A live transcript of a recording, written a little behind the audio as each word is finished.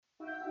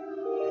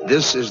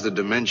This is the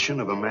dimension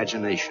of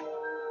imagination.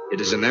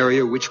 It is an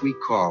area which we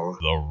call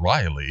The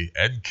Riley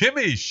and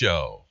Kimmy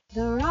Show.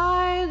 The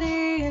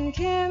Riley and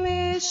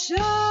Kimmy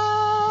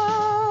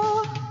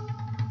Show.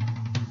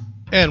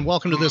 And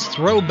welcome to this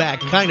throwback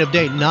kind of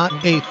day,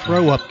 not a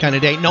throw-up kind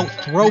of day. No,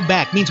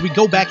 throwback means we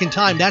go back in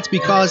time. That's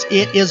because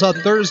it is a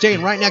Thursday,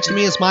 and right next to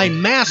me is my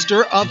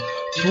master of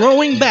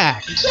throwing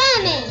back.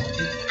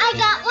 Kimmy! I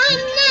got one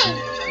name.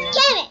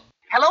 Kimmy!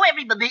 Hello,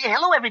 everybody.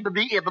 Hello,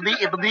 everybody.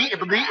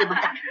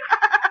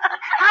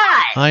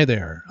 Hi. Hi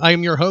there. I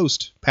am your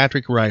host,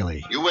 Patrick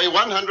Riley. You weigh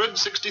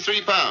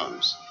 163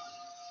 pounds.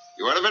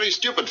 You are a very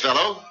stupid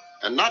fellow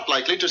and not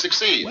likely to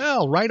succeed.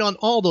 Well, right on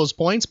all those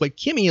points, but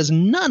Kimmy is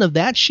none of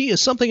that. She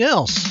is something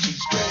else.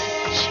 She's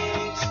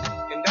strange,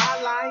 and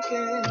I like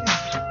it.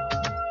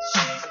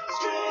 She's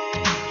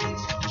strange,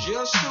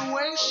 just the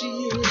way she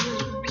is.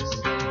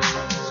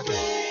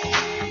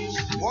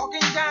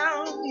 Walking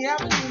down the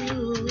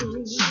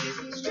avenue.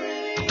 She's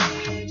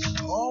strange,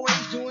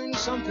 always doing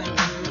something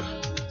new.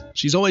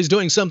 She's always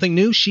doing something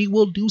new. She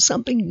will do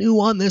something new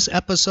on this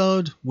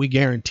episode. We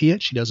guarantee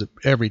it. She does it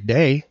every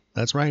day.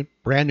 That's right.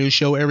 Brand new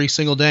show every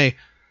single day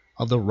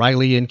of the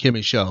Riley and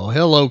Kimmy Show.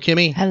 Hello,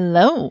 Kimmy.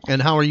 Hello.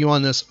 And how are you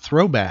on this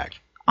throwback?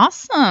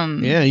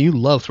 Awesome. Yeah, you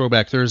love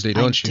Throwback Thursday,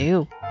 don't you? I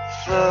do.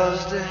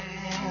 Thursday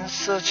is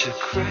such a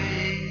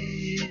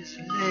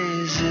crazy,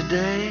 lazy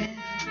day.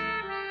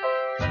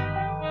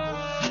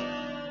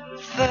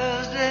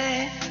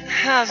 Thursday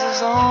has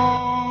its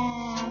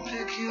own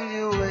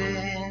peculiar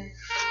way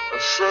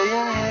of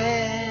saying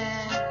hey.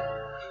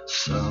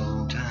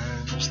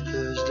 Sometimes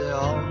Thursday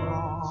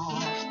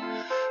almost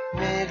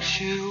makes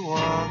you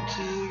want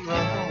to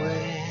run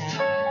away.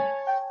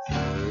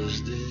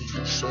 Thursday,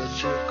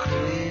 such a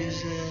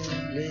crazy,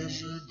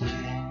 lazy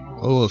day.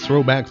 Oh, a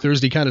Throwback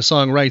Thursday kind of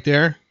song right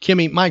there.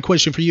 Kimmy, my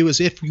question for you is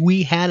if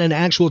we had an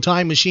actual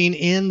time machine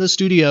in the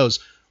studios,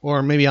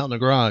 or maybe out in the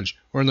garage,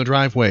 or in the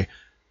driveway,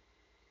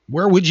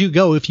 where would you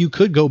go if you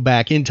could go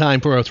back in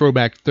time for a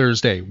Throwback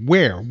Thursday?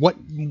 Where? What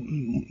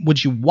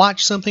would you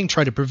watch something?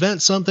 Try to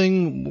prevent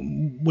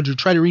something? Would you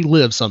try to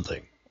relive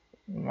something?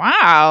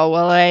 Wow.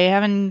 Well, I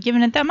haven't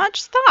given it that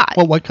much thought.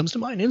 Well, what comes to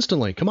mind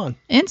instantly? Come on.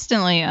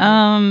 Instantly.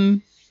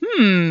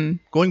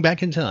 Going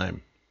back in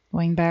time.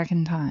 Going back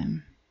in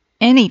time.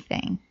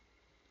 Anything.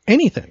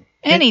 Anything.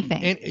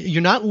 Anything. And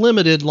you're not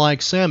limited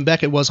like Sam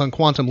Beckett was on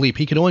Quantum Leap.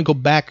 He could only go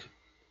back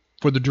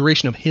for the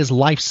duration of his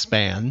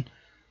lifespan,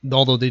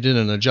 although they did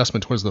an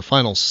adjustment towards the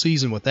final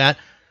season with that.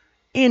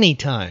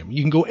 Anytime.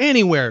 You can go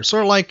anywhere,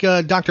 sort of like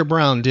Dr.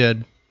 Brown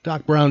did.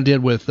 Doc Brown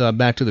did with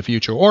Back to the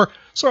Future, or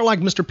sort of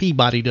like Mr.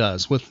 Peabody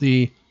does with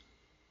the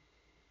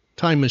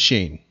time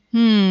machine.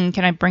 Can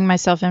I bring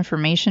myself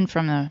information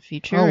from the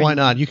future? Oh, why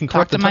not? You can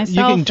corrupt the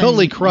You can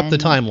totally corrupt the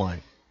timeline.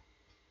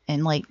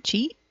 And like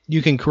cheat?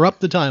 You can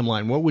corrupt the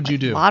timeline. What would you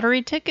do?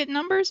 Lottery ticket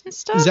numbers and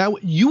stuff? Is that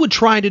what you would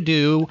try to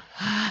do?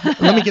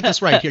 Let me get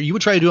this right here. You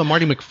would try to do a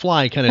Marty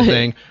McFly kind of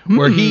thing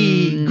where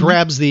he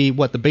grabs the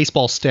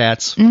baseball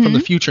stats from the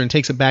future and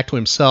takes it back to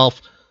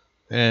himself,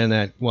 and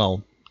that,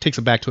 takes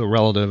it back to a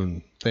relative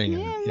and thing.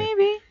 Yeah,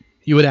 maybe.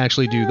 You would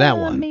actually do that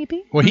one.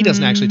 Maybe. Well, he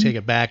doesn't actually take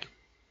it back.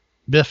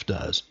 Biff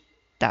does.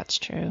 That's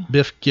true.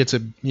 Biff gets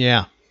it.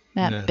 Yeah.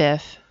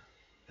 Biff.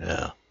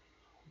 Yeah.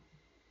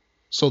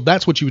 So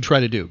that's what you would try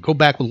to do. Go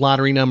back with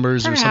lottery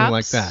numbers or something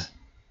like that.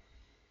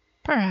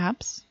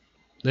 Perhaps.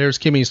 There's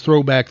Kimmy's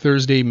Throwback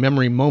Thursday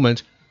memory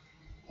moment.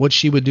 What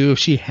she would do if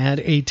she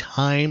had a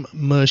time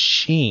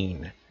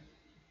machine.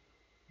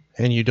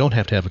 And you don't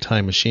have to have a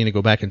time machine to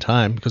go back in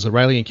time, because the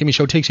Riley and Kimmy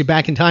Show takes you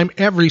back in time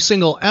every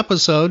single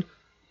episode.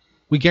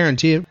 We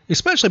guarantee it,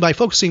 especially by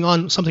focusing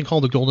on something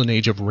called the Golden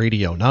Age of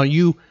Radio. Now,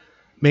 you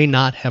may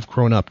not have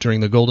grown up during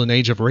the Golden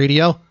Age of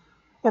Radio,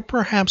 or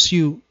perhaps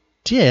you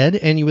did,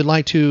 and you would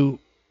like to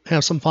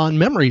have some fond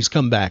memories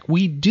come back.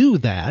 We do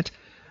that,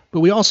 but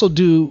we also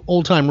do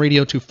old-time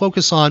radio to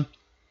focus on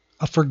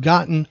a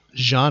forgotten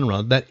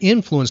genre that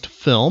influenced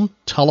film,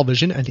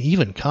 television, and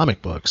even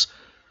comic books.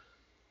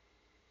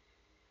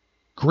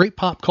 Great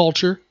pop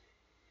culture,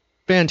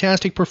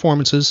 fantastic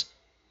performances.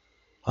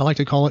 I like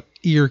to call it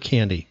ear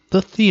candy,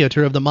 the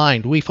theater of the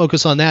mind. We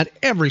focus on that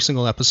every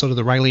single episode of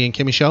the Riley and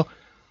Kimmy Show.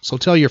 So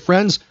tell your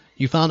friends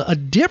you found a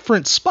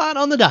different spot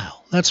on the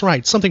dial. That's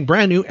right, something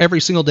brand new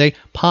every single day,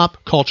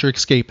 pop culture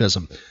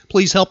escapism.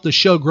 Please help the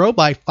show grow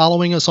by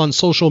following us on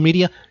social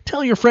media.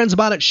 Tell your friends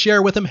about it,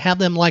 share with them, have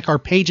them like our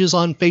pages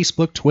on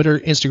Facebook, Twitter,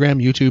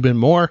 Instagram, YouTube, and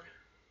more.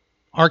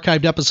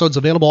 Archived episodes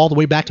available all the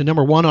way back to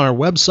number 1 on our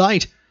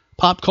website.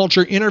 Pop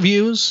culture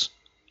interviews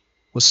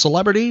with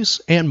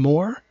celebrities and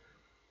more.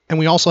 And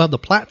we also have the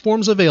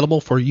platforms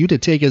available for you to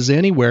take us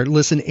anywhere,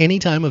 listen any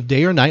time of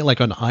day or night, like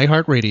on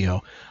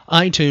iHeartRadio,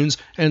 iTunes,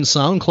 and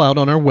SoundCloud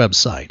on our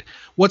website.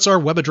 What's our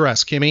web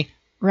address, Kimmy?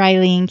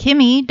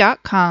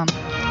 RileyandKimmy.com.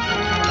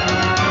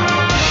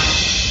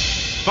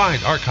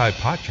 Find archive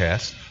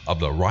podcasts of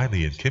The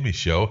Riley and Kimmy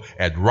Show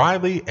at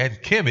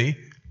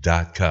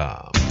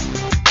RileyandKimmy.com.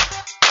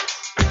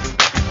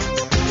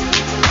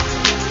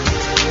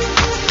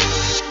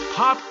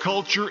 Pop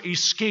culture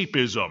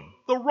escapism.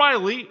 The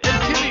Riley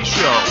and Kimmy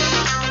Show.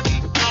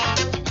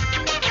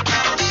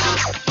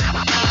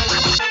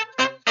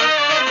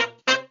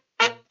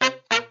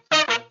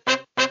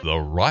 The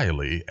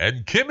Riley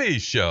and Kimmy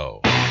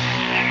Show.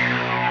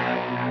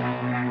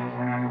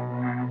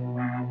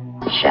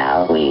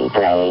 Shall we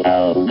play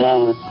a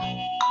game?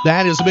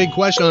 That is the big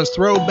question on this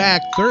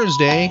Throwback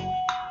Thursday.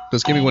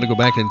 Does Kimmy want to go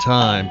back in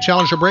time?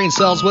 Challenge your brain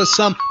cells with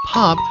some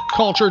pop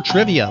culture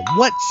trivia.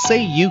 What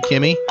say you,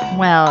 Kimmy?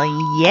 Well,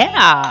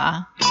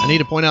 yeah. I need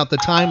to point out the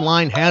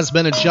timeline has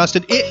been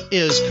adjusted. It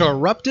is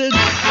corrupted.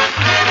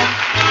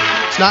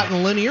 It's not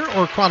in linear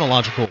or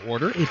chronological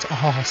order. It's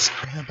all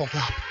scrambled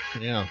up.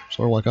 Yeah,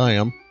 sort of like I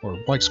am. Or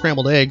like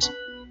scrambled eggs.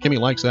 Kimmy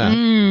likes that.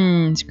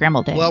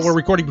 Scrambled eggs. Well, we're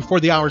recording before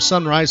the hour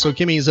sunrise, so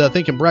Kimmy's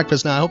thinking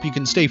breakfast now. I hope you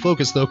can stay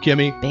focused, though,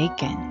 Kimmy.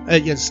 Bacon.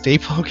 Yeah, stay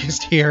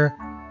focused here.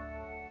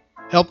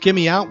 Help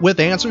Kimmy out with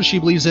answers. She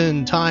believes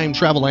in time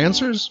travel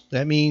answers.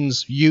 That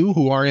means you,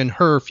 who are in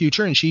her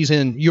future and she's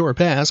in your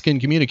past, can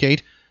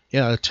communicate.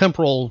 Yeah, a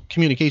temporal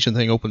communication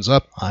thing opens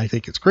up. I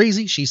think it's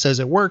crazy. She says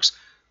it works.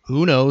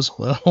 Who knows?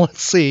 Well,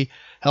 let's see.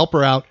 Help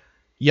her out.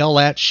 Yell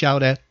at,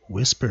 shout at,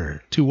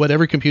 whisper to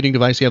whatever computing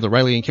device you have the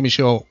Riley and Kimmy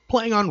Show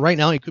playing on right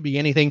now. It could be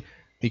anything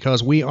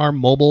because we are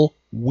mobile.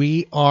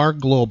 We are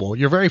global.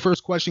 Your very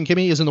first question,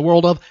 Kimmy, is in the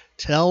world of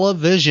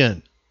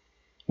television.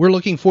 We're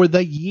looking for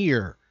the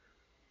year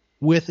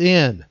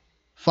within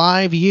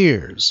 5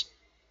 years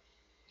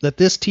that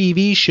this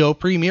TV show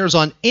premieres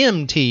on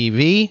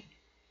MTV.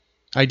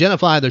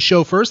 Identify the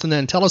show first and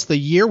then tell us the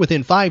year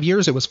within 5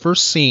 years it was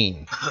first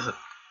seen.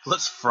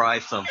 Let's fry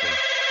something.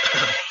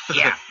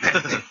 Yeah,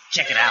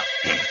 check it out.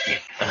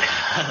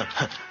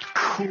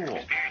 Cool.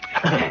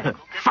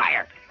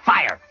 Fire,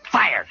 fire,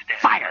 fire,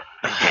 fire.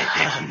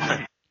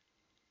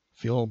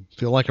 Feel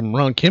like I'm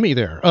around Kimmy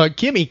there.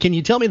 Kimmy, can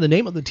you tell me the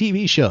name of the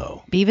TV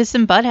show? Beavis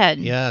and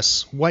Butthead.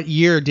 Yes. What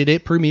year did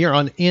it premiere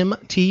on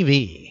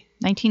MTV?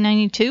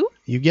 1992?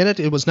 You get it?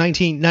 It was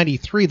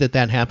 1993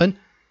 that happened. It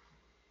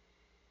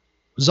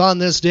was on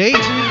this date.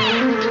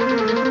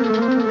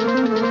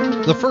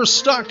 The first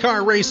stock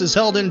car race is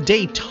held in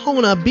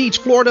Daytona Beach,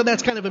 Florida.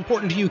 That's kind of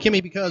important to you,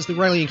 Kimmy, because the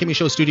Riley and Kimmy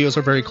Show studios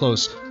are very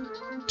close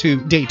to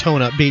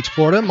Daytona Beach,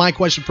 Florida. My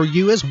question for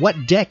you is,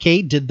 what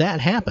decade did that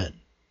happen?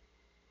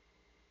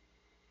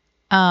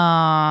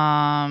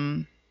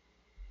 The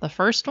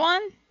first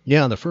one?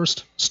 Yeah, the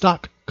first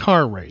stock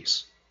car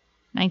race.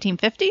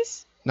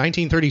 1950s?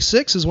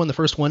 1936 is when the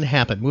first one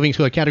happened. Moving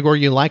to a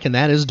category you like, and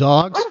that is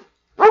dogs.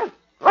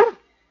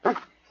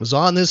 Was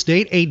on this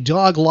date, a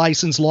dog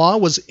license law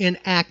was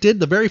enacted,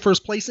 the very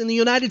first place in the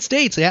United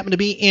States. It happened to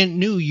be in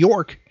New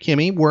York,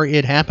 Kimmy, where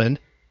it happened.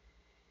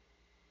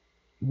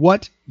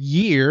 What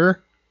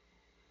year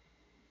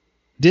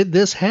did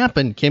this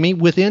happen, Kimmy?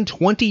 Within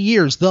 20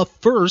 years, the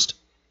first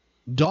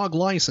dog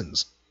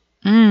license.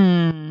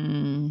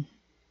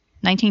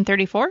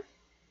 1934?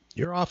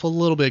 You're off a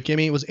little bit,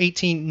 Kimmy. It was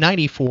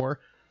 1894.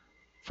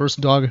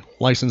 First dog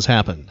license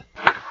happened.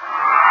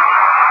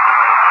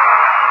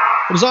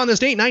 It was on this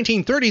date,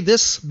 1930,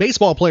 this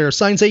baseball player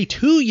signs a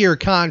 2-year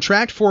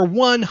contract for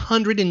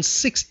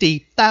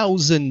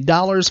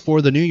 $160,000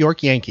 for the New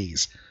York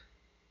Yankees.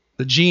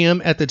 The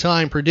GM at the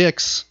time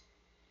predicts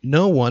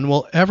no one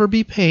will ever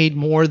be paid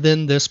more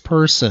than this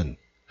person.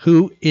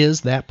 Who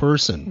is that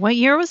person? What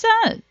year was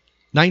that?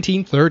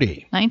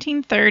 1930.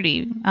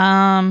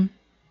 1930.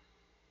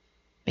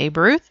 Babe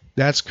Ruth?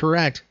 That's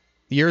correct.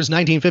 The year is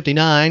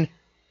 1959.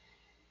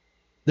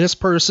 This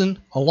person,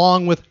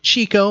 along with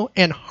Chico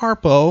and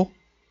Harpo,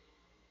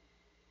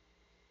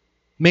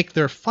 make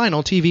their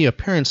final TV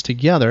appearance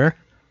together.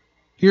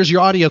 Here's your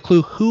audio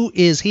clue. Who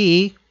is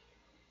he?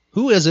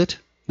 Who is it?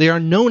 They are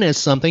known as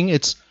something.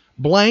 It's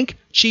blank,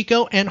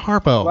 Chico, and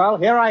Harpo. Well,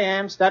 here I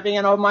am, stepping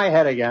in over my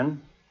head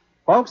again.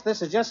 Folks,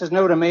 this is just as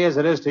new to me as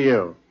it is to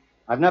you.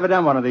 I've never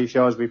done one of these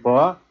shows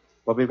before,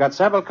 but we've got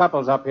several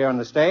couples up here on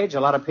the stage, a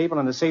lot of people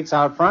in the seats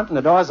out front, and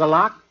the doors are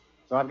locked,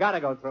 so I've got to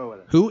go through with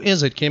it. Who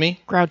is it, Kimmy?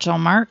 Groucho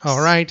Marx. All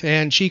right,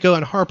 and Chico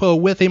and Harpo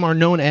with him are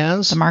known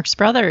as? The Marx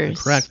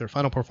Brothers. Correct. Their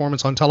final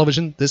performance on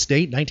television, this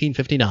date,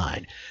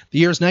 1959. The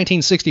year is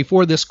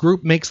 1964. This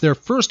group makes their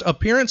first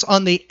appearance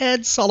on The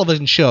Ed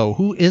Sullivan Show.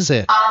 Who is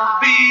it? I'm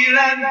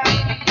feeling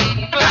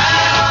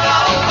glad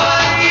all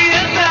over,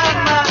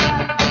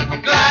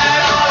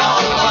 glad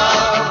all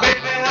over,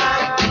 baby,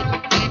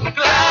 I'm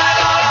glad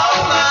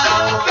all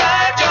over,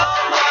 glad you're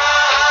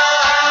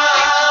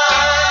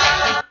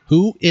mine.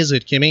 Who is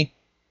it, Kimmy?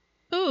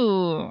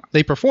 Ooh.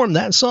 They performed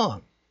that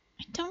song.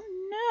 I don't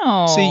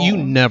know. See, you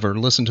never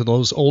listened to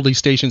those oldie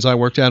stations I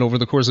worked at over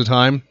the course of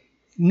time.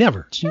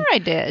 Never. Sure I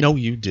did. No,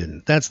 you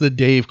didn't. That's the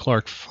Dave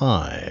Clark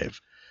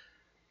 5.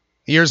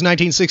 The year is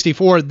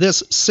 1964.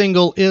 This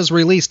single is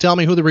released. Tell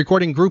me who the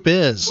recording group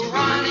is.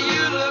 Ronnie,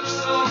 you look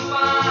so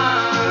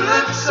fine.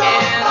 Look so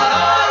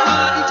fine.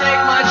 Wouldn't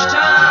take much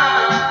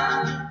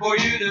time for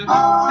you to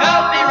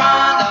help me,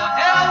 Rhonda.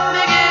 Help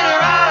me get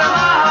her out of my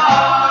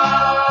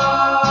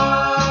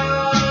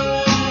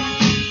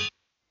heart.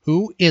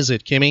 Who is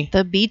it, Kimmy?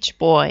 The Beach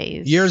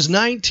Boys. Year's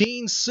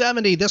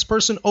 1970. This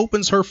person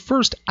opens her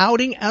first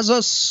outing as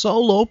a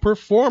solo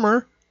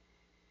performer.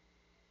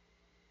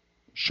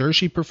 Sure,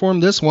 she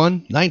performed this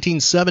one.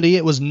 1970,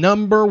 it was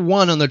number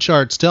 1 on the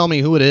charts. Tell me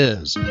who it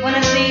is. One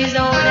of these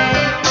old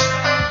days,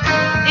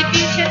 if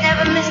you should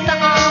ever miss the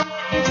arm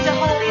that used to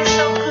hold you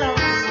so close,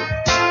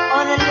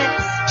 or the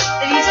lips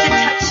that used to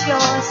touch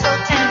yours so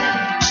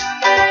tenderly,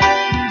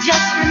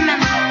 just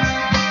remember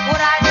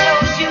what I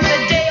told you the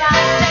day I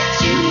set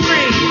you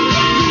free.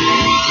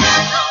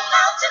 There's no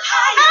mountain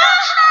high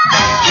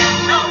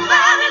enough, no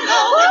valley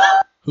low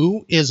enough.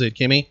 Who is it,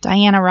 Kimmy?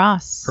 Diana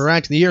Ross.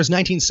 Correct. The year is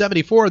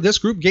 1974. This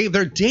group gave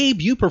their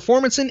debut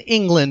performance in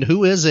England.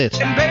 Who is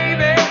it? And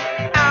baby,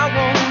 I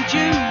want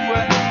you.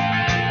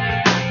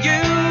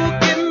 You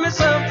give me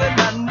something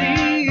I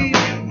need.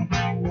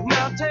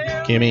 Now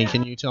tell Kimmy,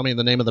 can you tell me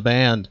the name of the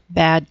band?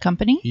 Bad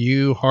Company.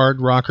 You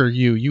hard rocker,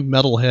 you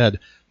metalhead.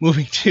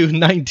 Moving to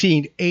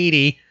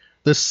 1980,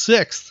 the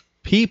 6th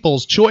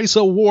People's Choice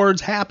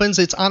Awards happens.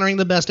 It's honoring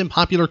the best in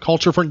popular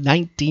culture for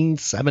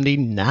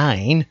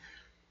 1979.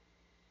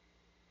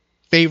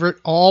 Favorite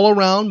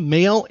all-around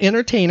male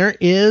entertainer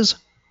is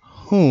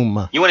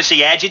whom? You want to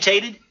see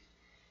agitated?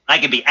 I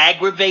can be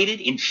aggravated,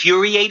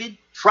 infuriated,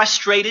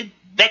 frustrated,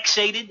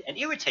 vexated, and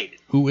irritated.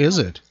 Who is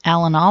it?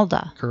 Alan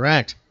Alda.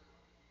 Correct.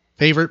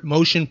 Favorite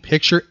motion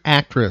picture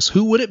actress.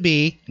 Who would it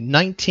be?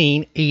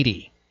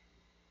 1980.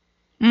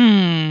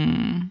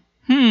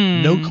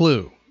 No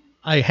clue.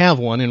 I have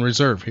one in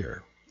reserve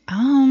here.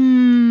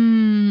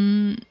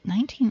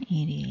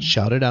 1980.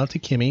 Shout it out to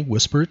Kimmy.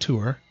 Whisper it to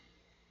her.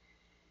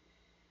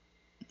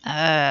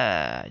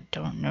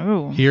 Don't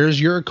know. Here's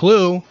your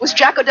clue. Was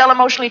Jack O'Dell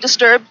emotionally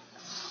disturbed?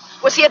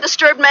 Was he a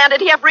disturbed man?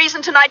 Did he have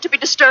reason tonight to be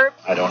disturbed?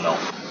 I don't know.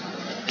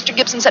 Mr.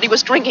 Gibson said he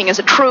was drinking. Is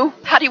it true?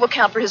 How do you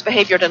account for his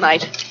behavior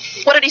tonight?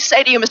 What did he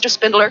say to you, Mr.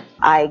 Spindler?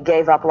 I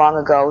gave up long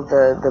ago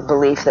the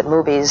belief that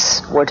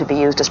movies were to be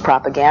used as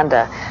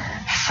propaganda.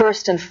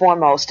 First and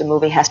foremost, a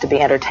movie has to be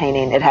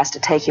entertaining. It has to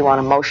take you on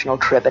an emotional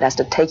trip. It has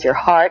to take your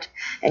heart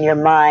and your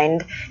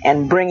mind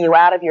and bring you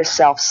out of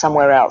yourself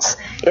somewhere else.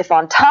 If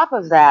on top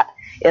of that,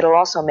 it'll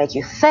also make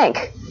you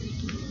think,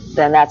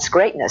 then that's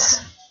greatness.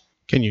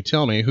 Can you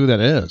tell me who that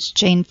is?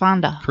 Jane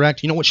Fonda.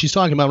 Correct. You know what she's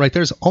talking about right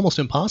there is almost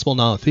impossible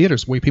now in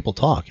theaters, the way people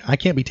talk. I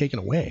can't be taken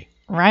away.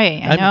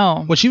 Right, I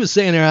know. What she was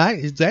saying there,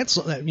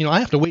 I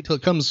have to wait till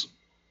it comes,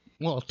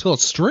 till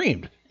it's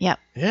streamed. Yep.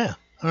 Yeah.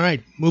 All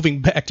right.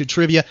 Moving back to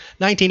trivia.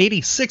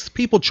 1986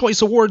 People's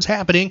Choice Awards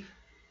happening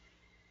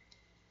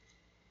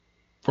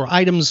for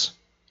items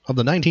of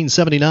the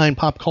 1979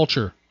 pop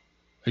culture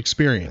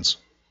experience.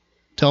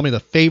 Tell me the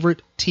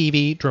favorite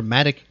TV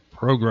dramatic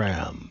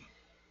program.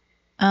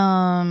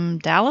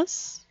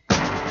 Dallas?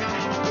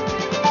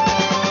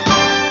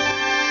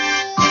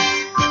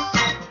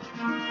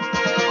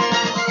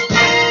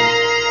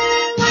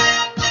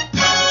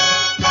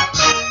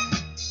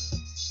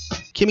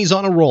 Kimmy's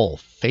on a roll.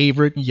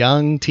 Favorite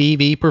young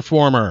TV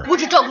performer.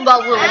 What you talking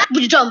about, Willis?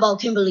 What you talking about,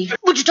 Kimberly?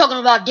 What you talking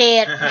about,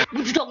 Dad?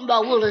 What you talking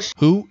about, Willis?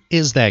 Who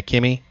is that,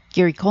 Kimmy?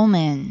 Gary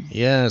Coleman.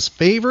 Yes,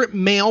 favorite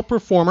male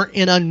performer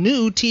in a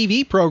new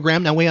TV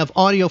program. Now we have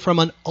audio from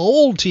an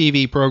old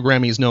TV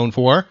program he's known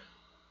for.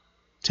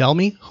 Tell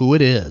me who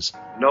it is.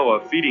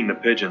 Noah, feeding the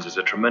pigeons is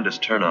a tremendous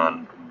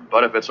turn-on.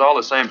 But if it's all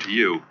the same to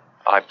you,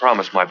 I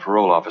promised my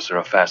parole officer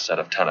a fast set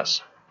of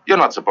tennis. You're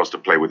not supposed to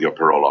play with your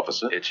parole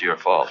officer. It's your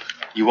fault.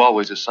 You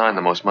always assign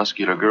the most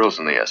muscular girls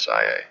in the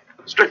SIA.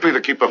 Strictly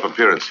to keep up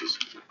appearances.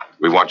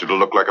 We want you to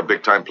look like a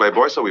big-time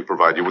playboy, so we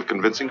provide you with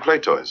convincing play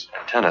toys.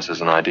 Tennis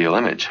is an ideal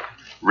image.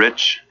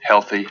 Rich,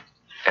 healthy,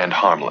 and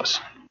harmless.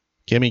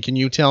 Kimmy, can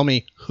you tell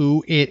me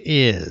who it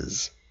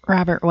is?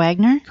 Robert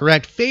Wagner.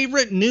 Correct.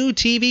 Favorite new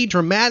TV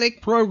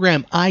dramatic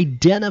program.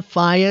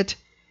 Identify it.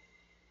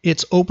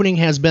 Its opening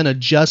has been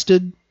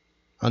adjusted.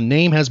 A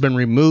name has been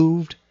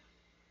removed.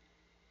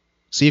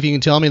 See if you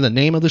can tell me the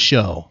name of the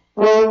show.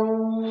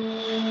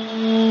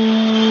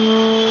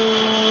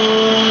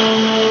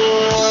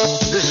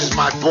 This is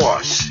my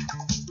boss,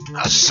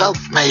 a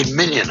self-made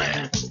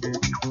millionaire.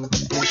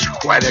 He's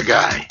quite a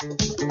guy.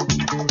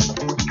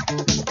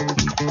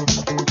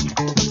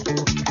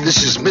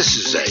 This is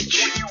Mrs.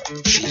 H.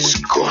 She's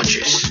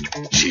gorgeous.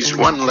 She's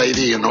one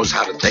lady who knows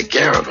how to take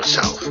care of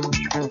herself.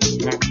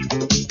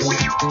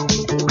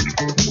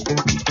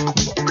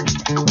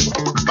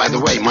 By the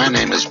way, my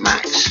name is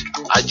Max.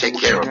 I take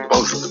care of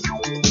both of them,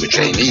 which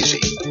ain't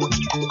easy.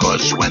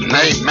 Because when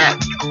they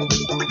met,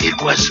 it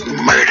was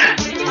murder.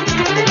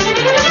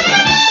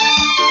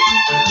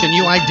 Can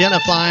you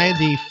identify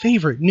the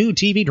favorite new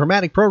TV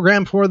dramatic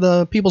program for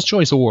the People's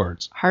Choice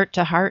Awards? Heart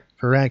to Heart.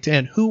 Correct.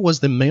 And who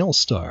was the male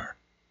star?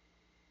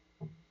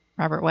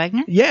 Robert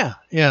Wagner? Yeah,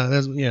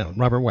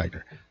 Robert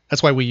Wagner.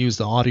 That's why we use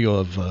the audio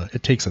of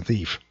It Takes a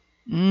Thief.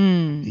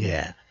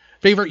 Yeah.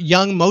 Favorite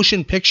young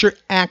motion picture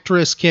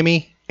actress,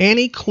 Kimmy?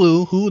 Any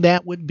clue who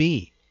that would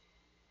be?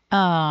 No.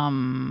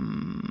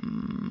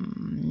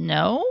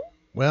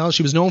 Well,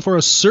 she was known for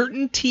a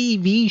certain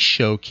TV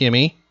show,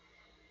 Kimmy.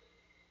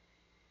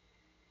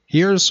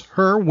 Here's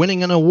her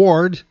winning an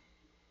award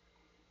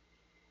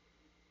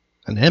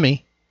An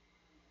Emmy.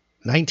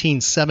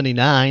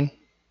 1979,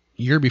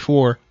 year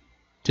before.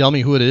 Tell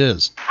me who it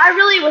is. I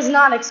really was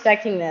not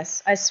expecting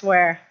this, I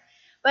swear.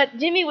 But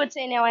Jimmy would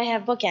say now I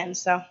have bookends,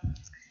 so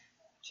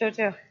true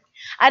too.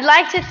 I'd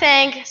like to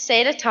thank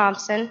Seda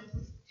Thompson,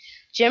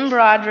 Jim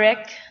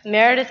Broderick,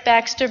 Meredith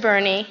Baxter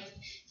Burney,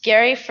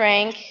 Gary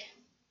Frank,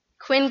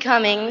 Quinn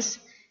Cummings,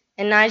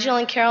 and Nigel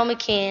and Carol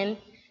McKeon,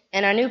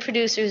 and our new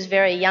producer who's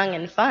very young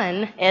and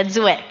fun, Ed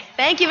Zwick.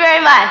 Thank you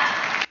very much.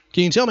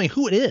 Can you tell me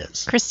who it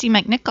is? Christy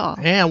McNichol.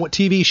 And what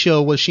TV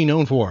show was she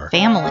known for?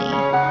 Family.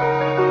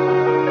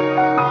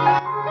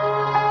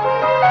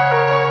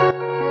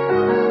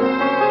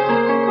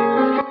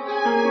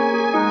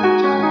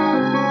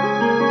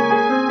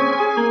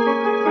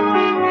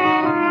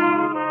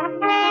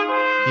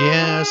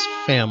 Yes,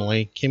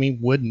 Family. Kimmy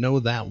would know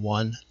that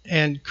one.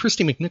 And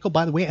Christy McNichol,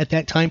 by the way, at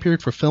that time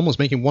period for film was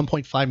making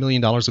 $1.5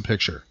 million a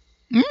picture,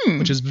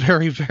 which is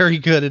very, very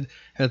good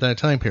at that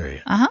time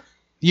period. Uh-huh.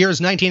 The year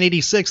is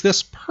 1986.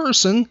 This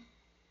person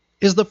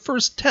is the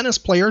first tennis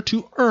player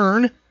to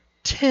earn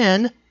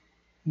 $10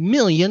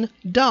 million.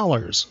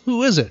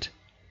 Who is it?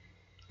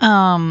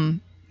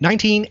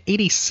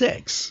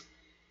 1986.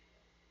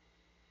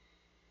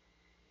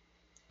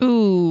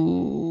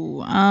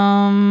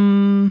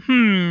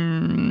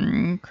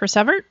 Chris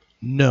Evert?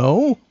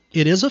 No,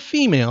 it is a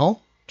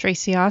female.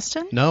 Tracy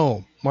Austin?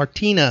 No,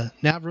 Martina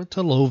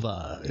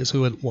Navratilova is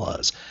who it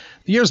was.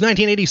 The year is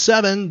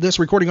 1987. This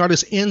recording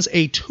artist ends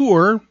a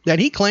tour that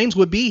he claims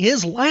would be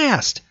his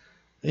last.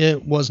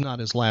 It was not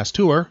his last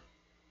tour.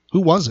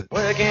 Who was it?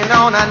 Working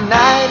on a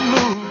night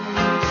move,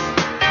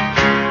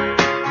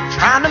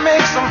 trying to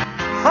make some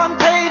front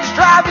page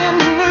driving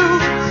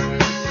news.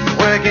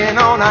 Working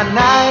on a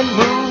night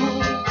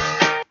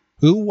move.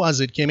 Who was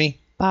it, Kimmy?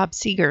 Bob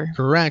Seger.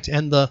 Correct,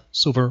 and the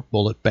Silver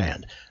Bullet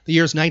Band. The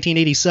year is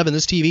 1987.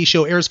 This TV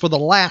show airs for the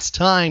last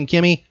time,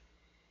 Kimmy.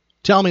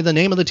 Tell me the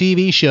name of the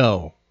TV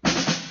show.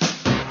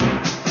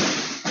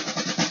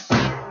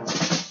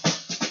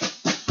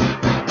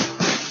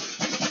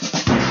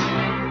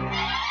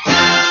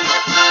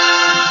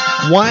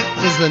 What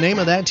is the name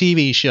of that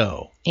TV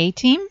show?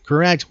 A-Team?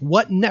 Correct.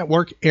 What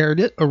network aired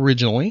it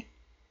originally?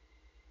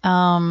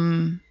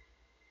 NBC?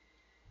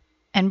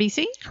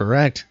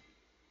 Correct.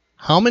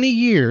 How many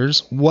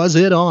years was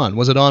it on?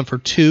 Was it on for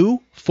 2,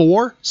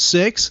 4,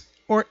 6,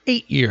 or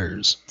 8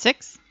 years?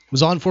 6. It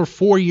was on for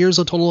 4 years,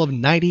 a total of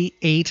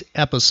 98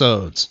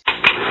 episodes.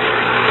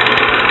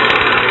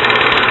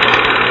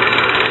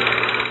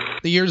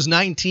 The year's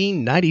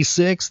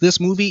 1996. This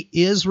movie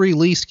is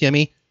released,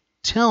 Kimmy.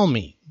 Tell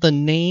me the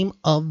name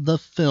of the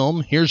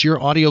film. Here's your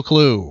audio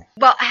clue.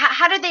 Well,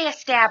 how do they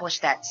establish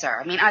that,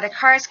 sir? I mean, are the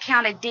cars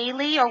counted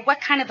daily, or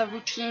what kind of a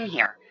routine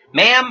here?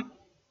 Ma'am,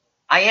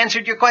 I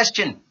answered your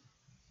question.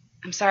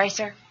 I'm sorry,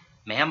 sir?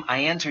 Ma'am, I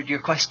answered your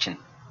question.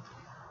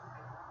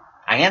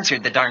 I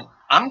answered the darn...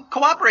 I'm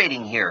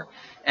cooperating here.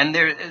 And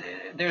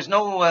there's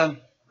no,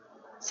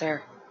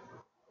 Sir,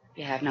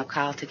 you have no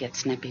call to get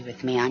snippy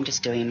with me. I'm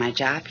just doing my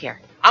job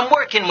here. I'm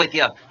working with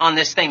you on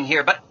this thing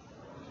here, but...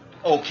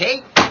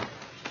 Okay.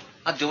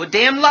 I'll do a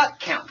damn lot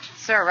count.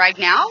 Sir, right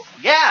now?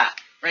 Yeah,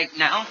 right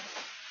now.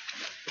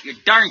 You're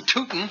darn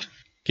tootin'.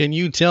 Can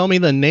you tell me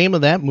the name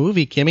of that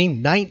movie, Kimmy?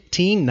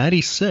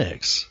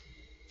 1996.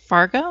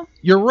 Fargo?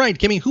 You're right,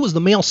 Kimmy. Who was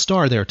the male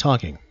star there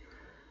talking?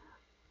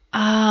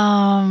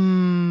 I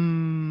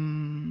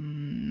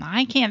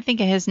can't think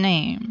of his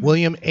name.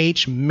 William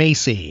H.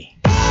 Macy.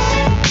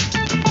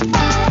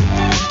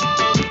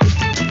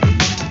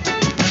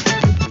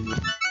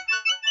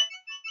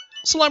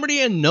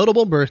 Celebrity and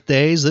notable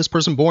birthdays. This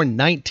person born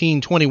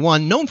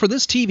 1921, known for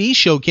this TV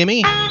show,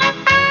 Kimmy.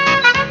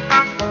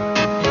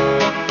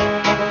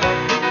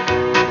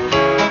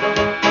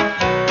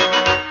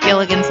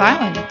 Gilligan's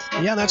Island.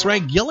 Yeah, that's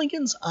right.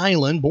 Gilligan's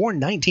Island, born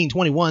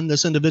 1921.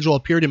 This individual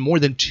appeared in more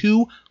than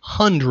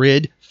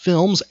 200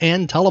 films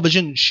and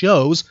television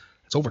shows.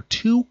 It's over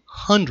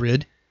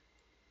 200.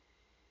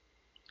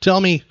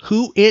 Tell me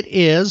who it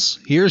is.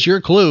 Here's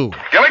your clue.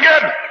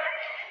 Gilligan!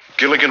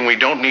 Gilligan, we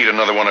don't need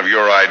another one of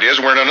your ideas.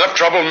 We're in enough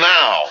trouble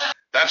now.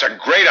 That's a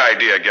great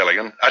idea,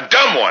 Gilligan. A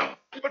dumb one.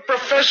 But,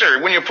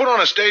 Professor, when you put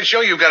on a stage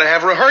show, you've got to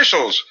have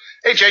rehearsals.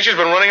 H.H. has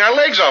been running our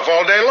legs off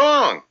all day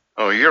long.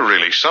 Oh, you're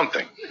really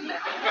something.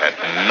 At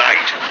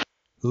night.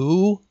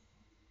 Who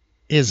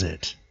is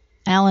it?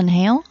 Alan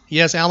Hale?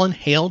 Yes, Alan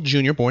Hale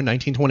Jr., born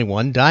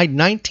 1921, died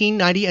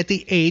 1990 at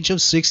the age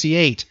of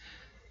 68.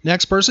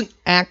 Next person,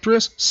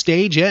 actress,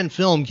 stage and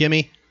film,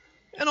 Kimmy,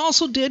 and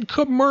also did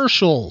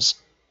commercials.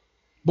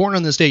 Born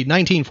on this date,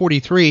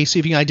 1943. See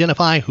if you can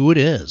identify who it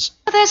is.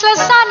 There's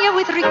lasagna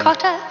with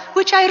ricotta,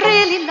 which I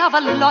really love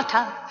a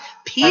lotta.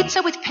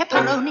 Pizza with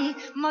pepperoni,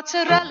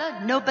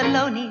 mozzarella, no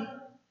bologna.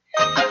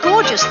 A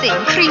gorgeous thing,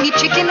 creamy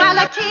chicken a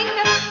la king.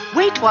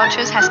 Weight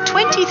Watchers has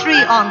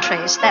 23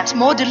 entrees. That's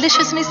more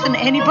deliciousness than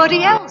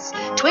anybody else.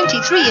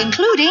 23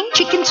 including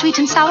chicken sweet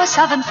and sour,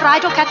 southern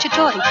fried or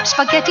cacciatore,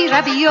 spaghetti,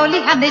 ravioli,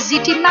 and there's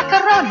ziti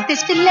macaroni.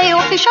 There's filet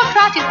or fish au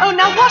gratin. Oh,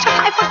 now what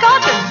have I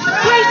forgotten?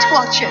 Weight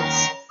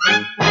Watchers.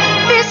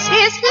 This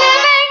is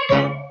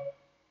living.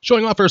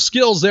 Showing off her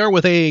skills there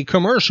with a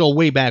commercial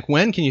way back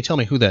when. Can you tell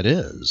me who that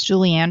is?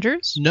 Julie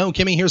Andrews? No,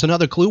 Kimmy, here's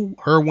another clue.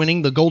 Her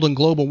winning the Golden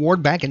Globe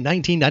Award back in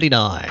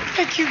 1999.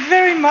 Thank you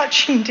very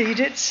much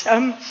indeed.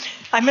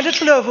 I'm a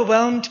little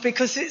overwhelmed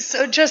because it's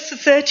just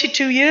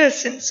 32 years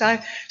since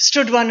I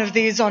stood one of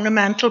these on a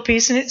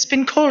mantelpiece, and it's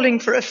been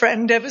calling for a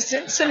friend ever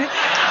since. And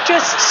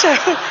just so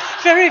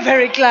very,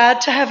 very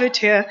glad to have it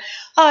here.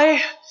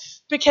 I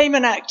became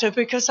an actor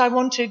because I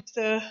wanted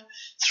the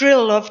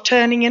thrill of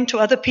turning into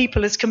other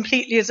people as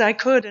completely as I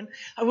could. And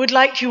I would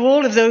like you,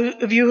 all of those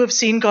of you who have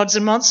seen Gods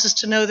and Monsters,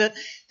 to know that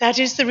that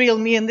is the real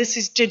me and this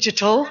is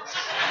digital.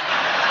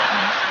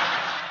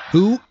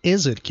 Who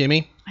is it,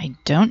 Kimmy? I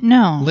don't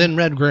know. Lynn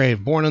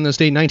Redgrave, born on this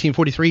date in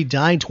 1943,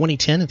 died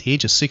 2010 at the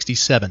age of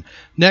 67.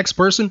 Next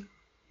person,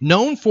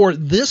 known for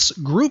this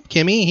group,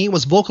 Kimmy. He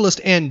was vocalist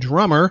and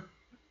drummer.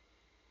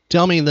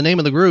 Tell me the name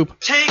of the group.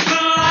 Take the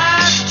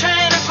last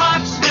train to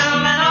Clarksville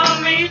and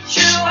I'll meet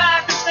you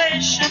at the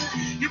station.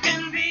 You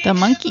can be The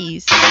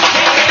Monkees.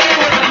 hey,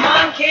 we're the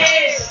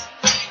monkeys.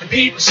 And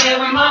people say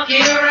we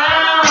monkey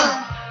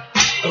around,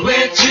 but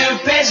we're too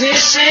busy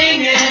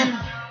singing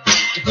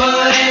to put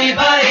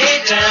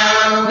anybody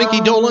down. Mickey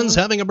Dolenz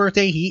having a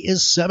birthday. He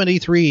is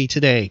 73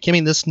 today.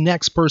 Kimmy, this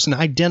next person,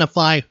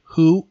 identify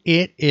who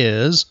it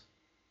is.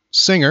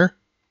 Singer.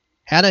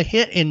 Had a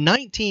hit in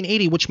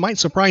 1980, which might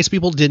surprise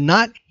people. Did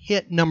not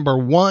hit number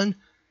 1.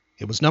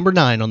 It was number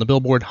 9 on the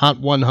Billboard Hot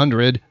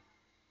 100.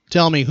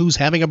 Tell me who's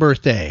having a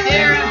birthday.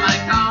 Here in my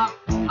car,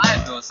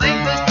 I feel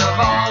safest of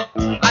all.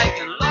 I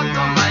can lock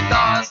on my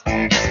doors.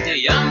 It's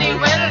the only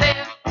way to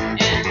live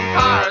in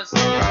cars.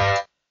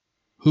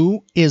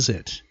 Who is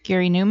it?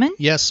 Gary Newman?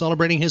 Yes,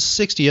 celebrating his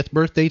 60th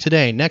birthday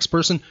today. Next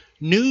person,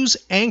 news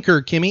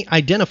anchor, Kimmy.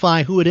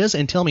 Identify who it is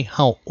and tell me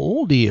how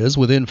old he is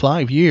within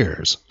 5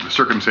 years. The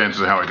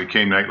circumstances of how I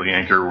became nightly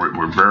anchor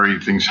were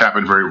things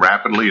happened very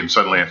rapidly, and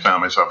suddenly I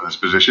found myself in this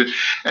position.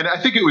 And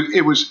I think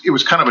it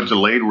was kind of a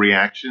delayed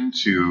reaction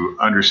to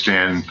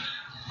understand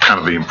kind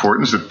of the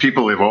importance that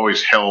people have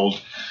always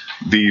held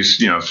these,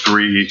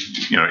 3,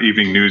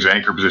 evening news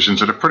anchor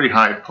positions at a pretty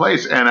high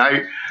place. And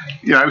I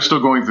was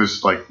still going through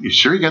this, like, you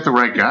sure you got the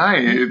right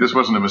guy? This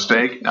wasn't a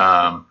mistake.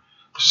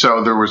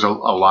 So there was a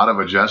lot of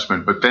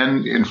adjustment. But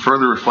then in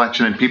further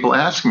reflection and people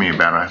asking me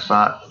about it, I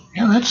thought,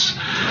 that's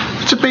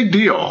a big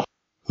deal.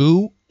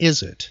 Who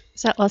is it?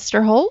 Is that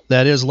Lester Holt?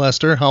 That is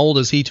Lester. How old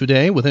is he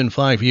today within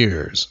 5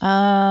 years?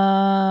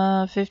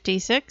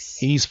 56.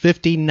 He's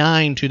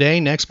 59 today.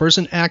 Next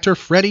person, actor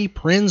Freddie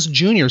Prinze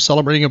Jr.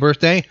 celebrating a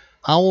birthday.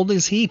 How old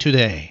is he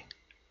today?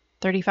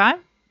 35.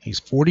 He's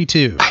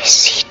 42. I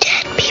see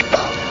dead people.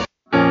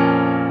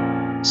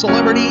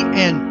 Celebrity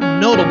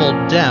and notable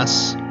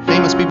deaths.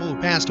 Famous people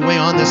who passed away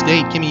on this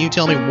date. Kimmy, you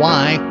tell me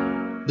why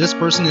this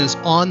person is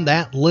on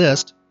that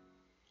list.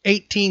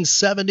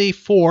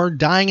 1874,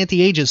 dying at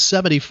the age of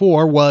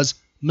 74, was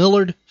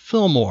Millard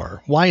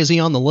Fillmore. Why is he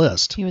on the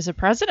list? He was a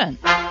president.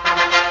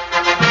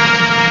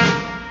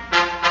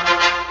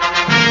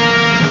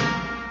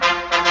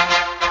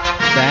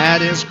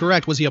 That is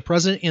correct. Was he a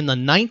president in the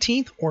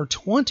 19th or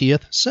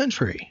 20th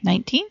century?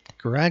 19th.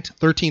 Correct.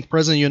 13th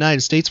president of the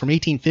United States from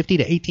 1850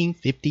 to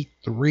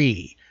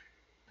 1853.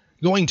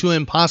 Going to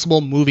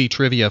impossible movie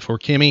trivia for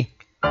Kimmy.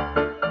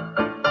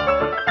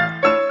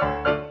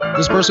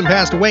 This person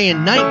passed away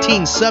in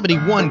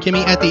 1971,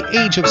 Kimmy, at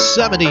the age of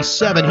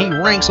 77. He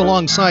ranks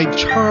alongside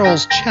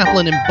Charles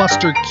Chaplin and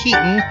Buster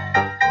Keaton.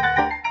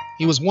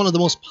 He was one of the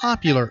most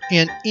popular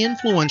and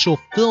influential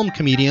film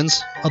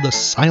comedians of the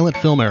silent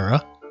film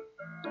era.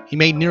 He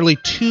made nearly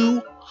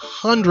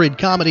 200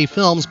 comedy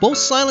films, both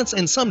silents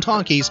and some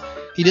talkies.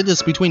 He did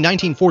this between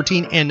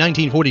 1914 and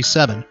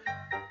 1947.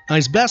 Now,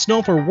 he's best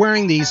known for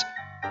wearing these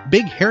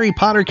big Harry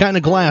Potter kind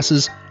of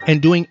glasses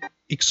and doing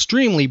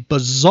extremely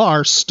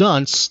bizarre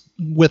stunts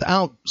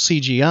without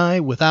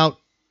CGI, without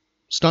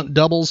stunt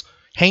doubles,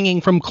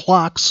 hanging from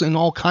clocks and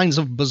all kinds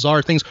of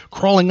bizarre things,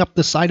 crawling up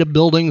the side of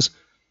buildings.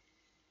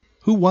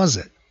 Who was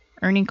it?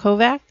 Ernie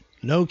Kovac?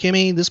 No,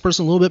 Kimmy, this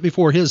person a little bit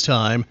before his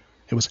time.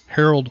 It was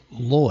Harold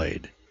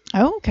Lloyd.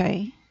 Oh,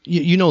 okay.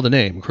 You know the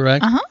name,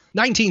 correct? Uh-huh.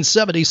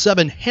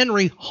 1977,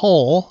 Henry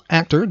Hall,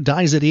 actor,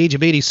 dies at the age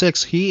of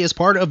 86. He is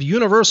part of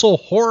Universal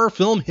horror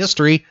film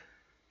history.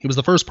 He was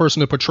the first person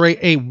to portray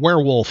a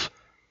werewolf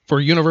for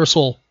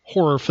Universal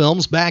horror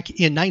films back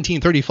in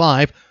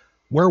 1935,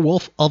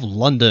 Werewolf of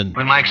London.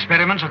 When my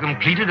experiments are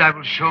completed, I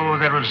will show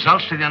their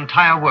results to the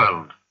entire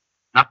world.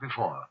 Not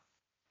before.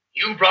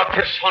 You brought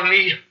this on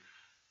me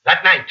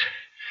that night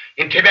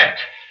in Tibet.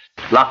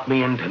 Lock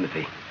me in,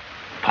 Timothy.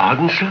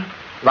 Pardon, sir?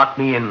 Lock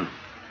me in.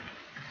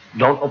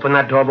 Don't open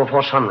that door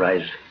before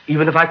sunrise.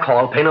 Even if I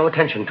call, pay no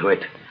attention to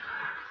it.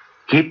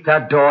 Keep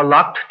that door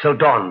locked till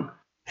dawn.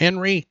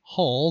 Henry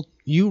Hall,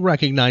 you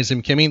recognize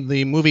him, Kimmy,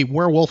 the movie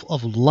Werewolf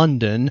of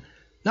London.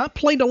 Not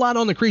played a lot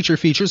on the creature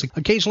features,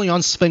 occasionally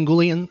on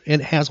Svengoolie, and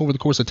it has over the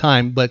course of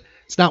time, but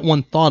it's not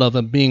one thought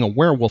of being a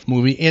werewolf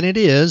movie, and it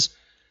is.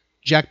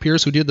 Jack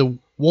Pierce, who did the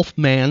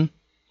Wolfman,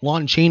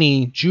 Lon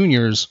Chaney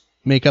Jr.'s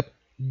makeup,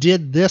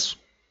 did this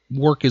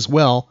work as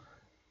well.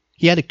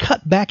 He had to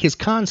cut back his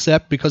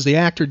concept because the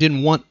actor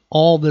didn't want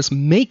all this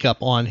makeup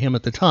on him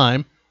at the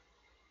time.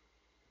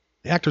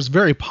 The actor's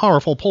very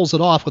powerful, pulls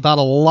it off without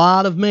a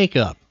lot of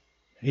makeup.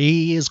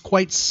 He is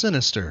quite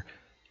sinister.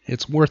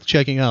 It's worth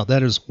checking out.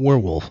 That is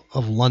Werewolf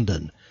of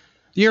London.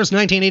 The year is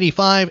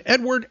 1985.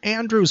 Edward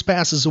Andrews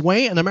passes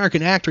away, an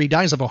American actor. He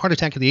dies of a heart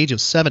attack at the age of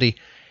 70.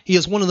 He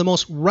is one of the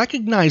most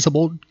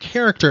recognizable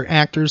character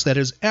actors that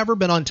has ever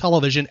been on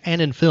television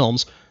and in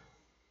films.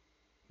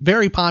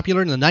 Very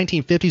popular in the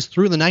 1950s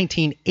through the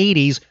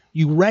 1980s.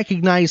 You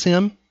recognize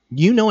him.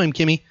 You know him,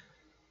 Kimmy.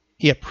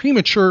 He had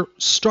premature,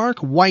 stark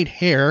white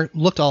hair,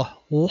 looked a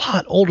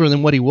lot older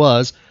than what he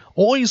was.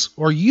 Always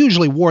or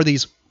usually wore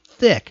these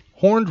thick,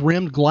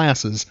 horn-rimmed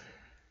glasses.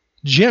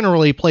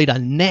 Generally played a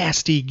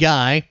nasty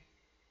guy.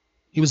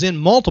 He was in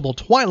multiple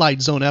Twilight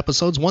Zone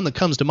episodes. One that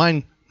comes to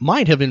mind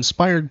might have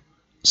inspired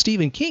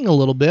Stephen King a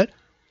little bit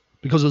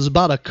because it was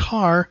about a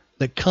car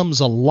that comes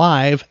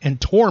alive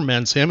and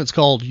torments him. It's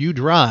called You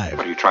Drive.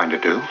 What are you trying to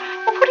do?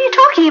 What are you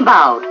talking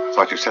about? I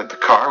thought you said the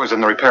car was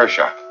in the repair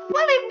shop.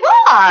 Well, it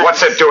was.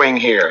 What's it doing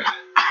here?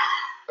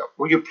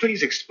 Will you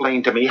please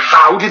explain to me,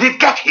 how did it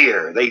get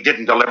here? They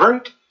didn't deliver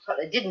it? Well,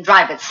 it didn't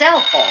drive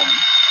itself home.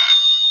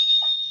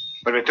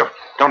 Wait,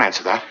 don't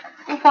answer that.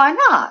 Well, why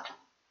not?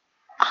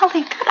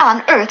 Ollie, what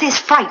on earth is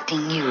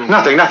frightening you?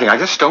 Nothing. I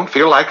just don't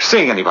feel like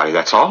seeing anybody,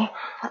 that's all.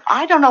 Well,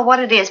 I don't know what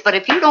it is, but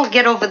if you don't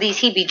get over these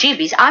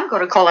heebie-jeebies, I'm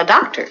going to call a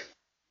doctor.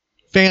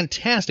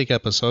 Fantastic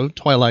episode,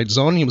 Twilight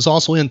Zone. He was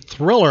also in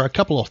Thriller, a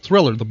couple of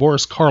Thriller, the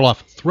Boris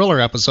Karloff Thriller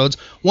episodes,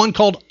 one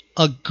called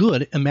A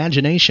Good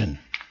Imagination.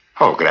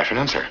 Oh, good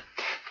afternoon, sir.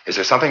 Is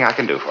there something I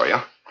can do for you?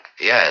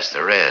 Yes,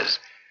 there is.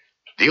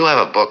 Do you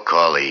have a book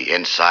called The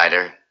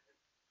Insider?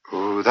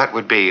 Ooh, that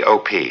would be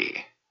O.P.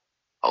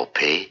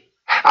 O.P.?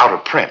 Out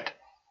of print.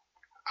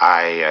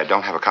 I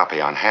don't have a copy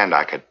on hand.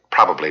 I could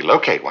probably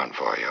locate one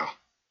for you.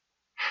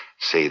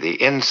 See,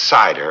 The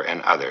Insider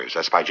and Others.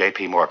 That's by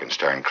J.P.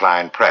 Morgenstern,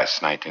 Klein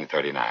Press,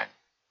 1939.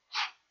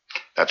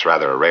 That's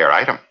rather a rare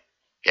item.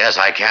 Yes,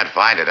 I can't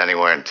find it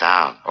anywhere in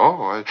town.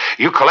 Oh,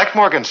 you collect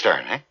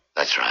Morgenstern, eh?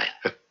 That's right.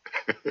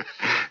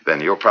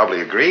 Then you'll probably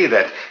agree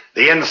that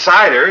The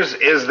Insiders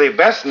is the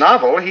best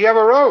novel he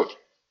ever wrote.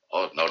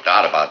 Oh, no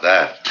doubt about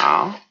that.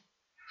 Oh?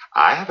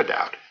 I have a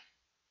doubt.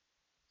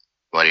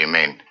 What do you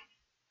mean?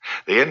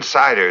 The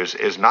Insiders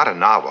is not a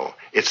novel.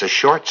 It's a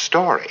short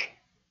story.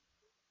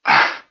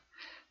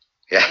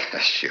 Yeah,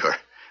 sure.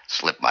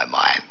 Slipped my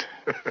mind.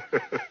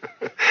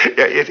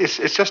 Yeah,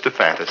 it's just a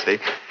fantasy.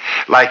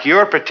 Like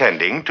you're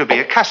pretending to be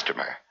a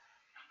customer.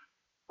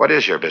 What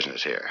is your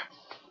business here?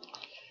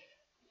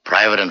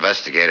 Private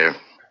investigator.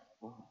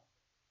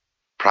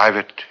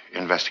 Private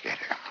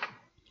investigator.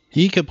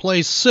 He could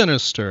play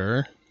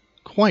sinister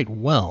quite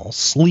well.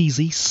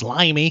 Sleazy,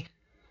 slimy.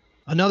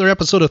 Another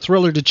episode of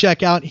Thriller to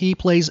check out. He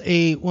plays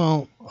a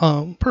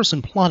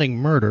person plotting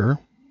murder,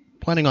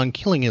 planning on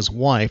killing his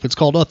wife. It's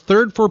called A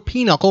Third for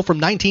Pinochle from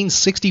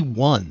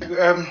 1961.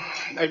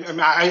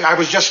 I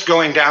was just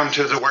going down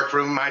to the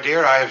workroom, my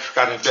dear. I've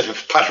got a bit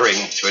of puttering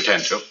to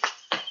attend to.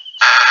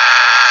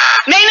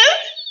 Maynard,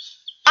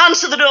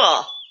 answer the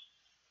door.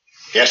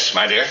 Yes,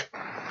 my dear.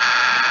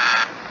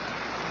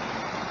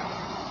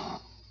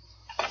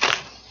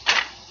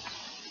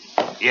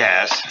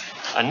 Yes.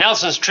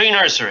 Nelson's Tree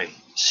Nursery.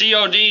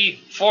 COD,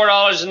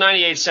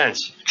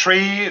 $4.98.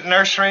 Tree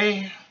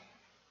Nursery?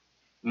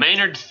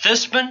 Maynard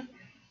Thisman?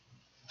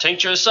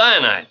 Tincture of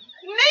cyanide.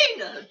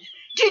 Maynard,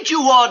 did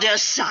you order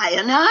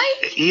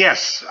cyanide?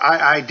 Yes,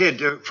 I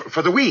did.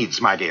 For the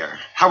weeds, my dear.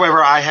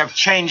 However, I have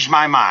changed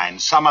my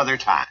mind some other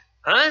time.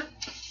 Huh?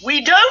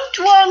 We don't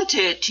want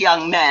it,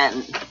 young man.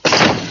 Don't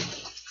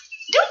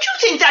you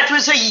think that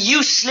was a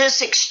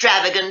useless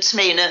extravagance,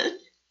 Maynard?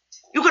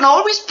 You can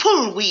always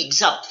pull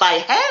weeds up by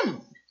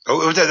hand.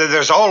 Oh,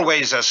 there's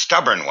always a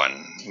stubborn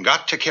one.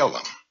 Got to kill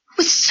them.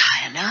 With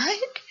cyanide?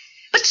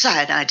 But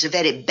cyanide's a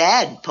very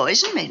bad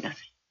poison, Maynard.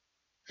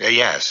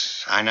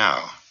 Yes, I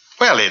know.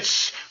 Well,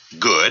 it's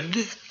good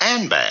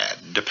and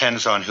bad.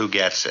 Depends on who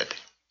gets it.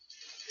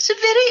 There's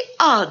a very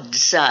odd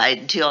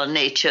side to your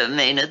nature,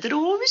 Maynard, that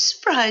always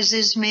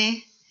surprises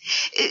me.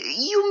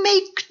 You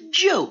make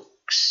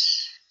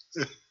jokes.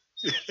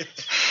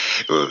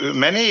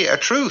 Many a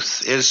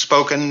truth is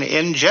spoken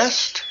in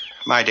jest,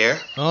 my dear.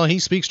 Oh, he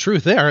speaks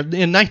truth there.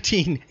 In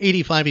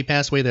 1985, he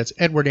passed away. That's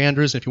Edward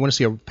Andrews. If you want to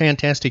see a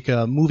fantastic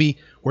movie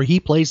where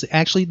he plays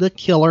actually the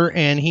killer,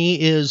 and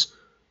he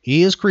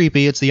is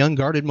creepy. It's The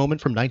Unguarded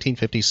Moment from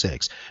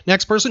 1956.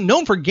 Next person,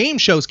 known for game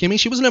shows, Kimmy.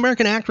 She was an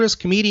American actress,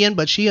 comedian,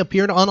 but she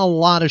appeared on a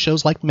lot of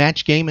shows like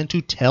Match Game and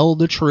To Tell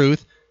the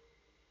Truth.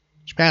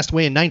 She passed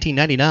away in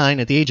 1999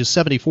 at the age of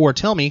 74.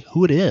 Tell me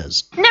who it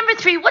is. Number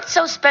 3, what's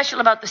so special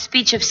about the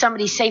speech of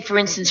somebody, say, for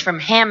instance, from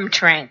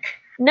Hamtramck?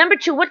 Number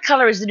 2, what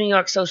color is the New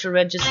York Social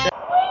Register? Look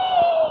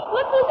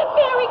who's the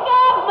fairy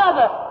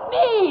godmother!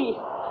 Me!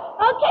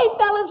 Okay,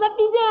 fellas, let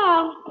me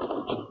down.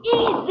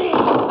 Easy!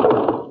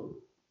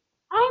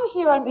 I'm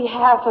here on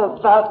behalf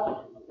of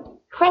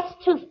Crest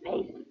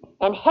Toothpaste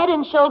and Head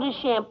 & Shoulders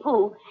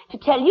Shampoo to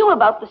tell you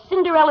about the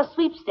Cinderella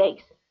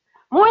Sweepstakes.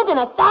 More than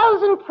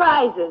 1,000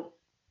 prizes.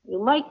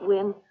 You might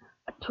win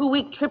a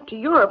 2-week trip to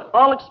Europe,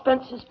 all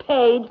expenses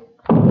paid,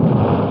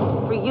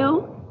 for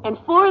you and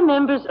 4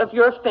 members of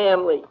your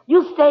family.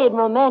 You'll stay in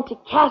romantic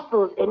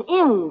castles and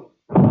inns,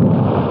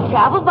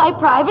 travel by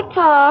private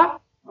car,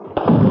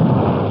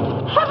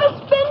 have a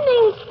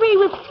spending spree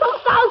with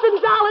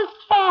 $2,000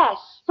 cash.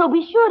 So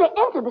be sure to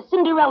enter the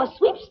Cinderella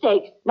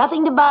sweepstakes.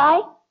 Nothing to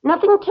buy,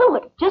 nothing to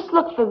it. Just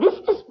look for this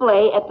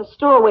display at the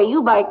store where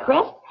you buy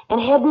Crest and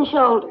Head &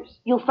 Shoulders.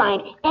 You'll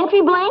find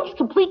entry blanks,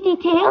 complete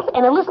details,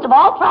 and a list of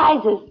all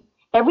prizes.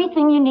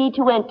 Everything you need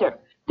to enter.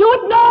 Do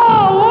it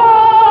now!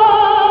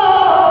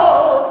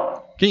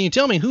 Whoa! Can you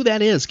tell me who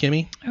that is,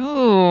 Kimmy?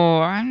 Oh,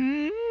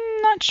 I'm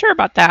not sure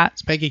about that.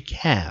 It's Peggy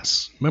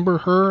Cass. Remember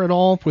her at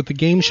all with the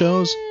game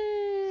shows?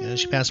 Yeah,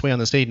 she passed away on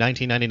this date in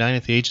 1999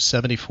 at the age of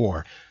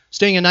 74.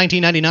 Staying in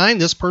 1999,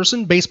 this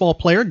person, baseball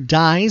player,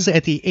 dies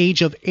at the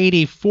age of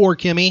 84,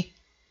 Kimmy.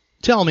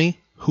 Tell me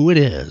who it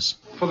is.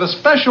 For the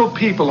special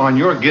people on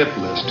your gift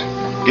list,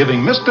 giving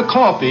Mr.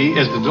 Coffee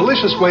is the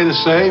delicious way to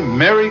say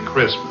Merry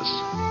Christmas.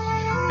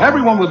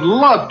 Everyone would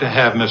love to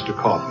have Mr.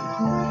 Coffee.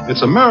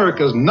 It's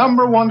America's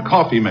 #1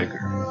 coffee maker.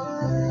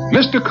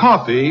 Mr.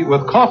 Coffee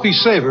with Coffee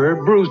Saver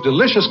brews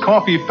delicious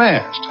coffee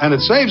fast, and it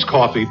saves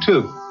coffee,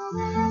 too.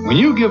 When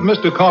you give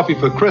Mr. Coffee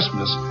for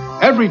Christmas,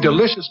 every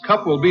delicious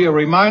cup will be a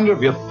reminder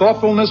of your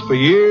thoughtfulness for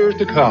years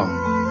to come.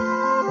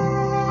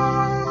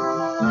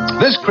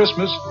 This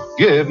Christmas,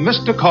 give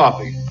Mr.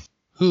 Coffee.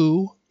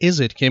 Who is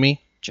it, Kimmy?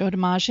 Joe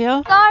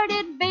DiMaggio.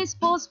 Started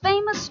baseball's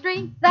famous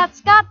streak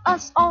that's got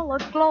us all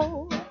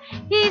aglow.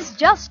 He's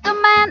just a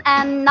man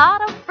and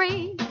not a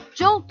freak.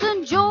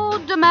 Joltin' Joe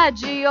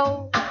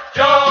DiMaggio.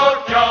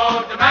 Joe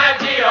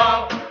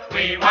DiMaggio,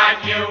 we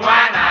want you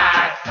and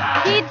I.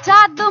 He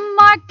tied the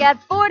mark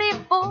at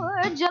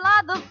 44,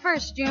 July the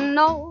 1st, you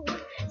know.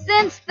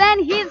 Since then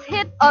he's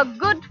hit a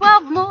good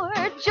 12 more.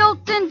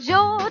 Joltin'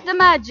 Joe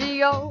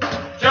DiMaggio.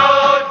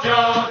 Joe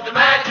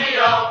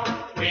DiMaggio,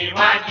 we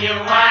want you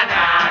and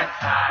I.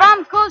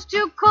 From coast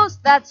to coast,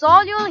 that's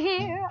all you'll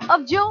hear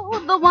of Joe,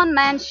 the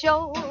one-man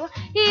show.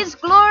 He's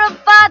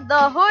glorified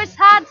the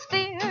horse-hide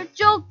sphere.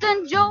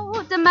 Joltin' Joe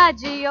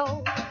DiMaggio.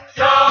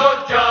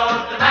 Joe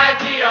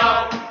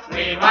DiMaggio,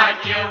 we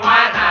want you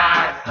and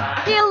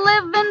I. He'll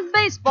live in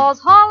baseball's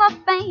Hall of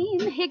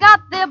Fame. He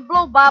got there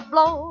blow by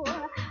blow.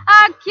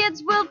 Our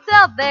kids will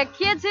tell their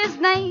kids his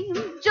name.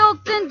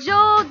 Joltin'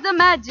 Joe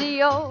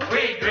DiMaggio.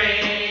 We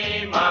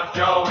dream of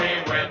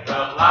Joey with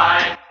the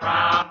light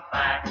brown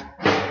back.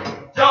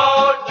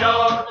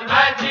 Joe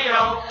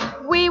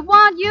DiMaggio. We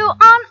want you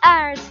on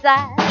our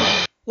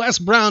side. Les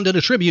Brown did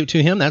a tribute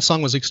to him. That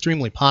song was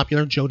extremely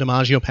popular. Joe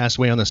DiMaggio passed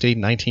away on this date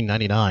in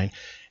 1999.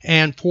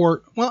 And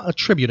for, well, a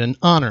tribute in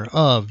honor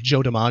of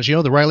Joe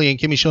DiMaggio, the Riley and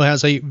Kimmy Show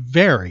has a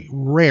very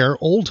rare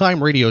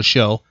old-time radio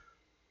show,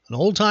 an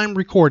old-time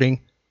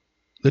recording,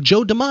 the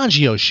Joe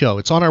DiMaggio Show.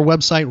 It's on our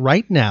website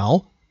right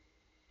now.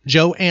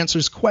 Joe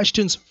answers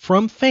questions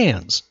from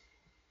fans.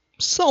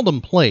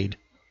 Seldom played,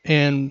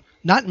 and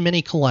not in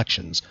many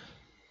collections.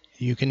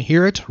 You can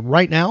hear it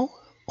right now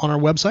on our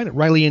website at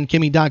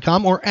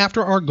RileyandKimmy.com or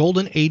after our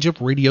Golden Age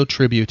of Radio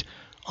tribute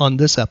on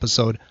this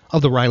episode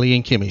of the Riley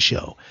and Kimmy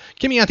Show.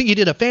 Kimmy, I think you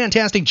did a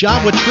fantastic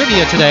job with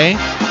trivia today.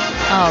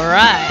 All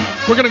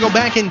right. We're going to go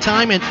back in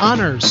time and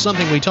honor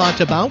something we talked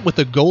about with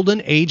the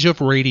Golden Age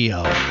of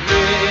Radio.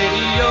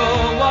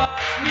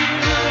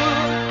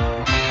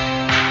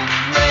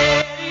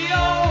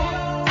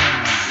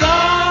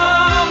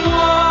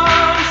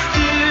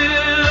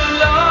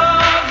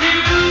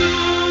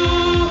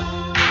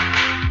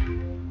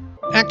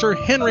 Actor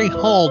Henry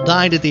Hall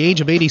died at the age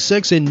of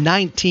 86 in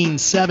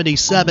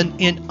 1977.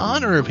 In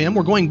honor of him,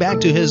 we're going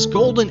back to his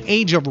golden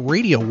age of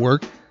radio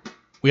work.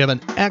 We have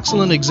an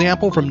excellent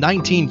example from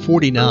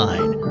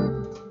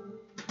 1949.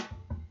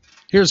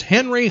 Here's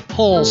Henry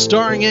Hall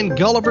starring in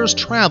Gulliver's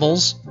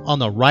Travels on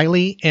the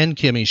Riley and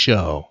Kimmy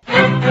Show.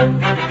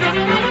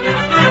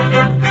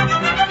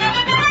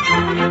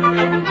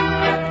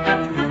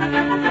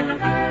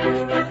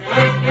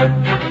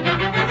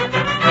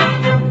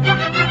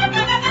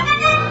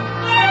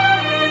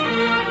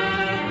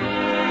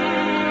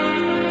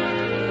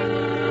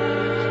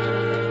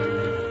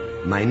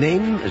 My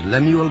name is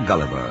Lemuel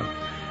Gulliver,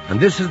 and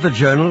this is the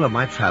journal of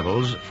my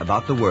travels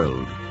about the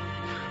world.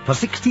 For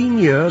 16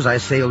 years I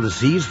sailed the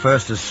seas,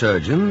 first as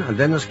surgeon and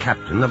then as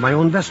captain of my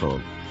own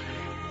vessel.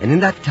 And in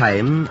that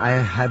time I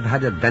have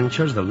had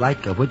adventures the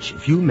like of which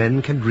few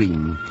men can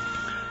dream,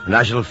 and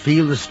I shall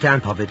feel the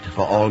stamp of it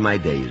for all my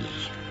days.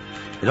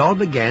 It all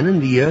began in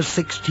the year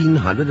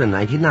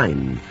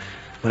 1699,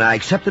 when I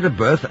accepted a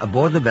berth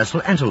aboard the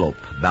vessel Antelope,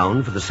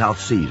 bound for the South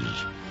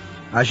Seas.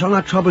 I shall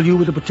not trouble you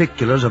with the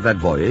particulars of that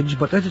voyage,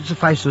 but let it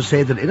suffice to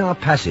say that in our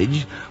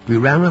passage we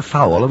ran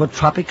afoul of a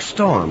tropic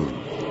storm.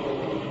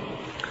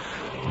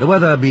 The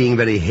weather being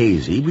very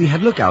hazy, we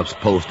had lookouts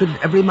posted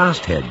at every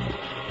masthead.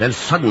 Then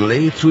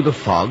suddenly, through the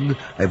fog,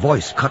 a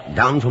voice cut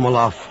down from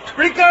aloft.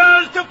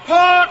 Breakers to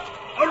port!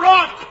 A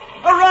rock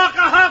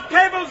a half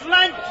cable's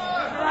length!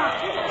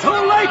 Too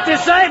late to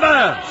save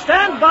her!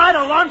 Stand by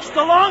to launch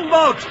the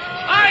longboat!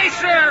 Aye,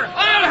 sir!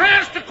 All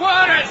hands to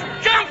quarters!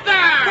 Jump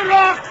there! The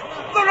rock!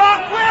 The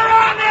rock! We're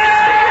on it!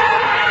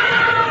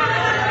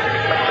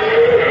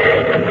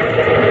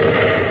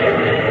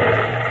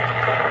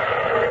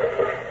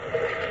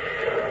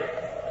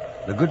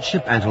 The good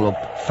ship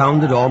Antelope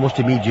foundered almost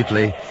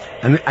immediately,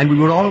 and we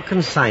were all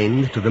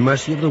consigned to the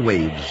mercy of the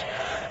waves.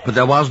 But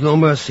there was no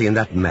mercy in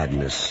that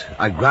madness.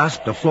 I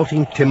grasped a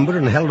floating timber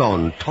and held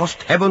on,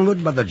 tossed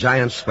heavenward by the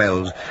giant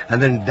swells,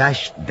 and then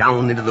dashed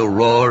down into the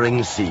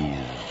roaring seas.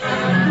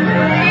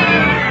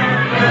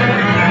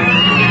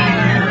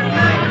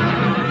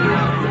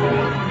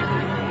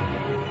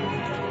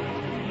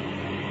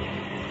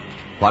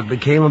 What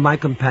became of my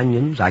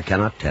companions, I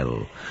cannot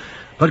tell,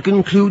 but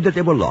conclude that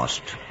they were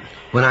lost.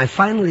 When I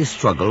finally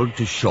struggled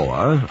to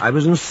shore, I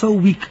was in so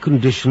weak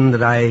condition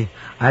that I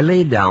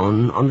lay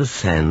down on the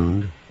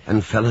sand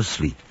and fell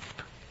asleep.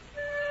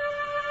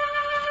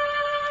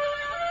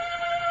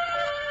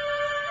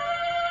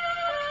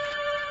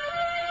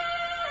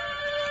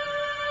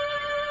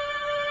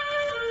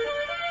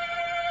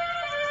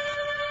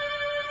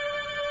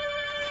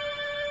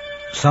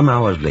 Some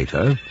hours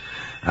later,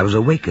 I was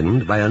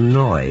awakened by a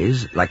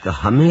noise like the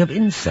humming of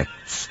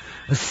insects,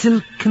 a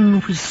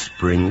silken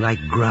whispering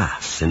like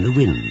grass in the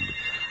wind.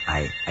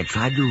 I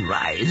tried to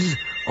rise,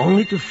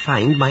 only to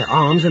find my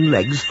arms and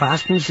legs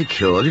fastened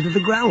securely to the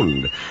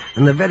ground,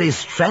 and the very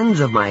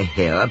strands of my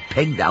hair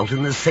pegged out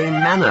in the same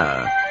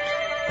manner.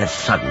 Then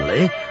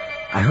suddenly,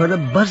 I heard a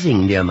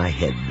buzzing near my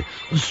head,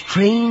 a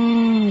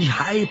strange,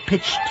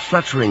 high-pitched,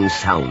 fluttering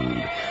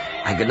sound.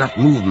 I could not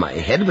move my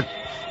head,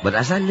 but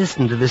as I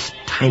listened to this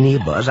tiny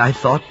buzz, I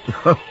thought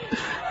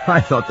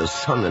the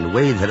sun and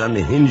waves had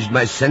unhinged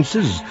my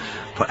senses.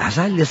 For as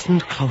I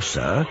listened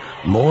closer,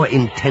 more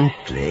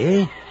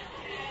intently...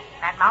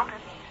 Man Mountain!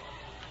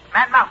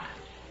 Man Mountain!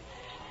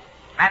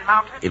 Man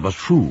Mountain! It was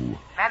true.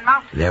 Man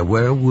Mountain! There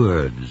were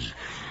words.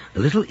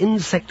 The little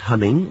insect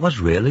humming was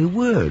really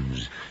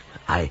words.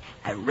 I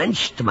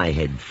wrenched my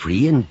head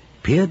free and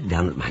peered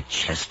down at my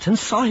chest and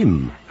saw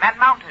him. Man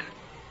Mountain!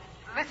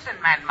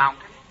 Listen, Man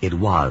Mountain! It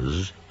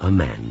was a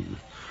man.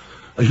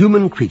 A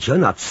human creature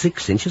not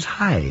 6 inches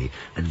high,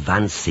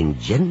 advancing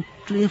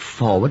gently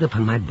forward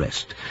upon my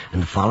breast,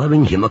 and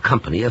following him a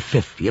company of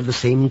 50 of the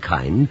same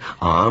kind,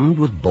 armed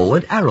with bow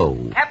and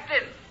arrow.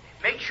 Captain,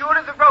 make sure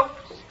of the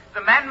ropes.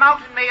 The Man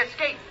Mountain may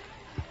escape.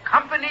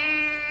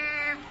 Company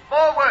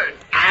forward.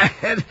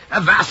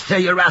 Avast,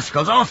 you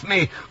rascals, off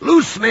me!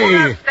 Loose me!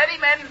 Hold up, steady,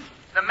 men.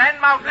 The Man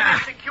Mountain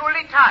is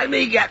securely tied. Let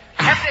me get...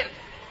 Captain,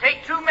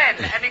 take 2 men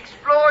and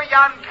explore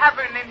yon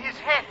cavern in his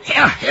head.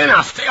 Here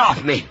now, stay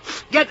off me.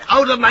 Get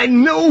out of my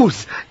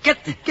nose. Get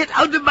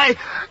out of my...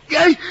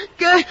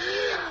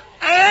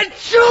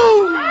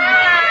 Achoo!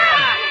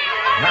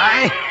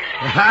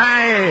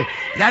 Aye.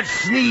 That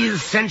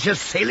sneeze sent you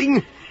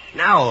sailing.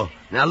 Now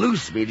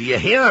loose me, do you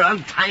hear?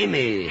 Untie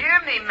me.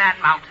 Hear me, Man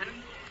Mountain.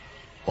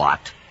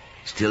 What?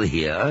 Still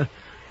here?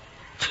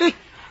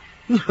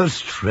 You're a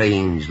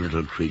strange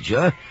little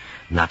creature.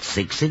 Not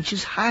 6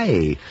 inches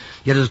high,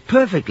 yet as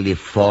perfectly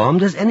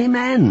formed as any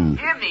man.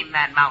 Hear me,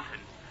 Man Mountain.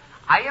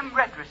 I am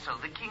Redrissel,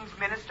 the King's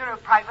Minister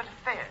of Private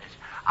Affairs.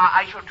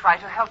 I shall try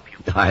to help you.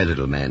 Aye,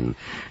 little man.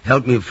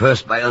 Help me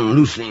first by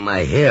unloosening my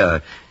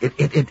hair.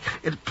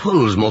 It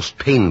pulls most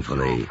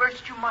painfully.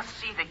 First you must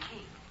see the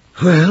King.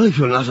 Well, if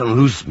you'll not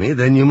unloose me,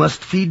 then you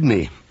must feed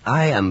me.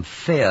 I am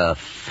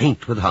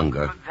faint with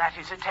hunger. That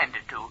is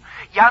attended to.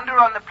 Yonder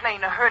on the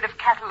plain a herd of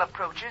cattle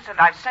approaches, and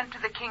I've sent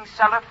to the King's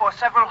cellar for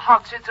several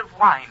hogsheads of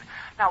wine.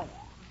 Now,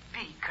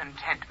 be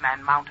content,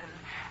 Man Mountain,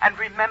 and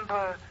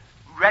remember,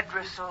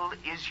 Redrissel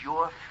is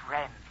your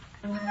friend.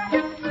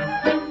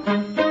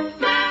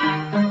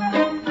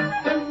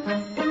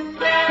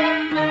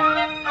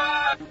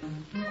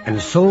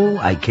 And so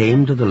I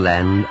came to the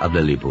land of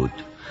Lilliput.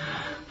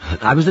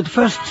 I was at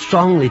first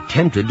strongly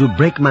tempted to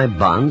break my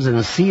bonds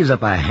and seize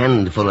up a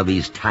handful of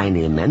these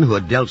tiny men who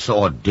had dealt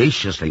so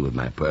audaciously with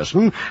my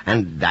person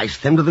and dash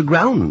them to the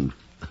ground.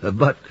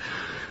 But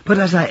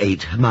as I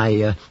ate,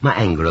 my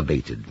anger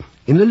abated.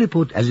 In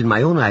Lilliput, as in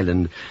my own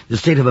island, the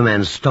state of a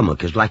man's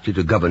stomach is likely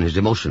to govern his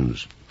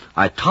emotions.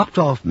 I topped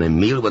off my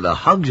meal with a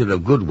hogshead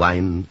of good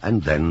wine,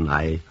 and then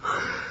I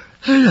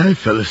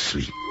fell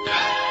asleep.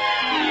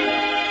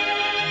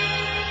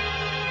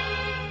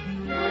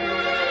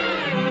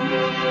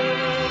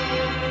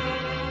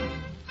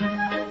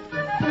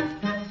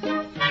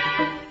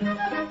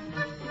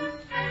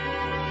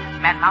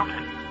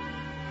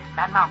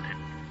 Man Mountain,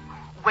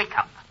 wake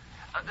up.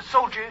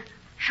 Soldier,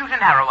 shoot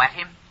an arrow at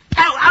him.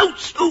 Ow,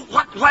 ouch! Oh,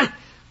 what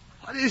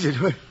is it?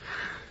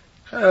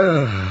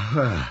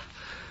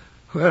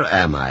 Where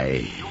am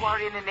I? You are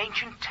in an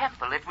ancient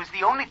temple. It was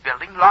the only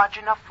building large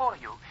enough for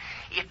you.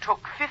 It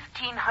took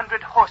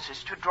 1,500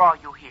 horses to draw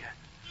you here.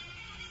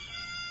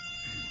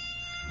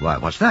 Why,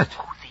 what's that?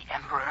 Oh, the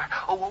Emperor.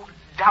 Oh,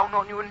 down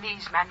on your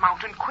knees, Man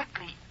Mountain,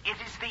 quickly. It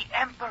is the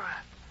Emperor.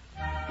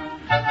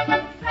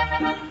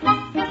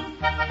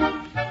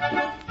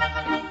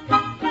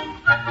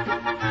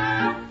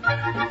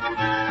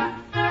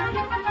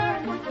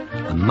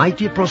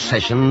 mighty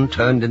procession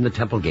turned in the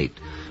temple gate.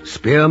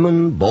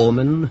 Spearmen,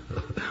 bowmen,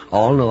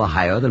 all no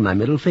higher than my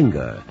middle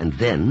finger. And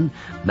then,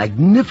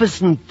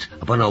 magnificent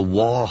upon a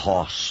war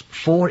horse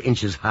 4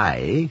 inches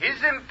high,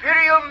 His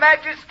Imperial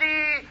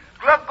Majesty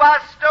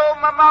Glabasto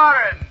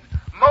Mamaran,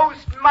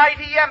 most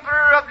mighty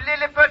Emperor of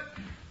Lilliput,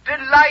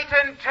 delight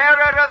and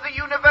terror of the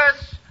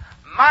universe,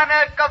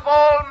 monarch of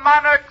all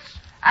monarchs,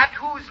 at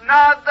whose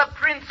nod the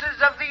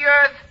princes of the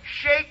earth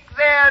shake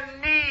their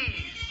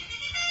knees.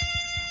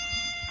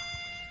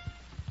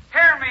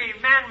 Hear me,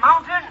 Man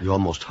Mountain. your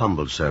most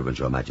humble servant,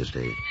 Your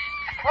Majesty.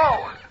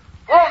 Whoa.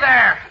 Whoa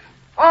there.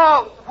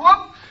 Oh,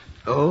 whoops.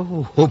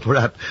 Oh,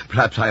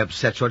 perhaps I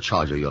upset your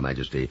charger, Your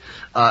Majesty.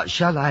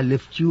 Shall I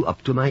lift you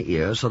up to my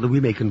ear so that we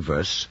may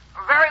converse?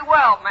 Very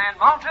well, Man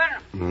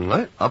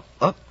Mountain.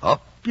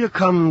 Up you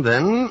come,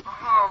 then.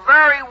 Oh,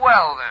 very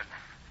well, then.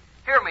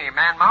 Hear me,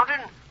 Man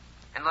Mountain.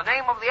 In the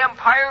name of the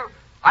Empire,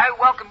 I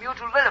welcome you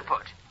to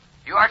Lilliput.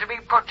 You are to be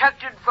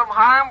protected from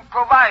harm,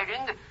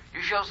 providing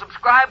you shall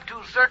subscribe to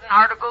certain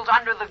articles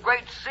under the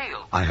Great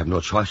Seal. I have no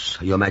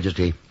choice, Your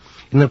Majesty.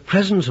 In the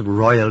presence of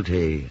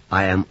royalty,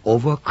 I am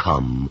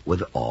overcome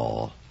with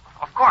awe.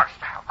 Of course.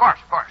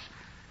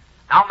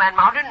 Now, Man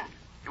Mountain,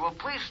 you will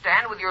please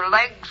stand with your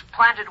legs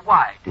planted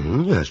wide.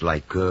 Yes,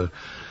 like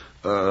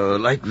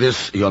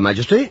this, Your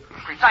Majesty.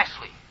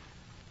 Precisely.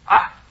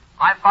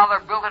 My father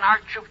built an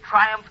arch of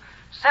triumph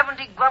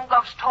 70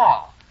 glumguffs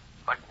tall,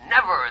 but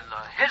never in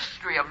the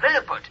history of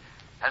Lilliput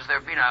has there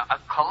been a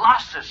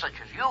colossus such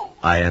as you.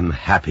 I am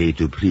happy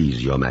to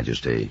please Your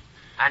Majesty.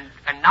 And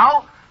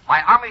now,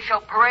 my army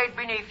shall parade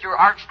beneath your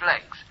arched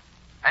legs,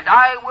 and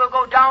I will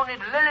go down in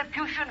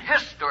Lilliputian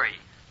history.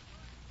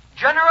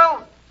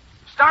 General,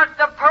 start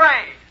the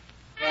parade.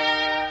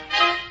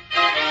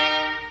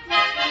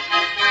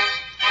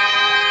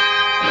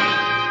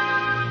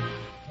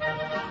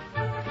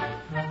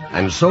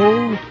 And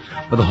so,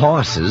 with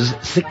horses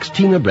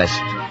 16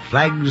 abreast,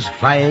 flags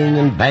flying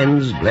and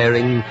bands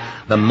blaring,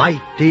 the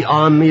mighty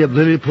army of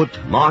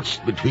Lilliput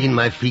marched between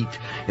my feet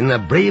in the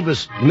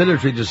bravest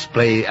military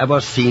display ever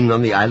seen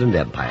on the island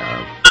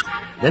empire.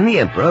 Then the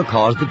emperor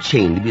caused the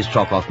chain to be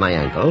struck off my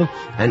ankle,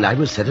 and I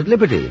was set at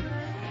liberty.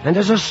 And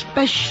as a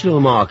special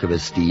mark of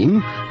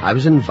esteem, I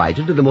was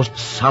invited to the most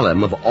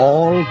solemn of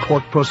all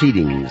court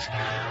proceedings.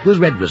 With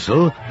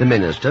Redwhistle, the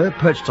minister,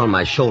 perched on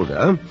my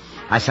shoulder,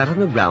 I sat on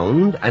the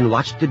ground and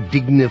watched the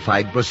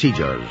dignified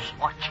procedures.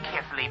 Watch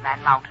carefully,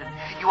 Man Mountain.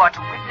 You are to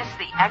witness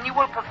the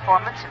annual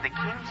performance of the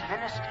king's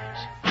ministers.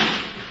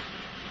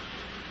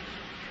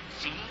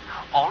 See,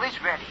 all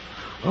is ready.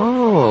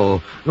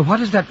 Oh,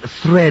 what is that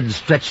thread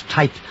stretched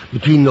tight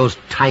between those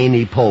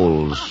tiny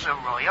poles? The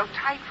royal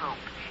tightrope.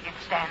 It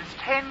stands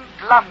 10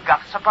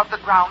 glumguffs above the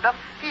ground, of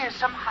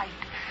fearsome height.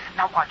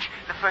 Now watch,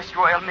 the first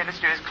royal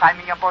minister is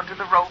climbing up onto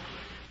the rope.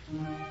 See?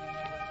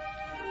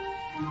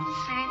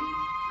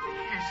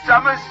 He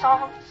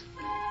somersaults,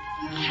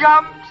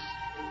 jumps,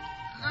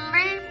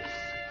 leaps,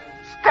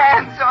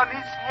 stands on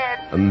his head.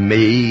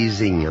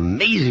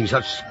 Amazing,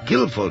 such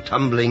skillful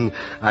tumbling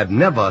I've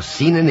never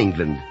seen in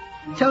England.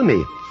 Tell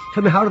me,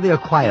 how do they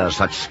acquire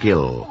such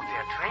skill? Oh,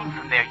 they're trained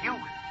from their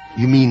youth.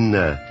 You mean,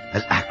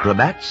 as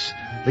acrobats?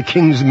 The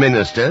king's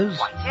ministers?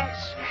 Why,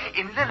 yes.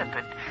 In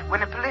Lilliput,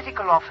 when a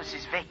political office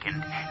is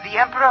vacant, the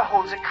emperor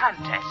holds a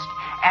contest,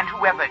 and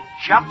whoever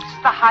jumps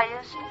the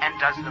highest and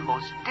does the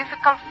most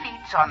difficult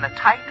feats on the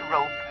tight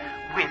rope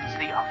wins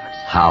the office.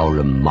 How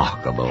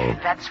remarkable.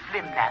 That's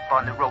Flimnap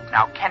on the rope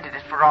now,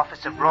 candidate for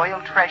office of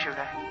royal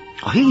treasurer.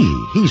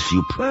 Oh, he's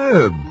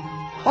superb.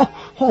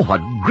 Oh,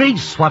 what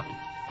grace, what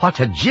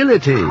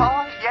agility.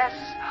 Oh, yes.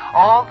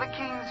 All the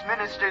king's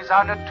ministers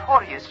are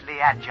notoriously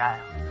agile.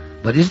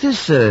 But is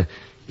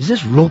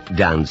this rope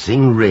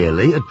dancing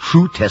really a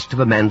true test of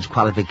a man's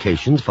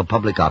qualifications for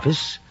public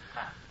office?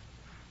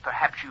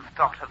 Perhaps you've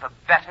thought of a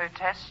better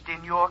test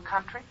in your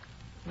country?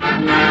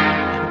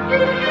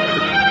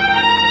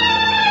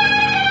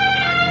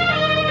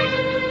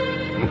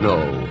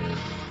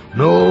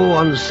 No,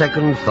 on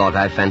second thought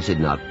I fancied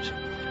not.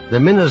 The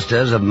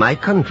ministers of my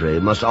country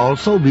must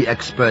also be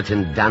expert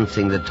in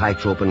dancing the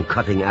tightrope and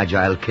cutting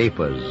agile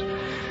capers.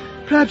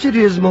 Perhaps it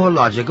is more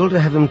logical to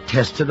have him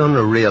tested on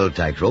a real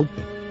tightrope.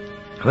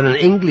 When an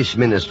English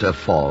minister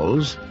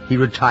falls, he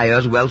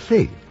retires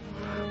wealthy.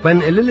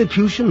 When a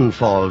Lilliputian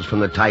falls from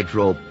the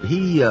tightrope,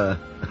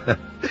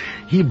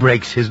 he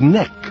breaks his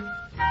neck.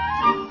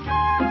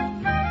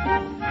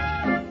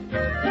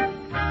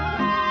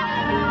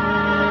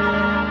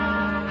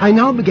 I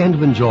now began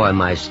to enjoy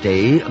my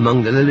stay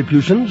among the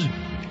Lilliputians.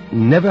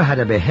 Never had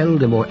I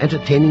beheld a more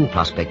entertaining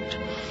prospect.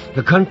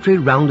 The country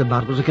round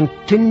about was a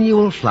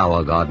continual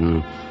flower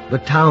garden. The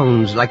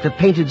towns like the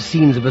painted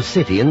scenes of a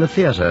city in the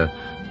theater.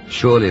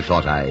 Surely,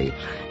 thought I,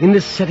 in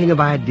this setting of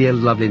ideal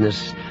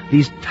loveliness,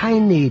 these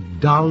tiny,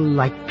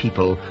 doll-like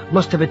people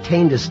must have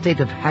attained a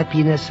state of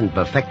happiness and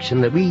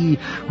perfection that we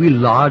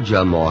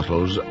larger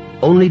mortals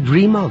only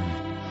dream of.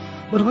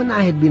 But when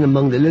I had been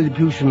among the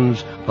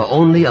Lilliputians for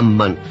only a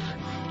month,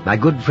 my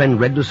good friend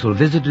Redwhistle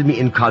visited me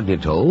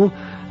incognito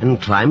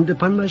and climbed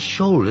upon my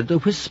shoulder to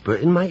whisper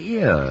in my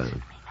ear.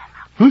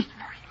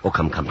 Oh,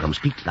 come.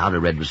 Speak louder,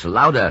 Red Whistle,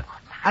 louder.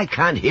 I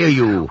can't hear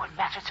you. When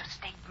matters of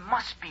state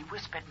must be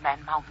whispered,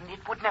 Man Mountain,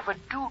 it would never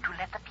do to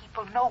let the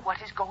people know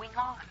what is going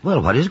on.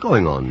 Well, what is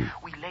going on?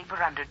 We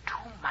labor under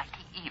two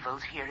mighty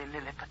evils here in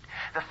Lilliput.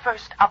 The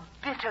first, a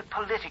bitter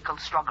political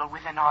struggle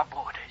within our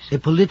borders. A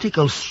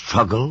political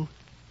struggle?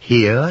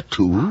 Here,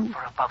 too?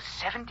 For about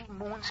 70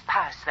 moons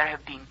past, there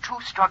have been two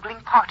struggling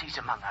parties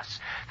among us,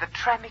 the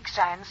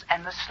Tremixans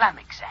and the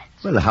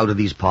Slamixans. Well, how do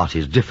these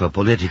parties differ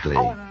politically?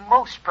 Oh,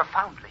 most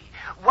profoundly.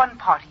 One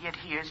party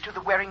adheres to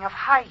the wearing of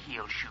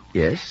high-heel shoes.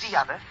 Yes? The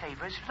other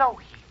favors low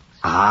heels.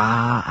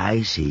 Ah,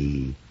 I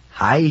see.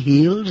 High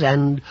heels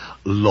and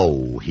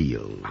low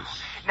heels.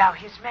 Now,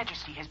 His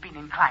Majesty has been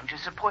inclined to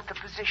support the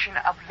position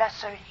of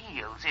lesser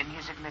heels in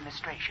his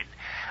administration.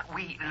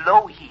 We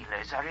low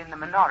heelers are in the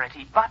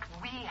minority, but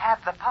we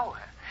have the power.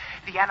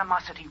 The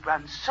animosity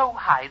runs so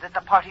high that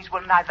the parties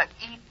will neither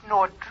eat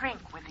nor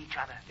drink with each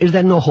other. Is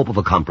there no hope of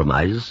a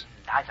compromise?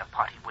 Neither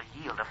party will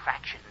yield a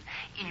fraction.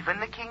 Even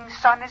the king's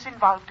son is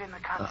involved in the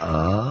country.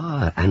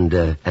 Ah,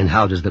 and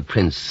how does the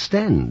prince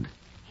stand?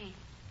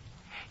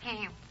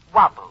 He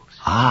wobbles.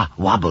 Ah,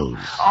 wobbles.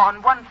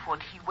 On one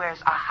foot, he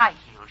wears a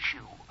high-heel shoe.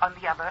 On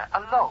the other, a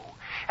low.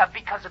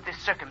 Because of this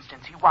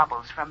circumstance, he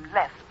wobbles from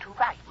left to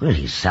right. Well,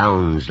 he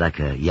sounds like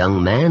a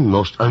young man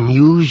most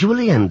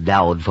unusually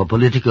endowed for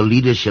political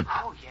leadership.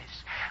 Oh,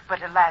 yes.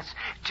 But alas,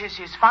 'tis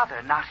his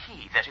father, not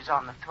he, that is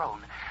on the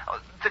throne.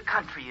 The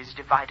country is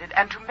divided,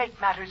 and to make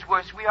matters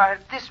worse, we are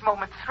at this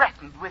moment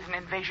threatened with an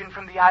invasion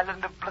from the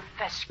island of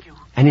Blefescu.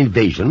 An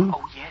invasion?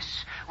 Oh,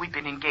 yes. We've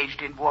been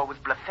engaged in war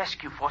with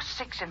Blefescu for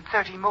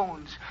 36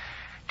 moons.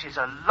 'Tis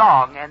a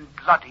long and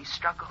bloody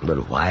struggle.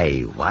 But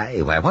why?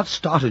 What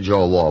started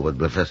your war with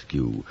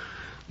Blefescu?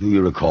 Do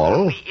you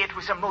recall? It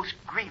was a most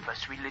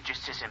grievous religious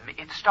schism.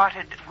 It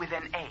started with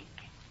an egg.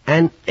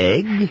 An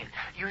egg?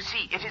 You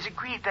see, it is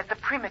agreed that the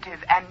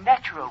primitive and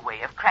natural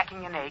way of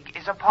cracking an egg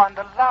is upon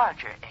the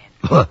larger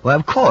end. Well,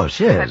 of course,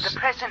 yes. The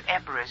present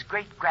emperor's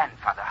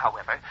great-grandfather,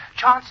 however,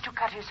 chanced to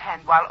cut his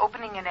hand while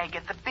opening an egg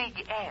at the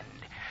big end.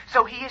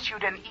 So he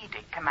issued an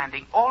edict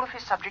commanding all of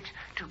his subjects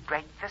to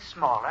break the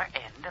smaller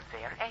end of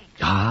their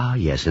eggs. Ah,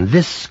 yes, and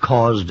this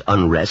caused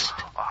unrest.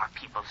 Our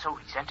people so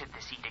resented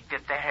this edict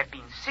that there have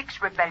been 6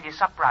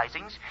 rebellious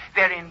uprisings,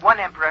 wherein one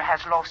emperor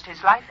has lost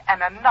his life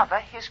and another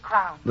his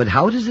crown. But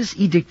how does this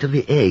edict of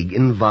the egg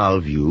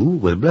involve you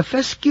with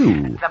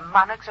Blefescu? The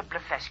monarchs of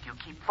Blefescu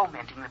keep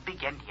fomenting the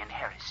big Indian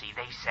heresy.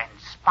 They send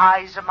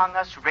spies among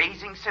us,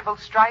 raising civil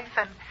strife,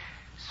 and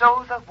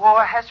so the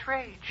war has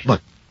raged.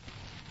 But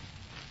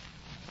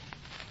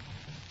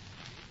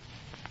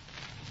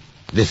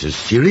this is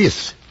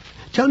serious.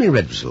 Tell me,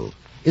 Red Whistle,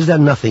 is there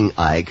nothing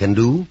I can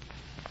do?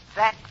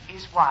 That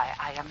is why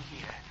I am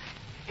here.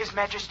 His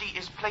Majesty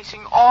is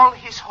placing all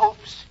his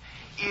hopes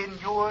in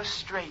your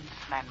strength,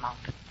 Man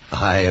Mountain.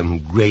 I am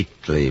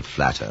greatly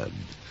flattered.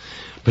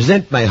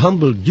 Present my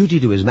humble duty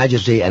to His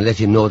Majesty and let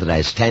him know that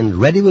I stand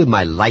ready with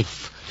my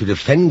life to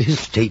defend his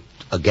state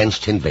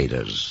against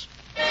invaders.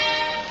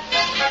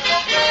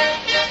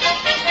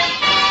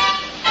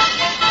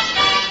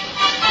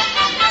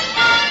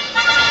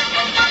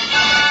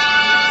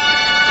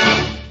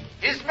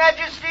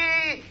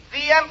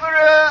 The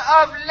Emperor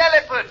of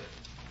Lilliput.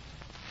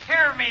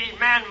 Hear me,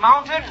 Man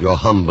Mountain. Your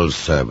humble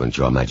servant,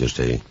 Your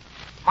Majesty.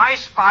 My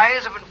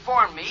spies have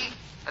informed me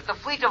that the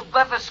fleet of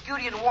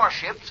Blefescudian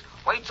warships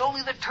waits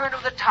only the turn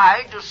of the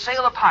tide to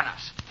sail upon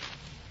us.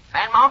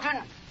 Man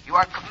Mountain, you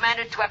are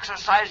commanded to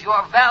exercise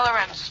your valor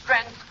and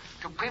strength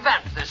to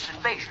prevent this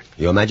invasion.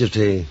 Your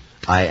Majesty,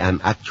 I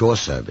am at your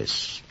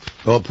service.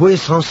 Your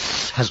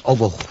puissance has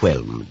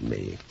overwhelmed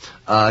me.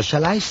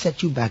 Shall I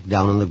set you back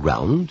down on the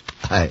ground?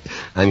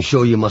 I'm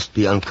sure you must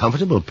be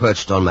uncomfortable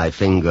perched on my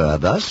finger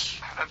thus.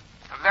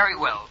 Very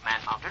well, Man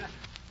Mountain.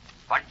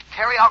 But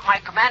carry out my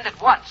command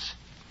at once.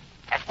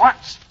 At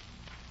once.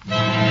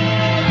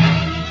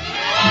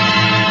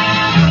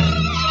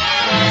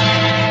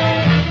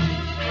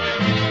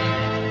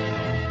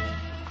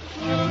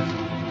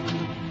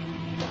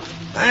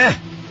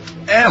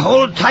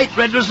 Hold tight,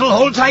 Red Whistle,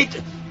 hold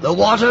tight. The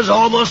water's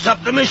almost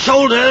up to my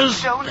shoulders.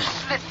 Don't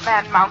slip,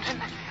 Man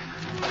Mountain.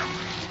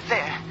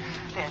 There,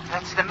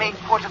 that's the main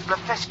port of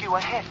Blefescu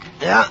ahead.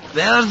 Yeah,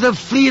 there's the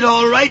fleet,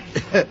 all right.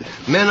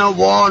 Men of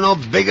war no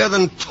bigger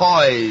than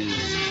toys.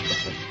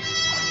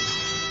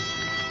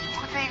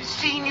 Oh, they've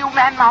seen you,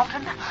 Man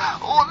Mountain.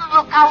 Oh,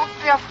 look out,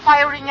 they're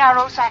firing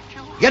arrows at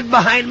you. Get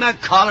behind my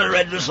collar,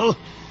 Red Whistle.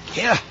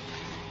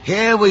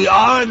 Here we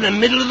are in the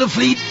middle of the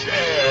fleet.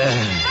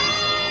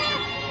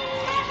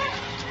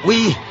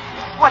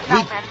 What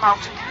now, Man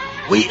Mountain?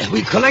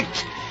 We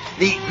collect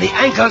the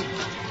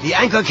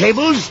anchor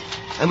cables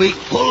and we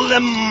pull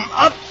them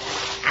up.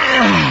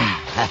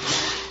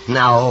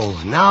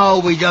 Now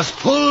we just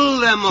pull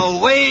them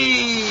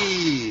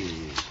away.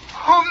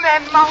 Oh,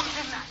 Man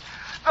Mountain,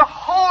 the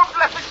whole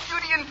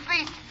Blefescudian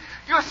fleet.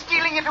 You're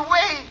stealing it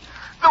away.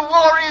 The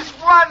war is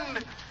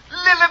won.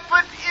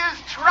 Lilliput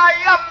is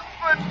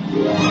triumphant.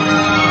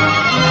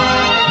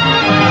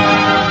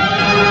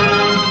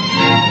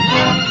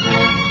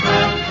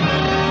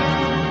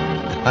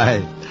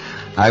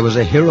 I was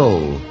a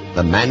hero,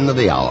 the man of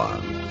the hour.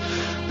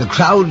 The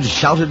crowd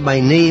shouted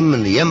my name,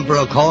 and the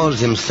emperor caused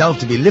himself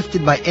to be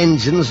lifted by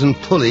engines and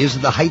pulleys to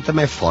the height of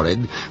my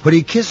forehead, where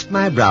he kissed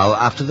my brow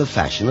after the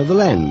fashion of the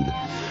land.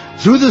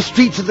 Through the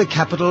streets of the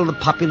capital, the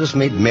populace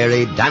made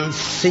merry,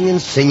 dancing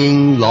and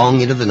singing long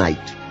into the night.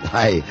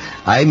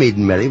 I made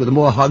merry with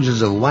more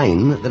hogsheads of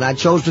wine than I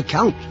chose to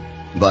count.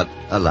 But,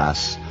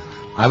 alas,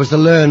 I was to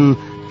learn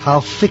how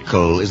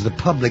fickle is the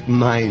public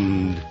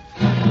mind.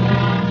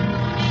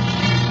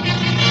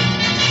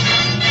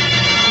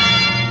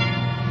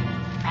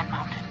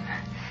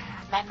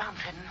 Man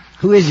Mountain.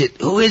 Who is it?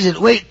 Who is it?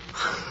 Wait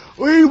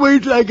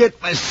till I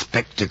get my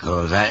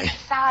spectacles.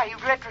 Sigh,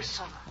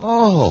 Redrussell.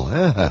 Oh,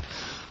 yeah.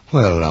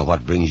 Well,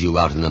 what brings you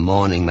out in the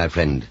morning, my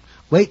friend?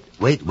 Wait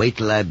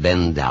till I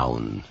bend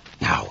down.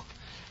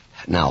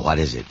 Now, what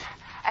is it?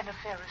 An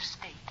affair of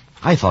state.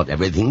 I thought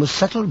everything was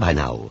settled by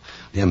now.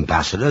 The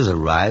ambassadors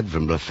arrived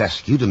from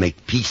Blefuscu to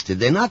make peace, did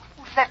they not?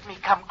 Let me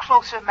come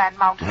closer, Man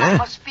Mountain. Huh? I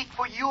must speak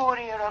for your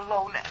ear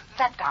alone.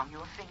 Let down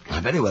your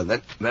fingers. Very well,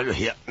 then. Better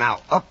here.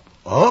 Now,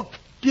 up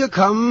you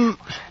come.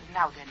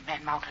 Now then,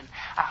 Man Mountain,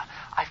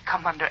 I've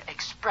come under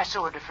express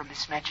order from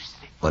His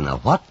Majesty. Well, now,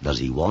 what does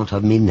he want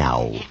of me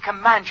now? He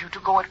commands you to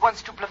go at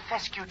once to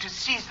Blefuscu to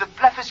seize the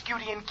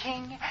Blefuscudian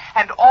king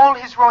and all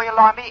his royal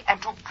army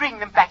and to bring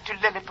them back to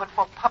Lilliput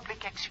for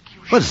public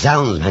execution. But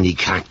zounds, man, he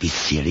can't be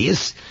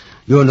serious.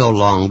 You're no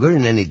longer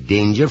in any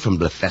danger from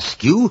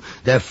Blefuscu.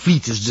 Their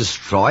fleet is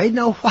destroyed.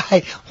 Now,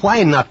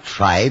 why not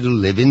try to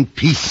live in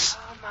peace?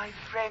 Oh, my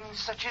friend,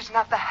 such is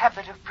not the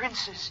habit of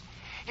princes.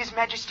 His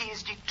Majesty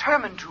is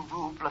determined to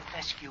rule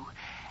Blefuscu.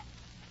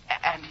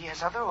 And he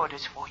has other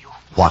orders for you.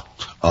 What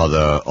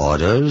other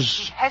orders?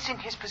 He has in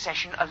his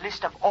possession a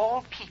list of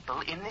all people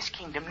in this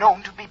kingdom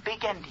known to be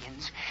big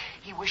Indians.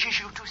 He wishes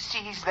you to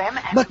seize them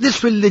and... But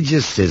this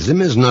religious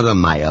schism is not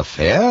my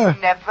affair.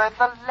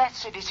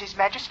 Nevertheless, it is His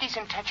Majesty's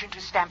intention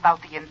to stamp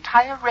out the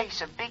entire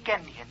race of big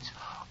Indians.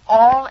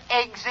 All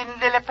eggs in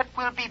Lilliput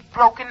will be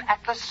broken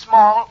at the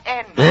small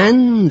end.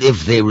 And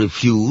if they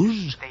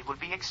refuse? They will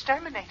be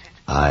exterminated.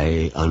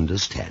 I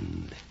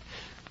understand.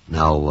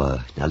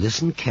 Now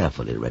listen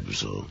carefully,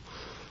 Redrussell.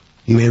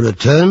 You may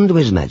return to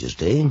His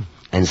Majesty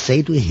and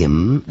say to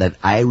him that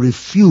I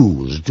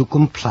refuse to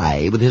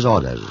comply with his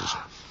orders.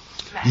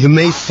 You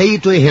may say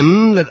to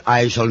him that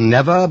I shall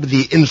never be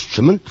the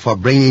instrument for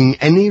bringing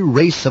any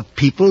race of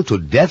people to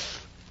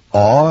death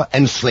or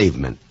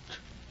enslavement.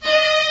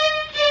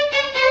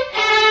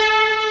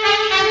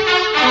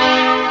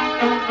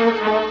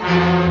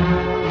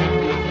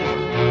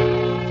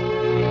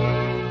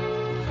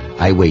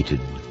 I waited.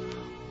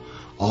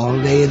 All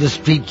day the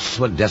streets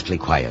were deathly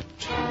quiet.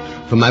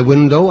 From my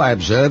window I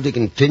observed a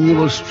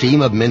continual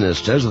stream of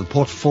ministers with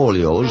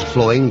portfolios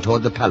flowing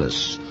toward the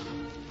palace.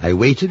 I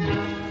waited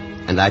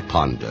and I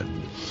pondered.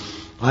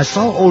 I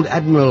saw old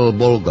Admiral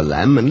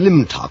Bolgolam and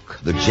Limtok,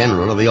 the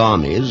general of the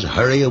armies,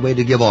 hurry away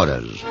to give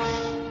orders.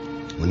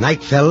 When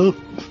night fell,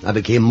 I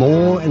became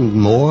more and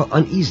more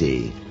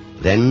uneasy.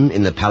 Then,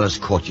 in the palace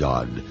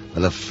courtyard,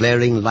 by the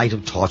flaring light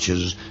of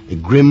torches, a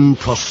grim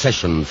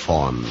procession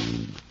formed.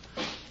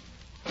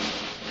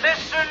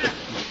 Listen,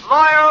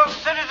 loyal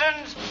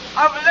citizens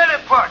of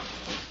Lilliput.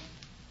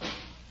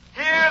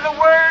 Hear the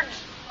words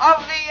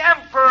of the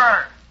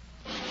Emperor.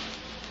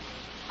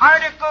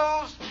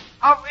 Articles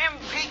of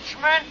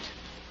impeachment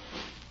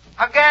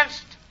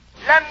against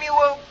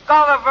Lemuel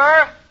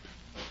Gulliver,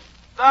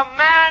 the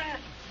Man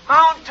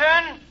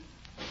Mountain,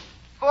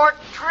 for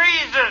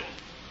treason,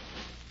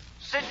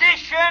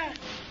 sedition,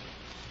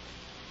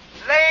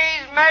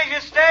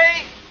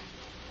 lèse-majesté,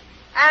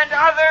 and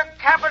other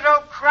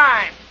capital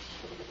crimes.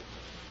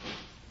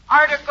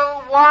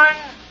 Article 1,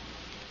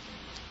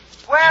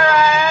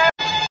 whereas...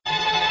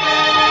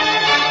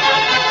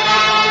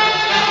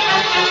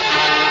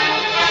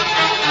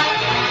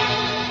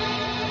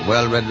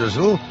 Well,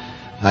 Redrussell,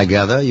 I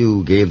gather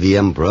you gave the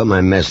Emperor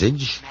my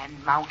message. Man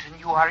Mountain,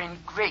 you are in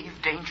grave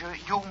danger.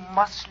 You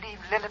must leave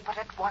Lilliput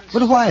at once.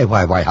 But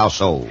why, how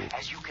so?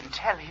 As you can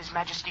tell, His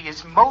Majesty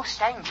is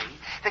most angry.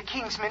 The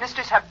King's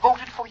ministers have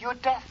voted for your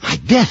death. My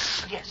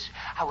death? Yes.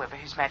 However,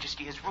 His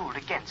Majesty has ruled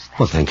against that.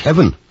 Well, thank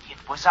heaven.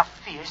 It was a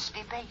fierce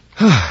debate.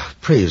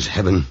 Praise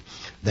heaven.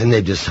 Then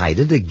they've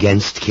decided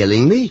against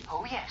killing me?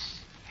 Oh,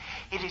 yes.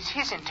 It is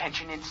his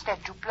intention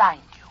instead to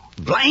blind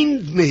you.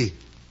 Blind me?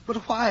 But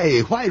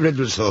why? Why,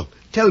 Redrussell?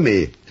 Tell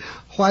me,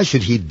 why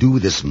should he do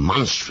this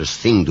monstrous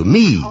thing to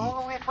me?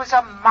 Oh, it was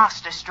a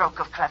masterstroke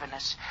of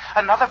cleverness.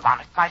 Another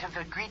monarch might have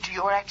agreed to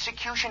your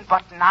execution,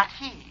 but not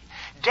he.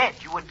 Dead,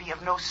 you would be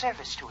of no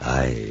service to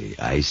him.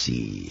 I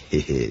see.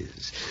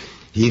 Yes.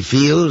 He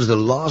feels the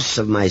loss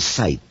of my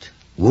sight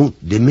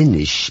won't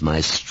diminish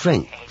my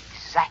strength.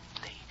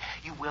 Exactly.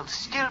 You will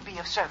still be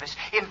of service,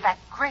 in fact,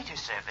 greater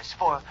service,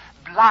 for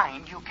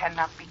blind you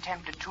cannot be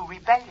tempted to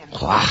rebellion.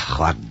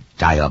 What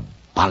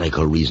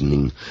diabolical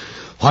reasoning.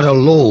 What a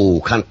low,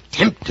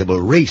 contemptible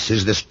race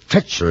is this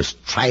treacherous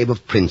tribe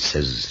of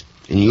princes.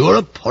 In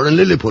Europe or in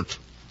Lilliput,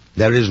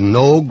 there is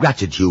no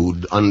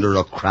gratitude under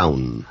a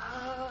crown.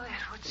 Oh,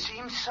 it would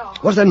seem so.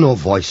 Was there no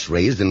voice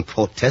raised in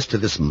protest to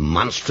this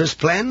monstrous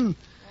plan?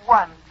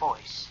 One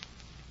voice.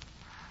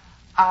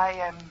 I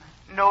am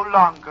no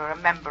longer a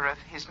member of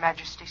His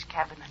Majesty's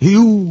cabinet.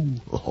 You?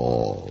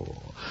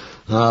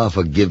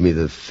 Forgive me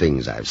the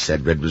things I've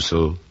said, Red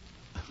Whistle.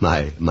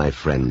 My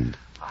friend.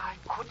 I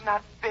could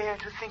not bear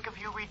to think of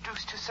you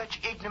reduced to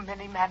such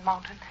ignominy, Man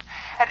Mountain.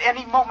 At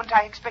any moment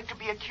I expect to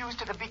be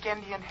accused of the big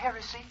Indian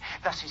heresy.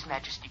 Thus His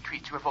Majesty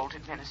treats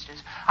revolted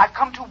ministers. I've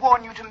come to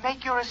warn you to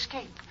make your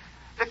escape.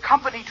 The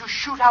company to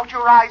shoot out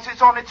your eyes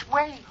is on its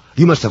way.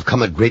 You must have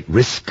come at great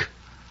risk.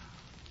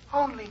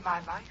 Only my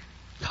life.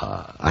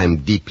 I'm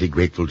deeply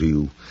grateful to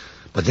you.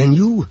 But then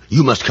you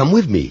must come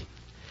with me.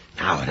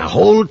 Now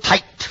hold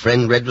tight,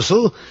 friend Red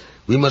Whistle.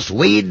 We must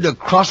wade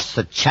across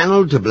the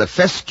channel to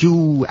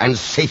Blefuscu and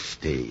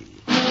safety.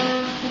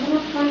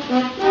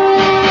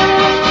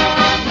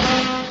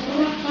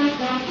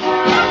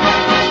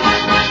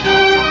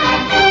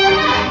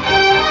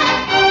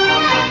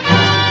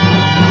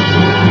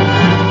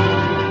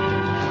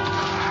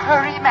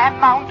 Hurry, Man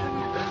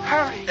Mountain.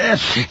 Hurry.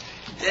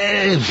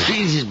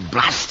 These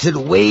blasted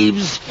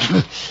waves.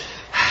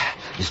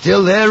 You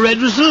still there, Red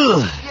Whistle?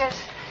 Yes,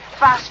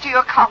 fast to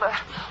your collar.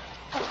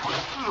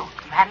 Oh,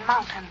 look, Man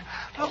Mountain.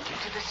 Look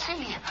into the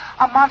sea.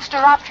 A monster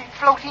object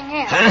floating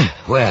in.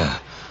 Where?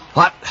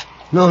 What?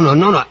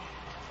 No.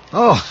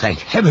 Oh, thank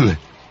heaven.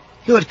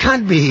 No, it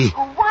can't be.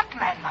 What,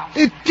 Man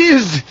Mountain? It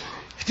is.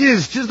 It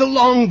is the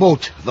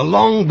longboat. The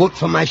longboat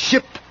from my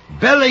ship.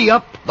 Belly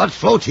up, but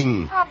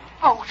floating. A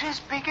boat as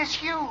big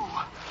as you.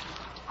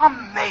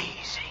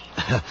 Amazing.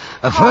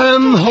 A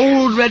firm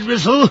hold, Red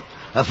Whistle.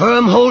 A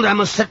firm hold. I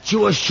must set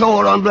you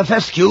ashore on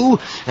Blefuscu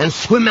and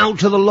swim out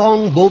to the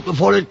longboat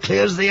before it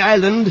clears the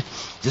island.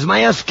 It is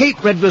my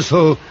escape, Red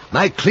Whistle.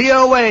 My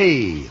clear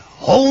way.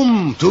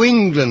 Home to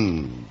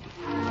England.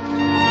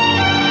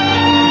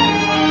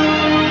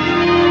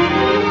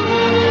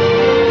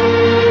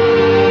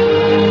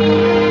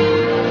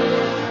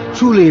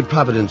 Truly,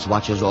 Providence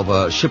watches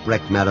over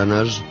shipwrecked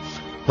mariners.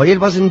 For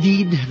it was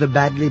indeed the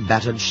badly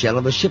battered shell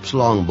of a ship's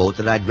longboat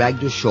that I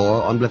dragged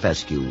ashore on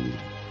Blefuscu.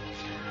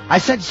 I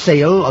set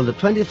sail on the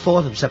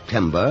 24th of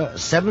September,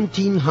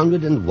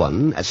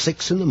 1701, at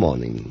 6 in the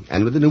morning,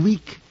 and within a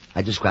week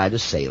I descried a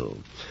sail.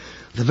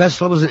 The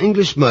vessel was an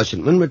English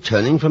merchantman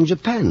returning from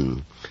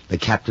Japan. The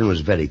captain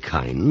was very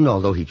kind,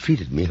 although he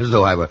treated me as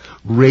though I were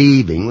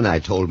raving when I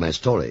told my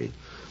story.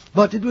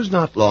 But it was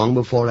not long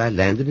before I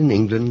landed in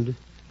England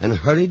and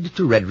hurried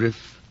to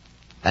Redriff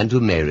and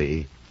to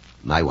Mary,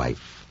 my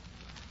wife.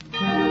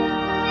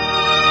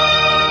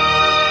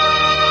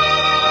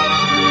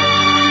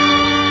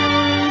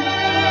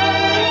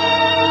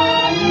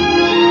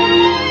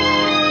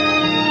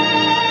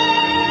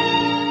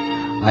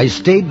 I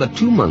stayed but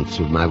 2 months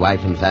with my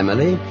wife and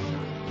family,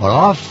 for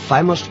off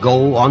I must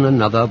go on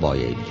another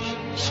voyage.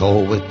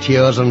 So, with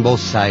tears on both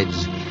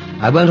sides,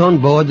 I went on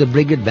board the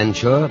brig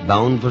Adventure,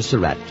 bound for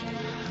Surat.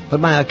 But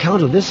my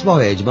account of this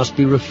voyage must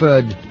be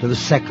referred to the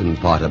second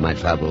part of my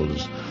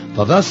travels,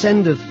 for thus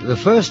endeth the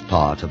first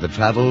part of the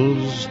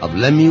travels of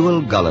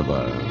Lemuel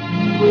Gulliver.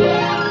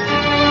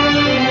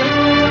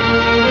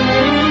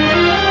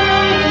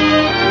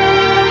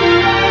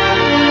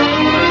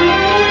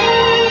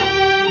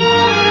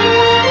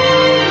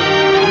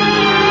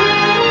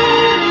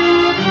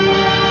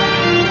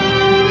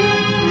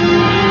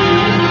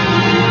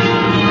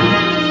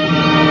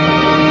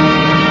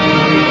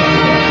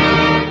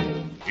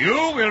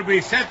 Be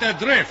set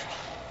adrift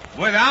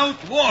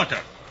without water.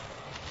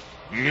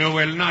 You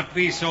will not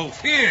be so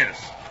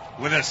fierce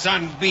with the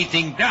sun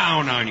beating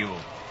down on you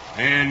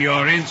and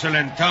your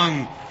insolent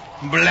tongue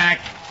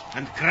black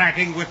and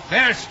cracking with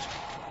thirst.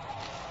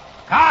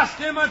 Cast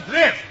him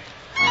adrift.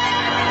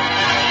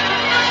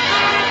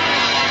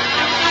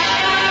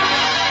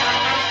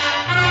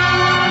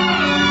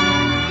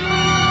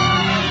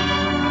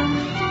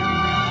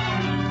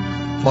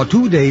 For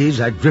 2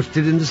 days I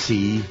drifted in the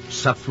sea,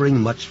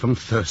 suffering much from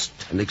thirst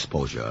and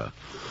exposure.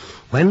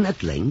 When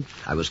at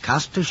length I was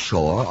cast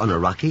ashore on a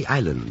rocky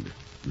island.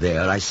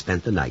 There I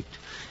spent the night,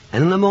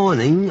 and in the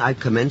morning I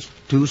commenced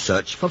to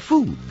search for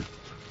food.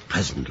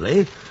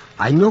 Presently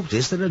I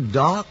noticed that a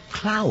dark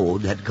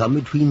cloud had come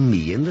between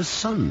me and the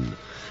sun,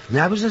 and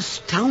I was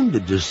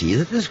astounded to see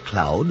that this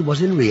cloud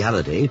was in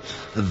reality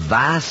a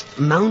vast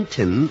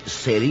mountain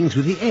sailing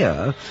through the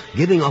air,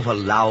 giving off a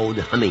loud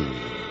humming.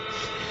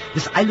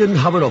 This island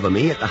hovered over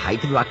me at the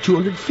height of about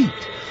 200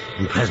 feet,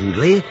 and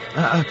presently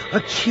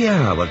a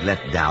chair was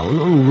let down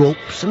on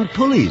ropes and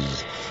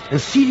pulleys, and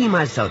seating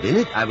myself in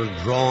it, I was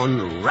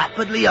drawn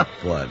rapidly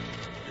upward.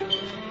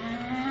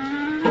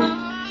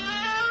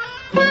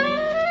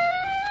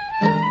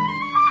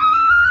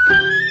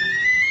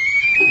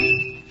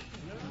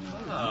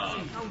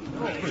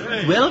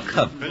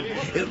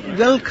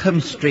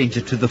 Welcome, stranger,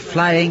 to the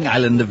flying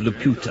island of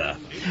Laputa.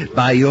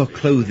 By your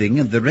clothing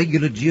and the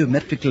regular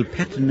geometrical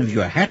pattern of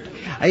your hat,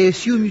 I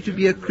assume you to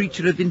be a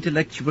creature of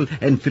intellectual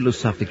and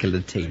philosophical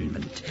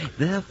attainment.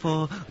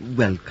 Therefore,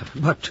 welcome.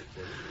 But,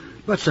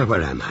 sir,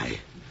 where am I?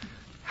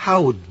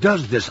 How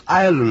does this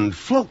island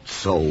float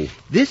so?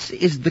 This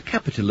is the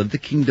capital of the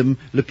kingdom,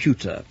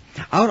 Laputa.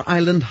 Our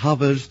island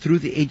hovers through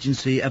the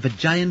agency of a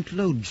giant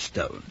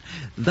lodestone.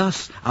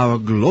 Thus, our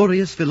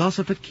glorious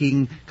philosopher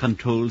king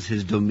controls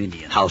his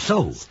dominion. How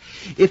so?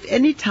 If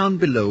any town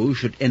below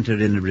should enter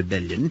in a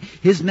rebellion,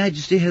 his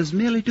majesty has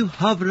merely to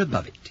hover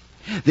above it.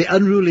 The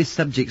unruly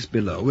subjects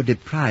below are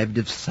deprived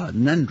of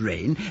sun and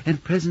rain,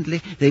 and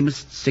presently they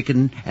must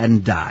sicken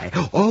and die.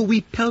 Or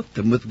we pelt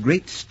them with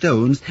great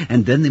stones,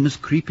 and then they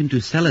must creep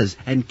into cellars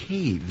and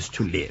caves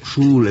to live.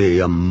 Truly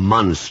a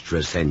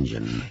monstrous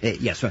engine.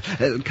 Yes, sir.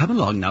 Come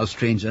along now,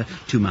 stranger,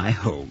 to my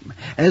home.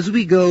 As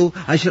we go,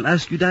 I shall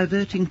ask you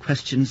diverting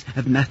questions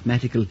of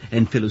mathematical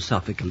and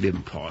philosophical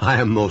import.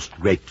 I am most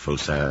grateful,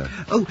 sir.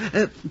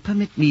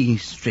 Permit me,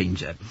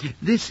 stranger.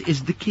 This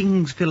is the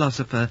king's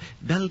philosopher,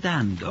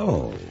 Beldando.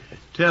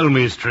 Tell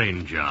me,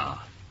 stranger,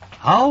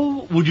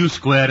 how would you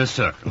square a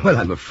circle? Well,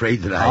 I'm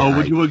afraid that How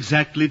would you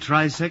exactly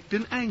trisect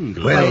an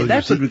angle? Well,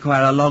 that would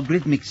require a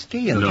logarithmic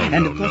scale.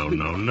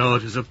 No.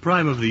 It is a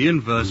prime of the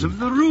inverse of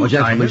the root.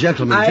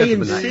 Gentlemen. I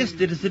insist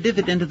it is the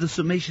dividend of the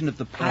summation of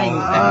the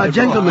prime.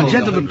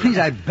 Gentlemen, please,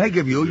 I beg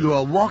of you, you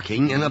are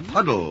walking in a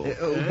puddle.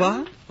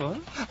 What?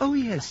 Oh,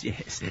 yes.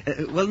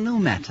 Well, no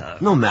matter.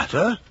 No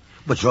matter?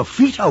 But your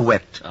feet are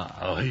wet.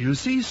 You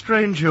see,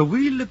 stranger,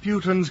 we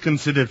Laputans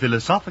consider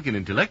philosophic and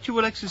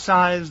intellectual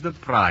exercise the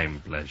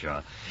prime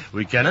pleasure.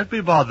 We cannot be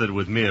bothered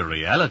with mere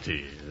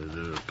reality,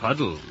 the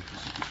puddles.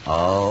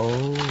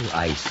 Oh,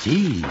 I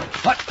see.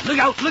 What? Look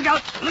out!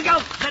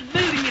 That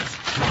building is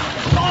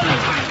falling!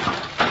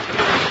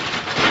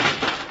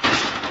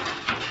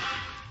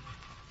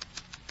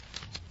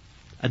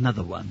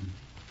 Another one.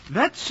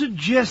 That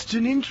suggests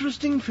an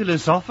interesting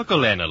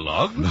philosophical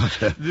analog.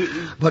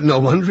 But no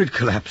wonder it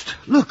collapsed.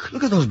 Look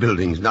at those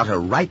buildings. Not a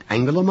right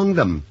angle among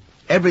them.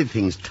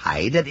 Everything's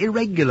tied at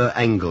irregular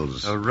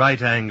angles. A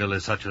right angle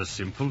is such a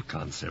simple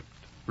concept.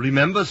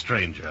 Remember,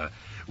 stranger,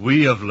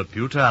 we of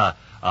Laputa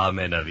are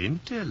men of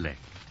intellect.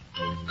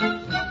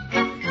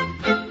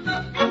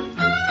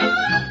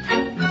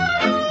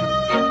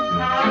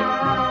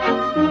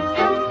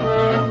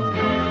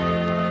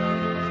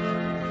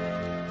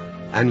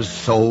 And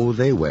so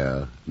they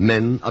were,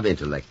 men of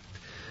intellect.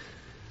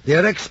 They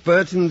are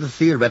experts in the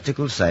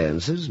theoretical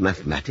sciences,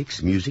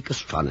 mathematics, music,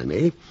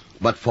 astronomy,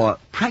 but for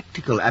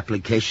practical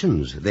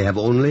applications they have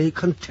only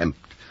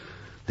contempt.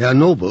 Their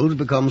nobles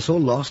become so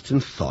lost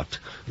in thought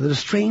that a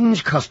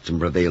strange custom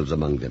prevails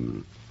among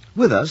them.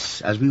 With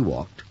us, as we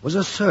walked, was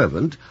a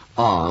servant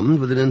armed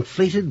with an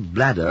inflated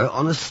bladder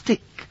on a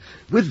stick.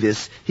 With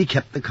this, he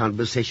kept the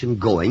conversation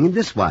going in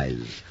this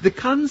wise. The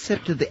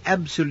concept of the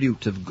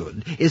absolute of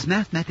good is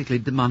mathematically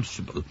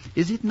demonstrable.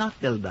 Is it not,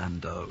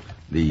 Beldando?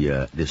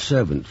 The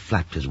servant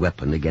flapped his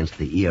weapon against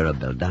the ear of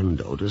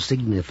Beldando to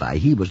signify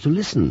he was to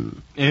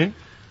listen.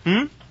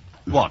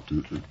 What?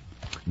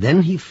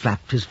 Then he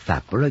flapped his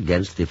flapper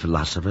against the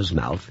philosopher's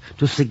mouth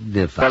to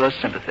signify... Fellow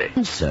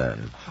sympathy. Sir.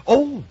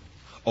 Oh.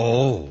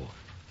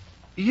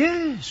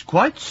 Yes,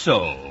 quite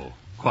so.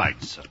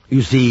 Quite so.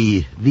 You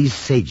see, these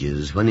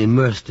sages, when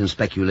immersed in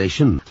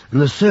speculation,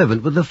 and the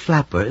servant with the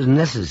flapper is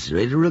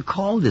necessary to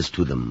recall this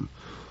to them.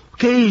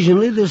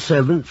 Occasionally the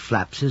servant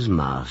flaps his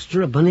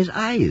master upon his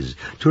eyes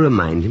to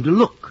remind him to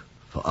look,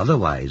 for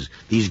otherwise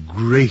these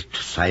great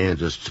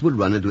scientists would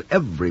run into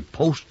every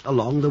post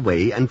along the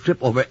way and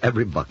trip over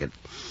every bucket.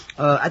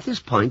 At this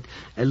point,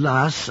 a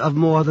lass of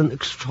more than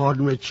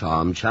extraordinary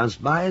charm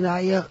chanced by, and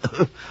I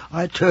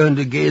turned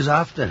to gaze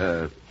after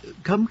her.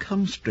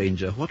 Come,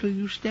 stranger, what are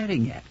you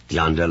staring at?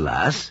 Yonder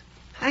lass.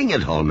 Hang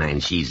it, old man,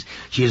 she's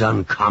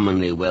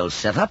uncommonly well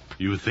set up.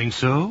 You think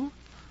so?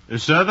 A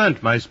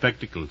servant, my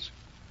spectacles.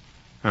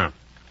 Huh.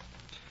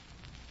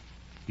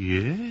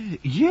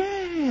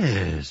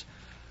 Yes.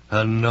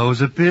 Her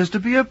nose appears to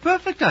be a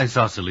perfect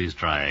isosceles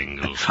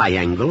triangle. A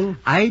triangle?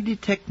 I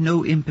detect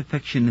no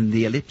imperfection in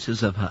the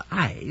ellipses of her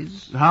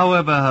eyes.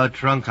 However, her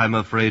trunk, I'm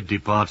afraid,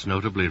 departs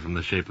notably from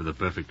the shape of the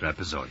perfect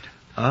trapezoid.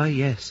 Ah,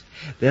 yes.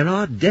 There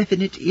are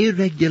definite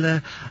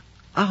irregular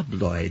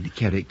obloid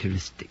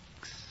characteristics.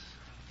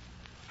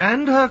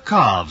 And her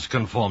calves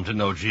conform to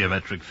no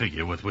geometric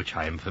figure with which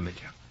I am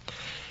familiar.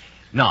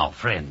 Now,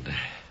 friend,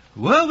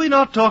 were we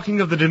not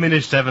talking of the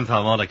diminished seventh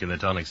harmonic in the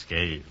tonic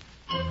scale?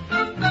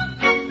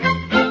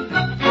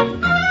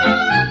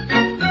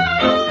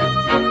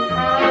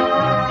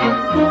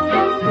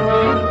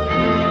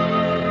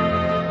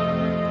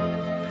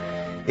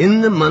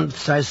 In the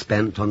months I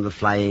spent on the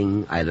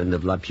flying island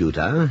of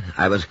Laputa,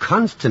 I was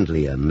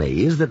constantly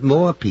amazed that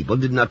more people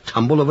did not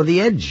tumble over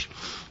the edge.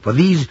 For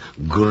these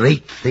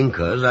great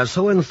thinkers are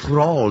so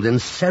enthralled in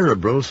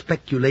cerebral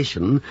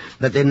speculation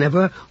that they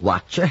never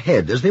watch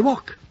ahead as they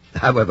walk.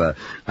 However,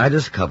 I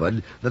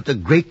discovered that the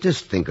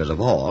greatest thinkers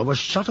of all were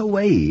shut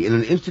away in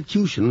an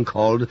institution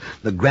called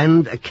the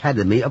Grand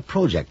Academy of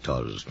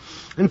Projectors,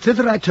 and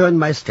thither I turned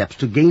my steps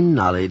to gain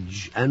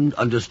knowledge and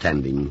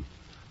understanding.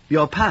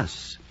 Your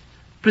pass.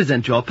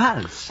 Present your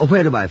pass.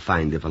 Where do I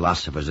find the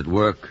philosophers at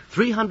work?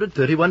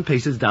 331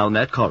 paces down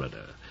that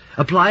corridor.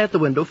 Apply at the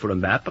window for a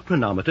map, a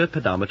chronometer,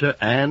 pedometer,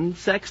 and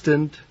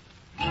sextant.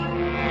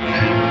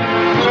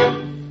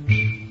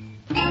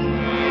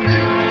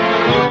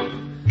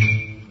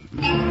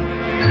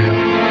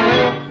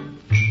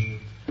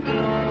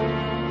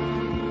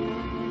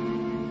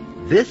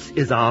 This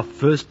is our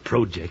first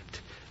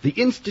project, the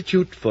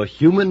Institute for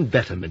Human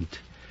Betterment.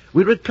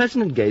 We're at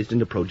present engaged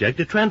in a project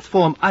to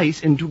transform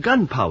ice into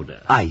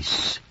gunpowder.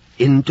 Ice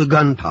into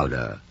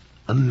gunpowder.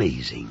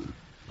 Amazing.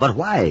 But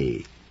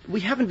why?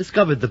 We haven't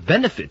discovered the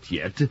benefit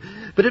yet,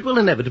 but it will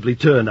inevitably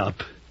turn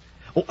up.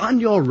 Oh,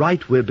 on your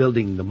right, we're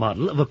building the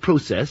model of a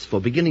process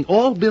for beginning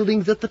all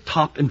buildings at the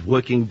top and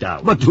working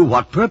down. But to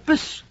what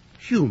purpose?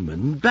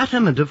 Human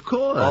betterment, of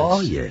course.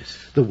 Oh, yes.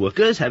 The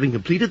workers, having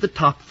completed the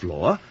top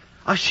floor,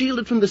 are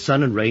shielded from the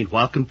sun and rain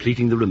while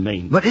completing the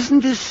remainder. But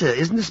isn't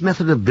this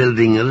method of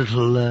building a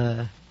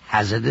little,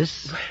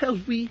 hazardous?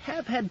 Well, we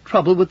have had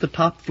trouble with the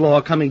top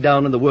floor coming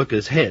down on the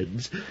workers'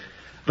 heads.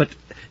 But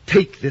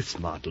take this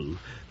model.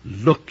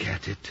 Look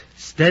at it.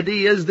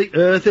 Steady as the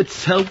earth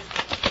itself.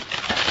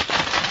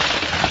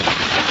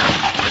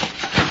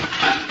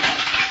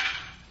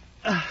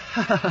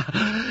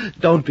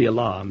 Don't be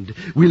alarmed.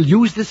 We'll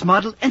use this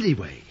model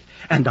anyway.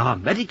 And our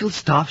medical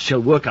staff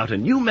shall work out a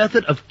new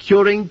method of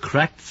curing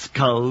cracked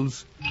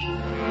skulls.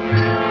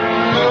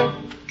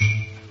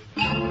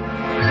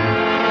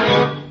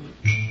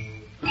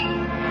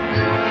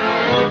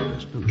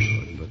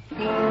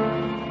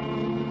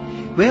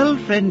 Well,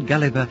 friend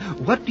Gulliver,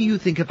 what do you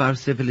think of our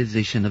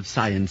civilization of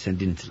science and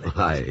intellect?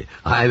 I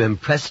am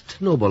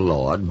impressed, noble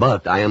lord,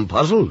 but I am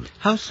puzzled.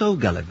 How so,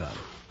 Gulliver?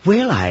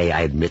 Well, I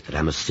admit that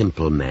I'm a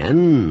simple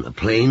man, a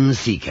plain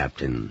sea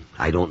captain.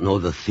 I don't know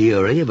the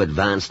theory of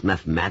advanced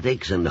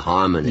mathematics and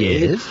harmony.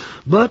 Yes?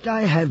 But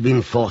I have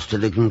been forced to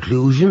the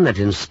conclusion that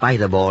in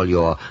spite of all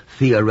your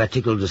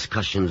theoretical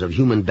discussions of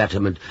human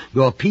betterment,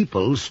 your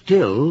people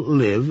still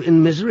live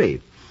in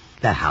misery.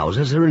 Their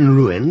houses are in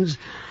ruins.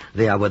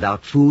 They are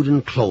without food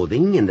and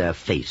clothing. In their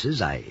faces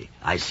I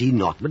see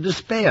naught but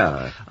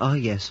despair. Oh,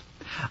 yes.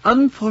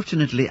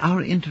 Unfortunately,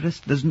 our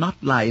interest does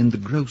not lie in the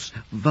gross,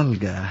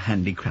 vulgar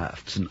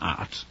handicrafts and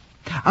arts.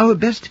 Our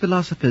best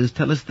philosophers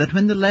tell us that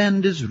when the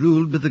land is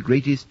ruled by the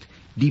greatest,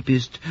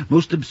 deepest,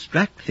 most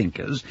abstract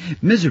thinkers,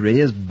 misery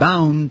is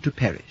bound to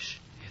perish.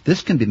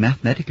 This can be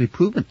mathematically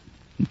proven.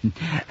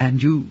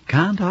 And you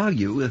can't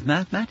argue with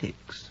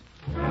mathematics.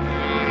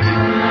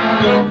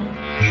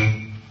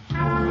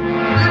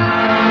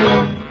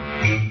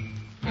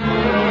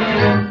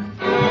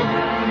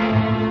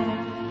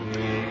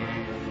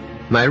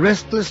 My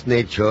restless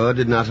nature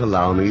did not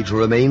allow me to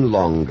remain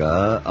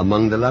longer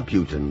among the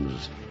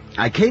Laputans.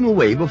 I came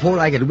away before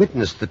I had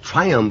witnessed the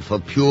triumph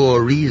of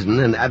pure reason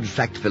and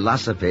abstract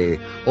philosophy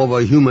over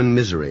human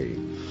misery.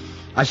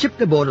 I shipped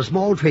aboard a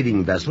small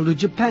trading vessel to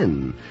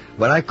Japan,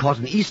 where I caught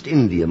an East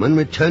Indiaman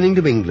returning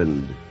to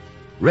England,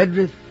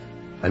 Redruth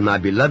and my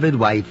beloved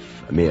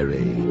wife,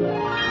 Mary.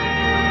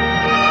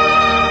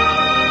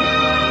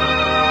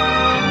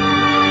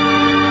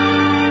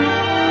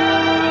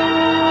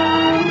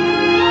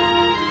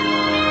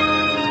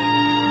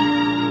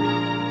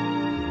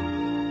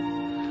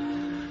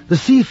 The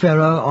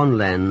seafarer on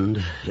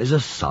land is a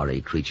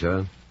sorry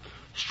creature,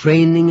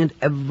 straining at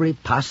every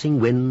passing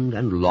wind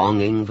and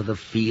longing for the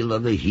feel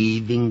of the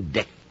heaving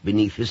deck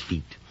beneath his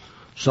feet.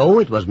 So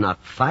it was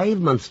not 5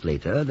 months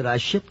later that I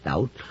shipped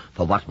out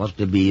for what was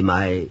to be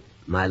my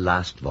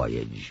last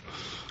voyage,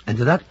 and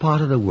to that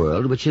part of the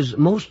world which is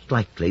most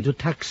likely to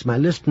tax my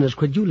listeners'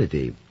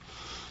 credulity.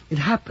 It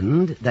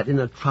happened that in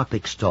a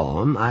tropic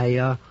storm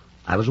I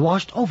was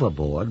washed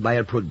overboard by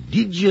a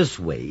prodigious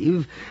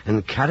wave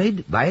and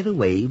carried by the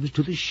waves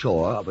to the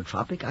shore of a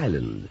tropic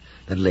island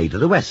that lay to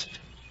the west.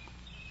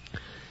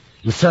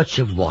 In search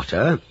of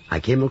water, I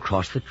came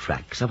across the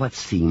tracks of what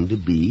seemed to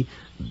be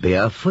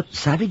barefoot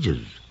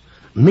savages,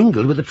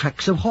 mingled with the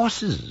tracks of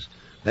horses.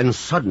 Then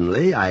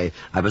suddenly I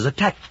was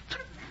attacked.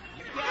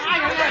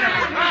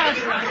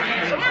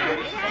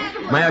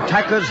 My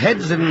attackers'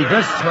 heads and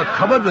breasts were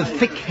covered with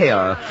thick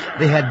hair.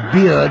 They had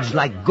beards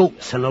like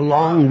goats and a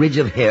long ridge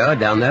of hair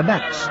down their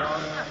backs.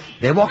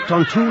 They walked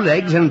on 2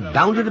 legs and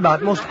bounded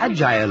about most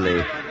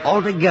agilely.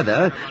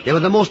 Altogether, they were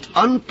the most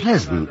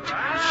unpleasant,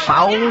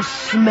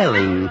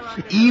 foul-smelling,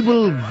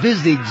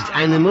 evil-visaged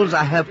animals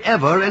I have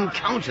ever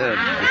encountered.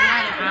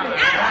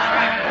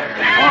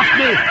 Off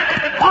me!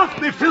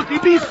 Off me, filthy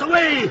beasts!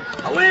 Away!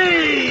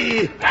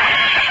 Away!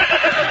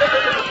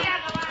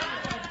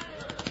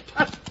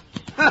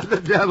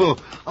 The devil!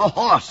 A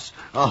horse,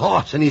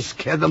 and he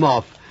scared them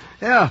off.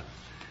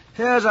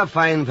 Here's a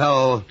fine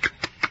fellow.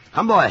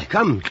 Come, boy,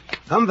 come,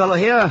 fellow,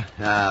 here.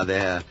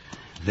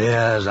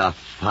 There's a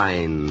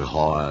fine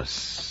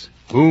horse.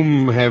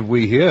 Whom have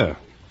we here?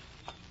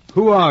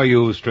 Who are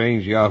you,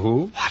 strange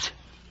Yahoo?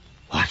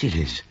 What it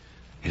is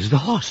the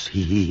horse.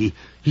 He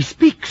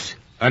speaks.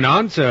 An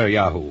answer,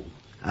 Yahoo.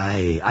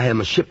 I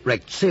am a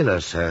shipwrecked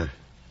sailor, sir.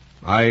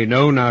 I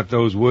know not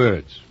those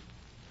words.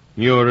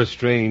 You're a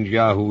strange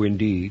Yahoo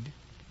indeed.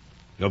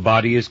 Your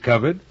body is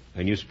covered,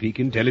 and you speak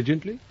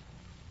intelligently?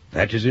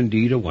 That is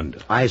indeed a wonder.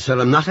 I, sir,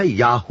 am not a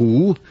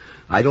Yahoo.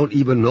 I don't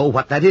even know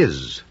what that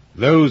is.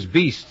 Those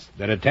beasts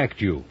that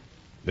attacked you,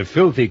 the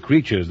filthy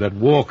creatures that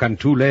walk on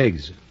 2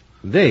 legs,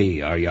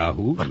 they are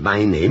Yahoo. But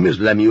my name is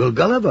Lemuel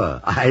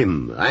Gulliver.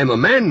 I'm a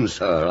man,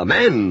 sir, a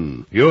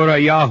man. You're a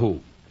Yahoo.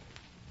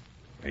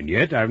 And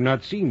yet I've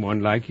not seen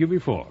one like you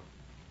before.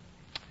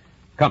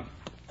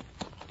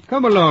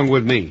 Come along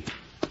with me.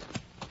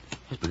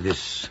 But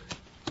this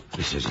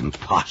is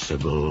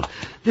impossible.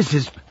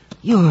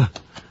 You're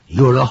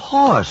a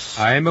horse.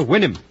 I'm a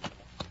Wynnum.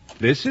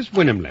 This is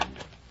Wynnumland.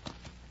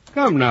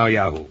 Come now,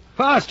 Yahoo.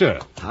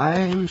 Faster.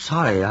 I'm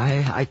sorry,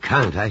 I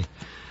can't.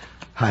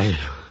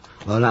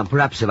 Well, now,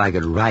 perhaps if I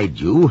could ride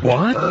you.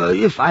 What?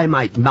 If I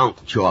might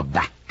mount your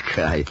back,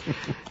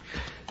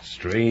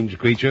 Strange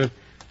creature.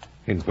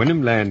 In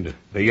Wynnumland,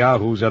 the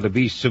Yahoos are the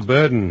beasts of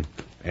burden,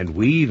 and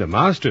we the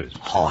masters.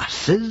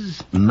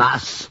 Horses?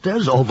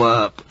 Masters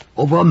over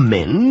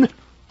men?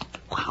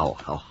 Wow,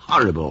 how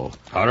horrible.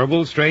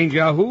 Horrible, strange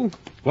Yahoo?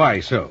 Why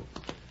so?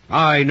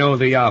 I know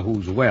the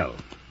Yahoos well.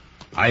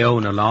 I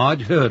own a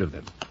large herd of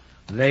them.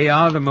 They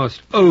are the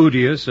most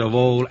odious of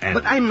all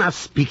animals. But I'm not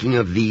speaking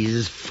of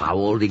these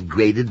foul,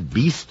 degraded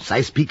beasts.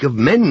 I speak of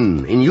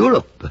men in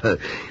Europe.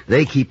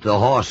 They keep the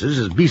horses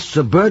as beasts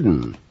of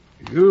burden.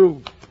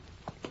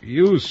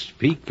 You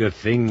speak a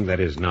thing that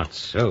is not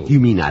so. You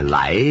mean I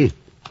lie?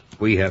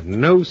 We have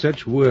no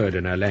such word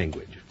in our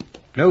language.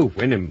 No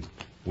Wynnum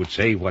would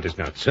say what is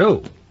not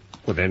so.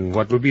 Well, then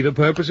what would be the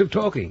purpose of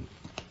talking?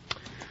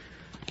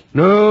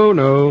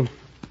 No.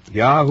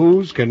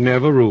 Yahoos can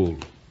never rule.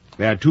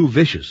 They are too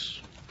vicious,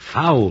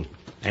 foul,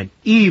 and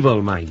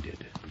evil-minded.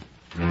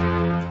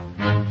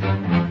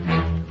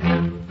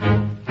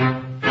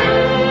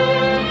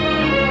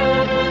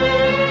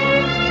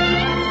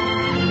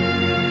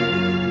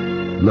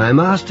 My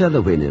master,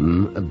 the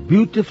Wynnum, a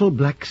beautiful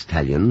black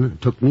stallion,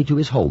 took me to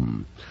his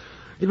home.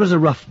 It was a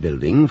rough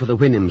building, for the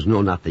Wynnums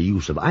know not the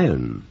use of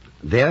iron.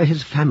 There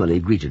his family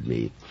greeted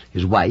me.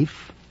 His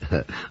wife,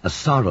 a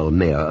sorrel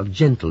mare of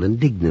gentle and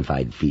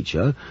dignified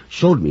feature,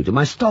 showed me to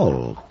my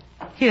stall.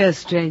 Here,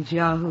 strange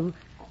Yahoo.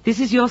 This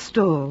is your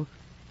stall.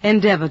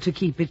 Endeavor to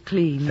keep it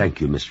clean. Thank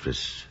you,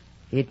 mistress.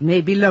 It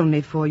may be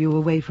lonely for you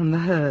away from the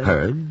herd.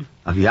 Herd?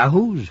 Of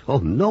Yahoos? Oh,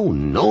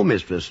 no,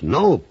 mistress,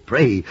 no.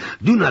 Pray,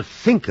 do not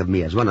think of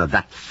me as one of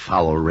that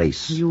foul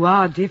race. You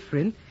are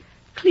different.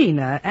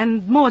 Cleaner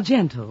and more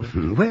gentle.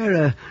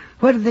 Where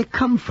did they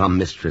come from,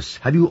 mistress?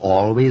 Have you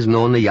always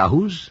known the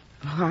Yahoos?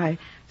 Why,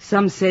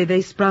 some say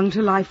they sprung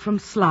to life from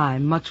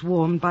slime, much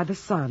warmed by the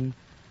sun.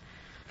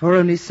 For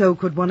only so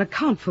could one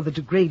account for the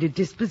degraded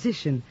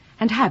disposition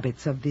and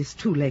habits of this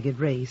 2-legged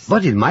race.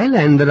 But in my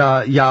land there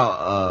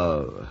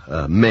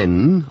are,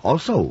 men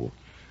also.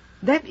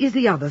 That is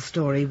the other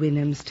story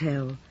Wynnums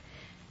tell.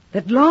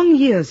 That long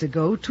years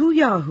ago 2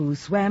 Yahoos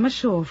swam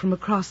ashore from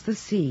across the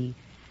sea,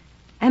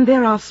 and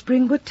their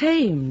offspring were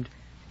tamed,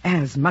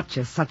 as much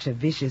as such a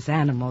vicious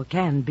animal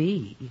can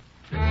be.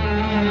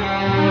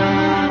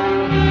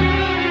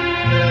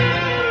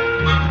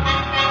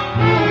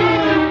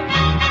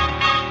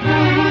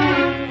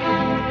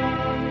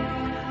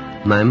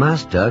 My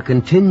master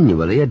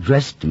continually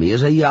addressed me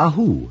as a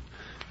Yahoo,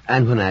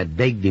 and when I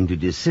begged him to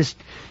desist,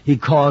 he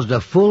caused a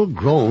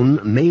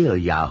full-grown male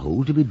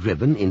Yahoo to be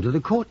driven into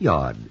the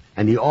courtyard,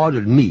 and he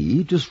ordered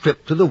me to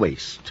strip to the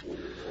waist.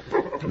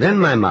 Then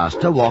my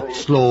master walked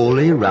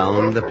slowly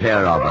round the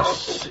pair of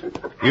us.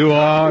 You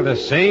are the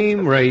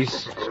same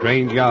race,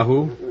 strange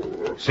Yahoo.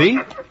 See?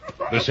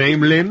 The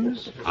same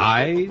limbs,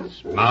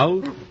 eyes,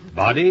 mouth,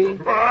 body.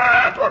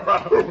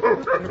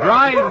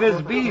 Drive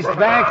this beast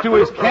back to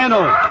his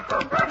kennel.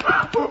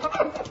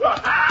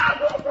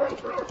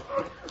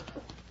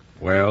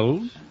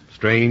 Well,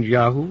 strange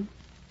Yahoo,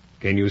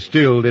 can you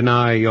still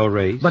deny your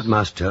race? But,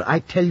 master, I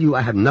tell you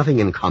I have nothing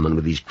in common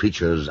with these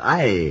creatures.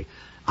 I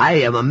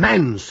am a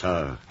man,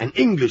 sir, an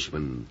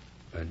Englishman.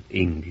 An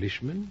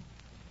Englishman?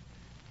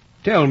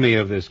 Tell me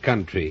of this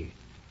country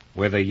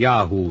where the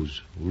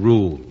Yahoos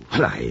rule.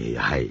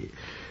 Well,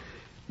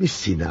 you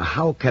see now,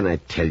 how can I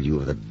tell you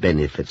of the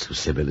benefits of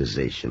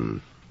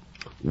civilization?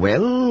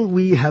 Well,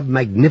 we have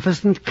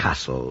magnificent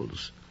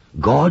castles,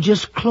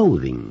 gorgeous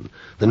clothing,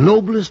 the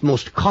noblest,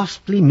 most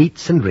costly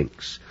meats and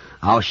drinks.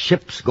 Our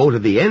ships go to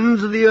the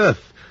ends of the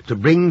earth to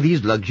bring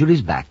these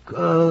luxuries back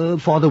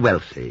for the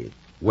wealthy.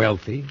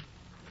 Wealthy?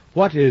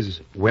 What is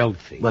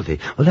wealthy? Wealthy.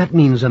 Well, that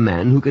means a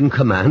man who can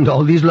command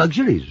all these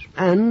luxuries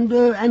and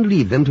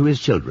leave them to his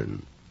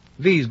children.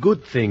 These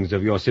good things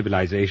of your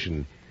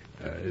civilization,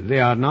 they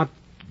are not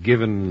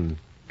given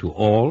to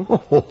all?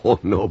 Oh,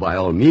 no, by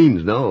all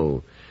means,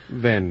 no.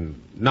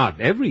 Then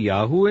not every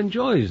Yahoo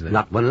enjoys them.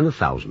 Not 1 in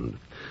 1,000.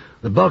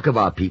 The bulk of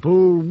our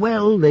people,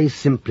 well, they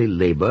simply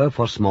labor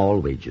for small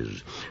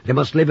wages. They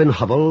must live in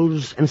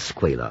hovels and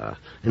squalor,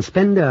 and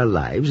spend their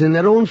lives in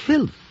their own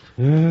filth.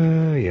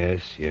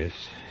 Yes,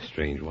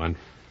 strange one.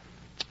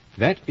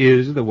 That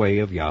is the way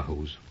of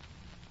Yahoos.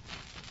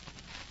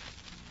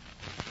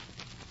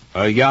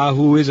 A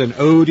Yahoo is an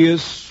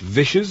odious,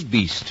 vicious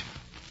beast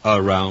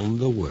around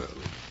the world.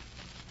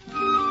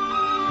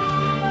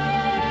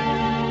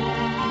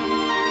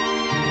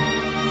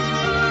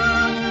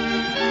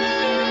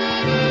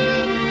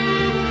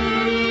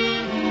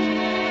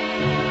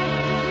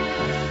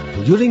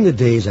 During the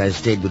days I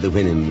stayed with the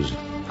Winhams,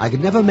 I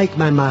could never make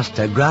my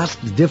master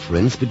grasp the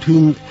difference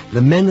between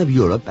the men of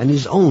Europe and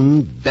his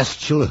own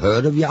bestial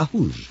herd of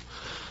yahoos.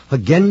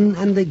 Again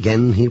and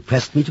again he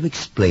pressed me to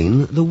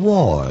explain the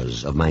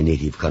wars of my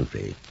native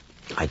country.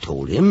 I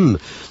told him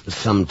that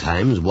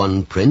sometimes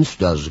one prince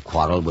does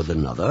quarrel with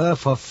another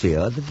for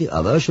fear that the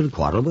other should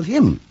quarrel with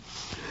him.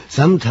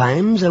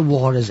 Sometimes a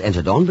war is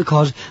entered on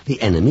because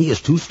the enemy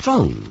is too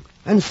strong,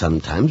 and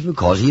sometimes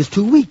because he is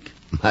too weak.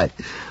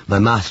 My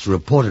master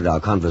reported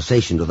our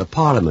conversation to the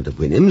Parliament of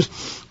Winhams,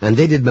 and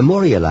they did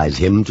memorialize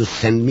him to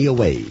send me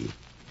away.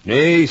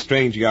 Nay,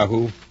 strange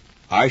Yahoo,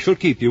 I shall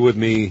keep you with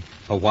me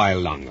a while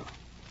longer.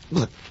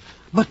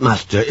 But,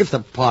 master, if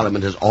the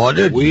Parliament has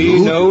ordered We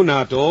you... know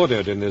not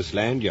ordered in this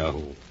land,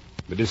 Yahoo.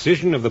 The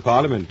decision of the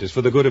Parliament is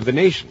for the good of the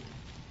nation,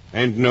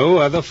 and no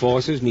other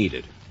force is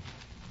needed.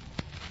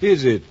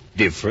 Is it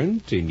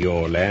different in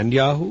your land,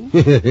 Yahoo?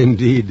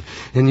 Indeed.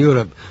 In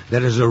Europe,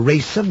 there is a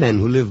race of men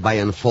who live by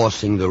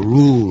enforcing the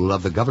rule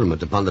of the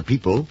government upon the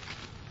people.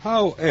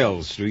 How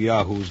else do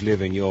Yahoos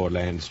live in your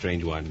land,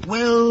 strange one?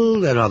 Well,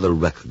 there are the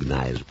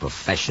recognized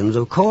professions,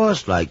 of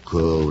course, like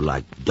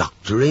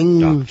doctoring.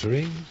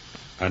 Doctoring?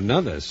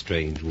 Another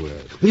strange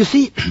word. You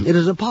see, it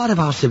is a part of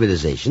our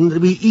civilization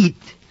that we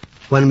eat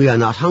when we are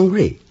not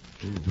hungry,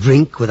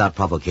 drink without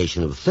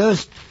provocation of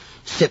thirst,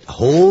 sit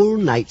whole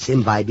nights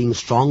imbibing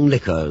strong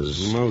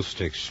liquors.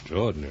 Most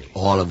extraordinary.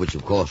 All of which,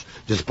 of course,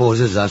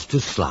 disposes us to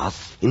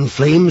sloth,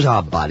 inflames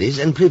our bodies,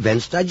 and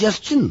prevents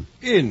digestion.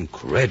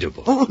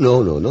 Incredible. Oh,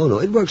 no.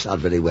 It works out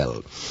very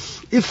well.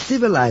 If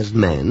civilized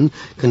man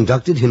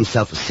conducted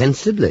himself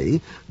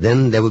sensibly,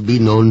 then there would be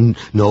no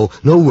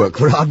work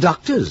for our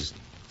doctors.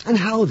 And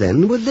how,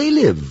 then, would they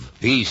live?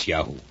 Peace,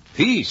 Yahoo,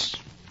 peace.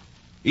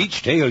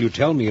 Each tale you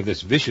tell me of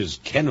this vicious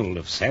kennel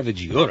of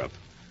savage Europe,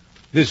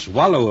 this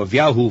wallow of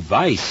Yahoo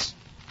vice,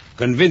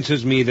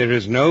 convinces me there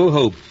is no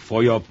hope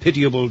for your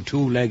pitiable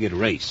two-legged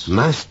race.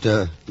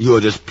 Master, you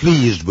are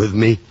displeased with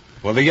me.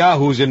 For the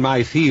Yahoos in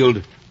my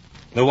field,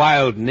 the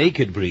wild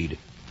naked breed,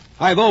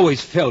 I've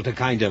always felt a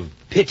kind of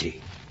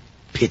pity.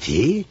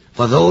 Pity?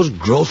 For those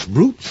gross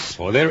brutes?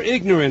 For their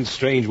ignorance,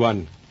 strange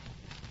one.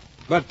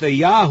 But the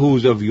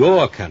Yahoos of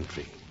your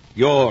country,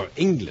 your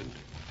England,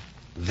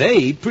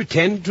 they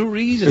pretend to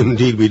reason.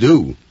 Indeed we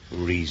do.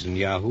 Reason,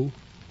 Yahoo?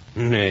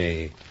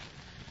 Nay.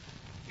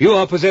 You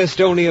are possessed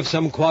only of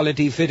some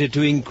quality fitted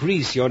to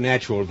increase your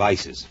natural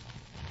vices.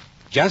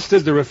 Just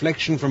as the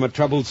reflection from a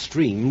troubled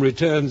stream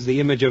returns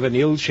the image of an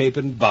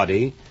ill-shapen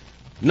body,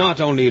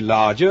 not only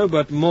larger,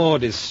 but more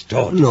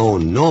distorted.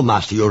 No,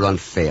 Master, you're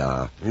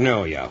unfair.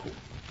 No, Yahoo.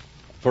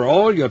 For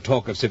all your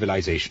talk of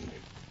civilization,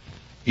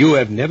 you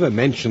have never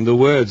mentioned the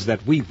words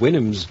that we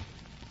Winhams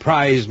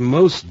prize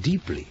most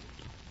deeply.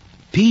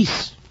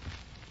 Peace,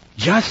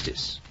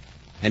 justice,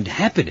 and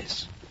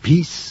happiness.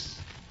 Peace,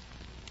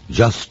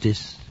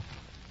 justice,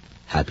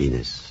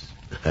 happiness.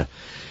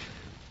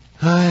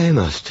 Aye,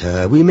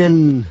 Master, we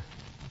men,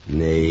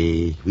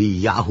 nay, we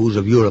Yahoos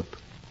of Europe,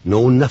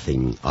 know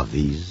nothing of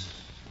these.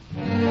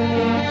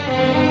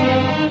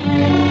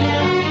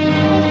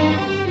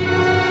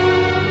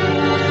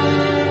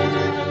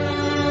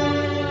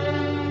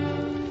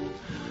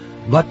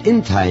 But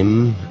in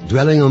time,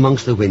 dwelling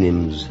amongst the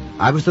Winhams,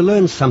 I was to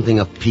learn something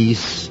of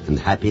peace and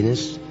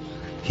happiness.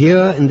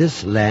 Here in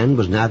this land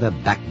was neither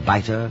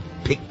backbiter,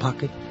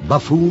 pickpocket,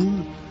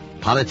 buffoon,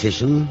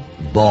 politician,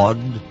 bawd,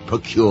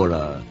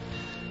 procurer.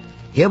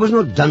 Here was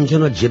no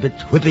dungeon or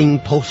gibbet, whipping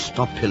post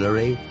or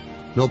pillory,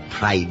 no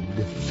pride,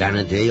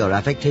 vanity, or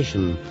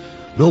affectation,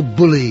 no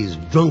bullies,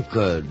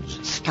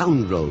 drunkards,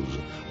 scoundrels,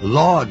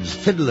 lords,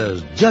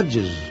 fiddlers,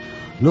 judges,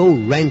 no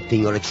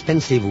ranting or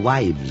expensive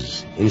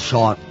wives. In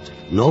short,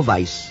 no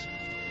vice,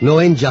 no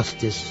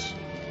injustice,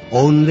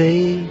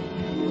 only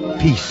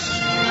peace.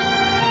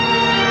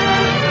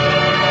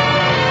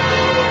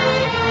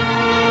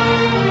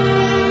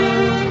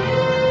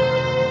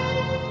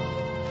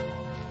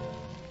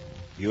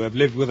 You have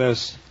lived with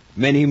us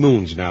many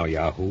moons now,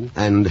 Yahoo.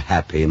 And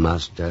happy,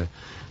 Master.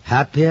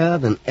 Happier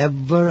than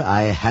ever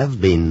I have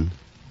been.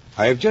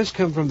 I have just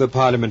come from the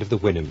Parliament of the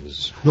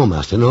Winhams. No,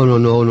 Master,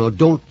 no.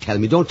 Don't tell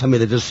me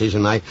the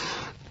decision.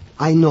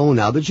 I know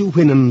now that you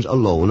Winhams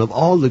alone, of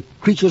all the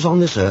creatures on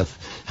this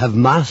earth, have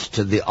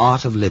mastered the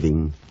art of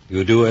living.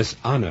 You do us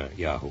honor,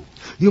 Yahoo.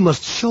 You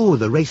must show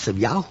the race of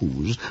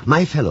Yahoos,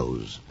 my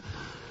fellows.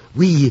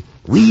 We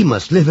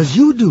must live as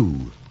you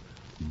do.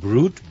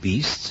 Brute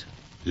beasts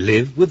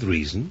live with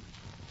reason.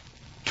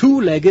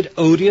 Two-legged,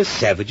 odious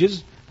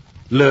savages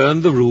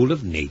learn the rule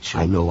of nature.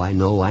 I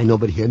know,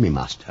 but hear me,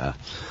 Master.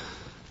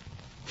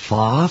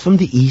 Far from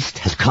the east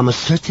has come a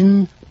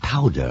certain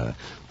powder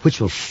which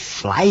will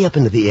fly up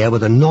into the air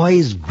with a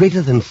noise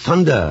greater than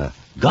thunder.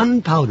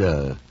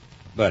 Gunpowder.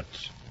 But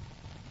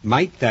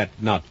might that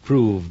not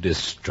prove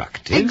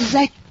destructive?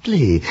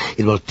 Exactly.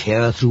 It will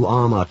tear through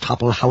armor,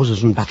 topple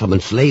houses and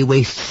battlements, lay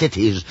waste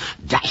cities,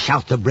 dash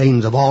out the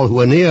brains of all who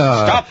are near.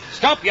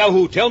 Stop,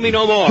 Yahoo. Tell me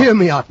no more. Hear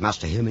me out,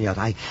 Master, hear me out.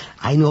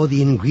 I know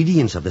the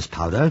ingredients of this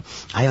powder.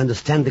 I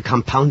understand the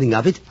compounding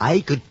of it. I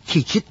could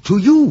teach it to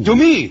you. To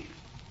me?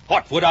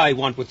 What would I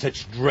want with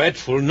such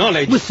dreadful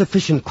knowledge? With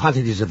sufficient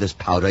quantities of this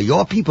powder,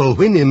 your people,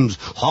 Winnims,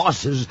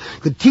 horses,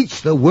 could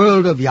teach the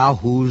world of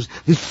Yahoos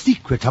the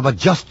secret of a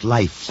just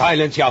life.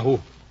 Silence, Yahoo.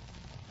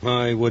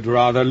 I would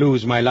rather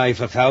lose my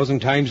life 1,000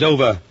 times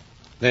over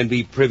than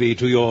be privy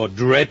to your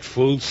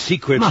dreadful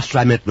secret. Master,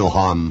 I meant no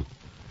harm.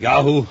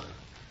 Yahoo,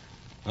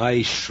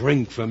 I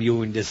shrink from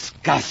you in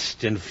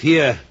disgust and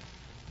fear.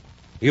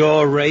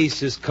 Your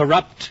race is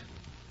corrupt,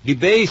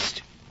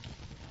 debased.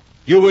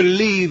 You will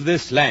leave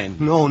this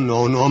land. No.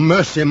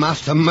 Mercy,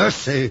 Master,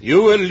 mercy.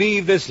 You will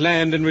leave this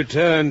land and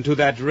return to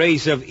that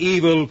race of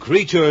evil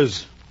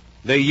creatures,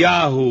 the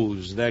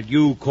Yahoos that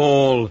you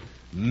call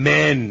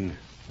men.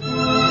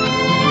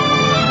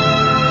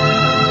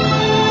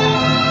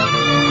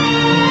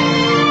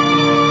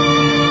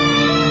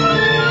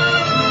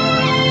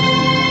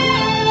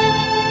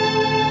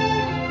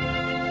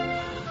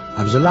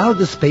 I was allowed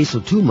the space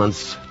of 2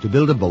 months to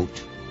build a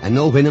boat, and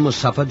no Winnim was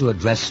suffered to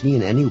address me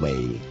in any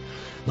way.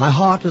 My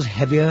heart was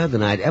heavier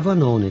than I had ever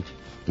known it,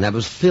 and I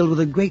was filled with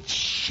a great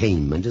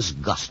shame and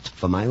disgust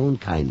for my own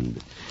kind.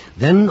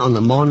 Then, on the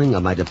morning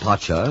of my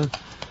departure,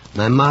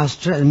 my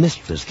master and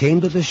mistress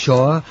came to the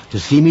shore to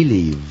see me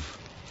leave.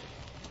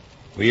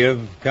 We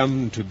have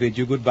come to bid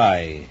you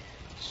goodbye,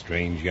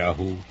 strange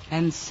Yahoo.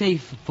 And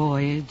safe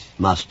voyage.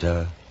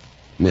 Master,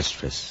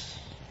 mistress.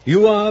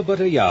 You are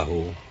but a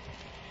Yahoo.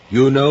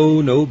 You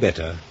know no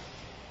better.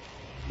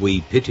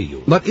 We pity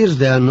you. But is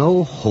there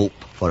no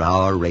hope for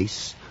our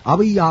race? Are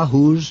we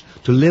Yahoos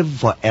to live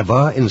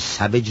forever in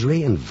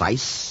savagery and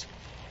vice?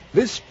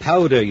 This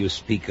powder you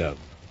speak of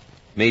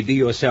may be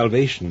your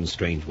salvation,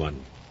 strange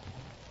one.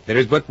 There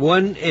is but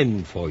one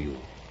end for you.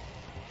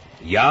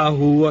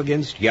 Yahoo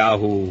against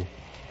Yahoo.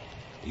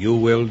 You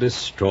will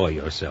destroy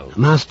yourself.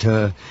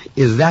 Master,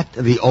 is that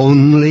the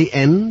only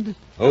end?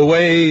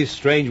 Away,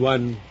 strange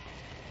one.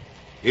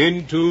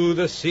 Into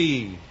the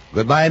sea.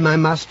 Goodbye, my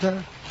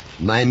master,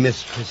 my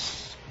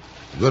mistress.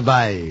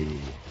 Goodbye.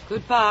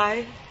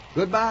 Goodbye.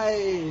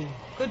 Goodbye.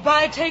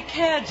 Goodbye. Take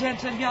care,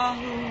 gentle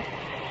Yahoo.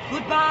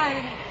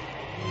 Goodbye.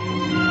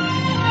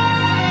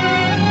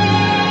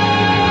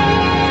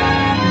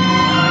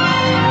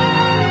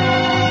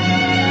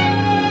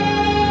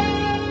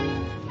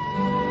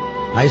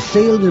 I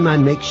sailed in my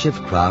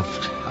makeshift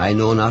craft, I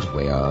know not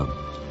where,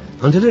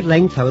 until at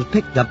length I was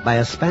picked up by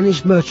a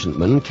Spanish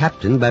merchantman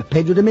captained by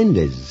Pedro de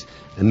Mendez,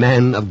 a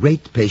man of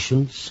great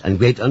patience and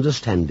great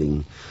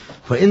understanding.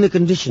 For in the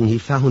condition he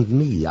found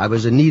me, I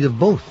was in need of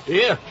both.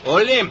 Here,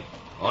 hold him.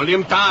 Hold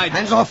him tight.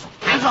 Hands off!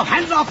 Hands off!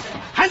 Hands off!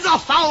 Hands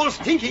off, foul,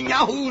 stinking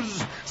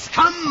Yahoos!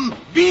 Scum!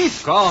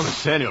 Beast! Come,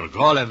 Senor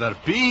Gulliver,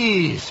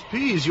 peace.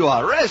 You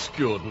are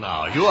rescued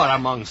now. You are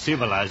among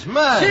civilized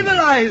men.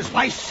 Civilized?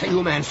 Why say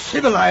you, man,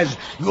 civilized?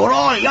 You are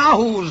all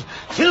Yahoos.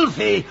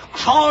 Filthy,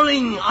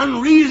 crawling,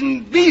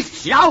 unreasoned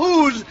beasts.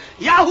 Yahoos!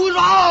 Yahoos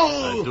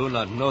all! I do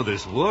not know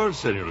this word,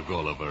 Senor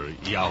Gulliver.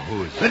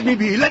 Yahoos. Let me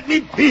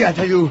be, I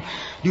tell you.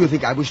 Do you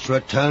think I wish to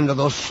return to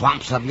those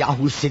swamps of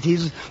Yahoo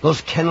cities? Those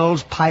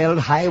kennels piled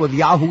high with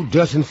Yahoo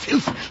dirt and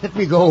filth? Let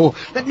me go.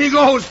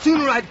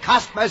 Sooner I'd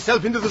cast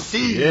myself into the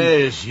sea.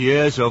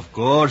 Yes, of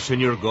course,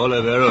 Senor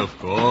Gulliver, of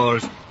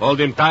course. Hold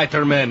him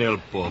tighter, man, el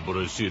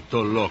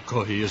pobrecito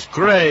loco. He is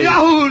crazy.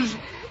 Yahoos!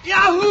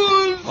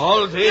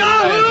 Hold him,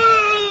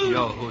 Yahoos! man.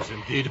 Yahoos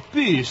indeed.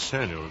 Peace,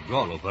 Senor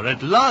Gulliver.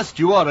 At last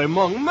you are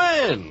among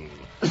men.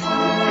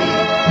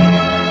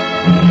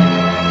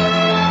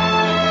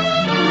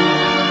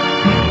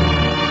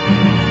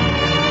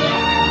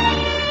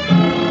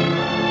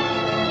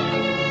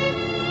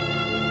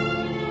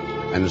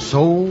 And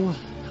so,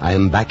 I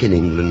am back in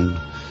England,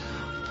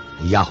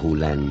 Yahoo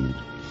land.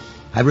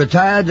 I've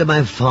retired to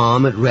my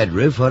farm at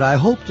Redriff, where I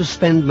hope to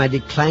spend my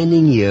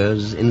declining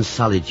years in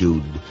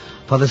solitude.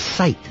 For the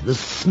sight, the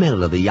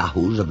smell of the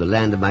Yahoos of the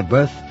land of my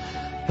birth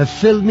have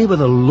filled me with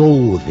a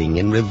loathing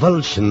and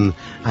revulsion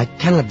I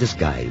cannot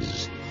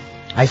disguise.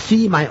 I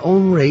see my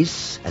own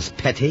race as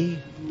petty,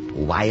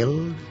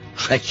 wild,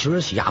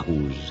 treacherous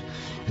Yahoos,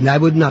 and I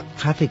would not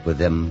traffic with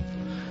them.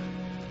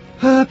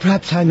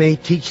 Perhaps I may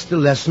teach the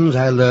lessons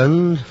I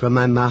learned from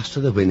my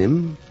master the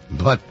Winnim,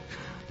 but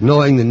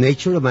knowing the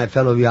nature of my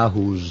fellow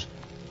Yahoos,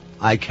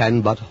 I can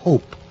but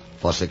hope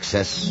for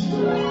success.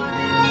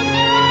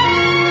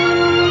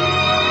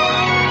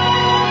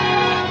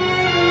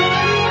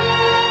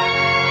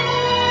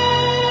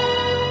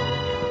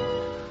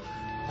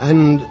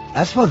 And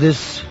as for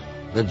this,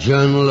 the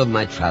journal of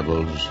my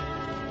travels,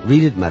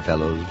 read it, my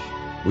fellows,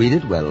 read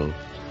it well.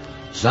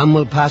 Some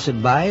will pass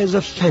it by as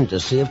a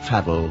fantasy of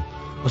travel,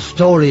 a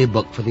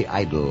storybook for the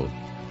idle,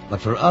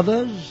 but for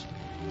others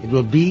it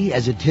will be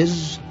as it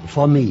is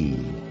for me,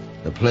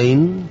 the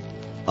plain,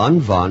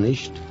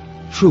 unvarnished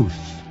truth.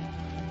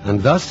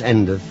 And thus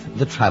endeth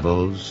the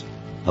travels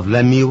of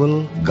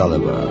Lemuel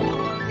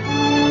Gulliver.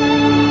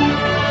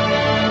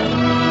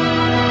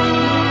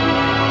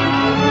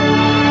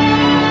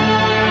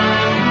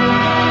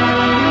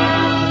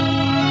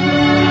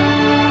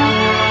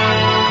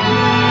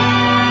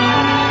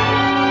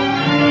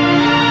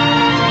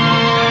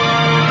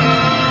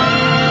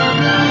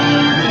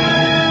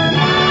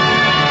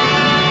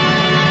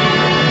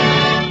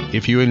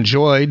 you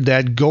enjoyed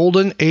that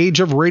golden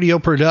age of radio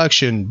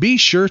production, be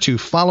sure to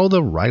follow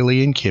the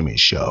Riley and Kimmy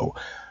Show.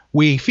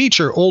 We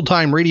feature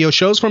old-time radio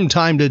shows from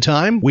time to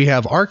time. We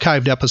have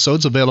archived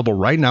episodes available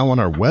right now on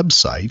our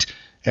website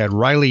at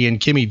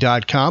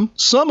rileyandkimmy.com.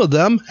 Some of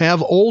them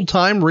have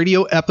old-time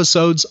radio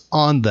episodes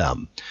on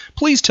them.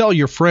 Please tell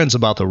your friends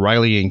about the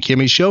Riley and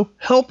Kimmy Show.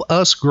 Help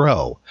us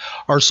grow.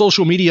 Our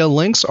social media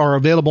links are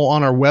available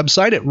on our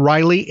website at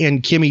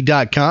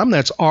rileyandkimmy.com.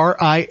 That's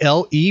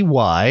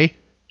R-I-L-E-Y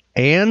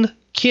and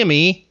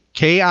Kimmy,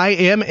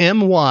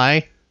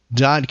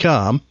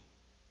 K-I-M-M-Y.com.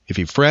 If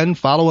you friend,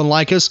 follow, and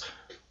like us,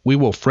 we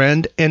will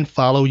friend and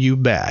follow you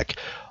back.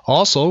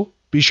 Also,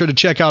 be sure to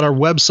check out our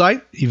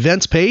website,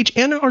 events page,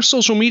 and our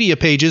social media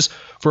pages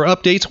for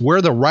updates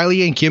where the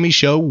Riley and Kimmy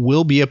Show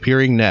will be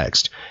appearing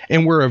next.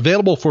 And we're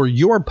available for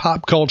your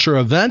pop culture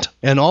event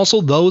and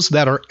also those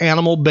that are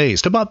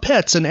animal-based, about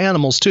pets and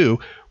animals too.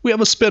 We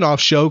have a spin-off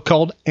show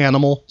called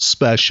Animal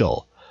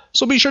Special.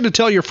 So be sure to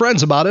tell your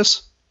friends about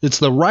us. It's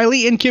the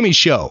Riley and Kimmy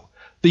Show,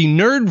 the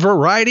nerd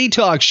variety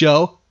talk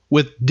show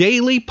with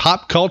daily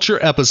pop culture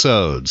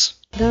episodes.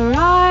 The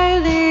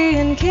Riley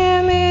and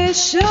Kimmy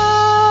Show.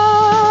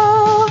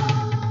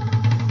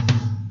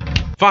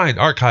 Find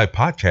archive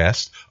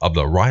podcasts of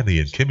The Riley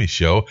and Kimmy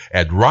Show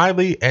at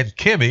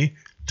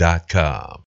rileyandkimmy.com.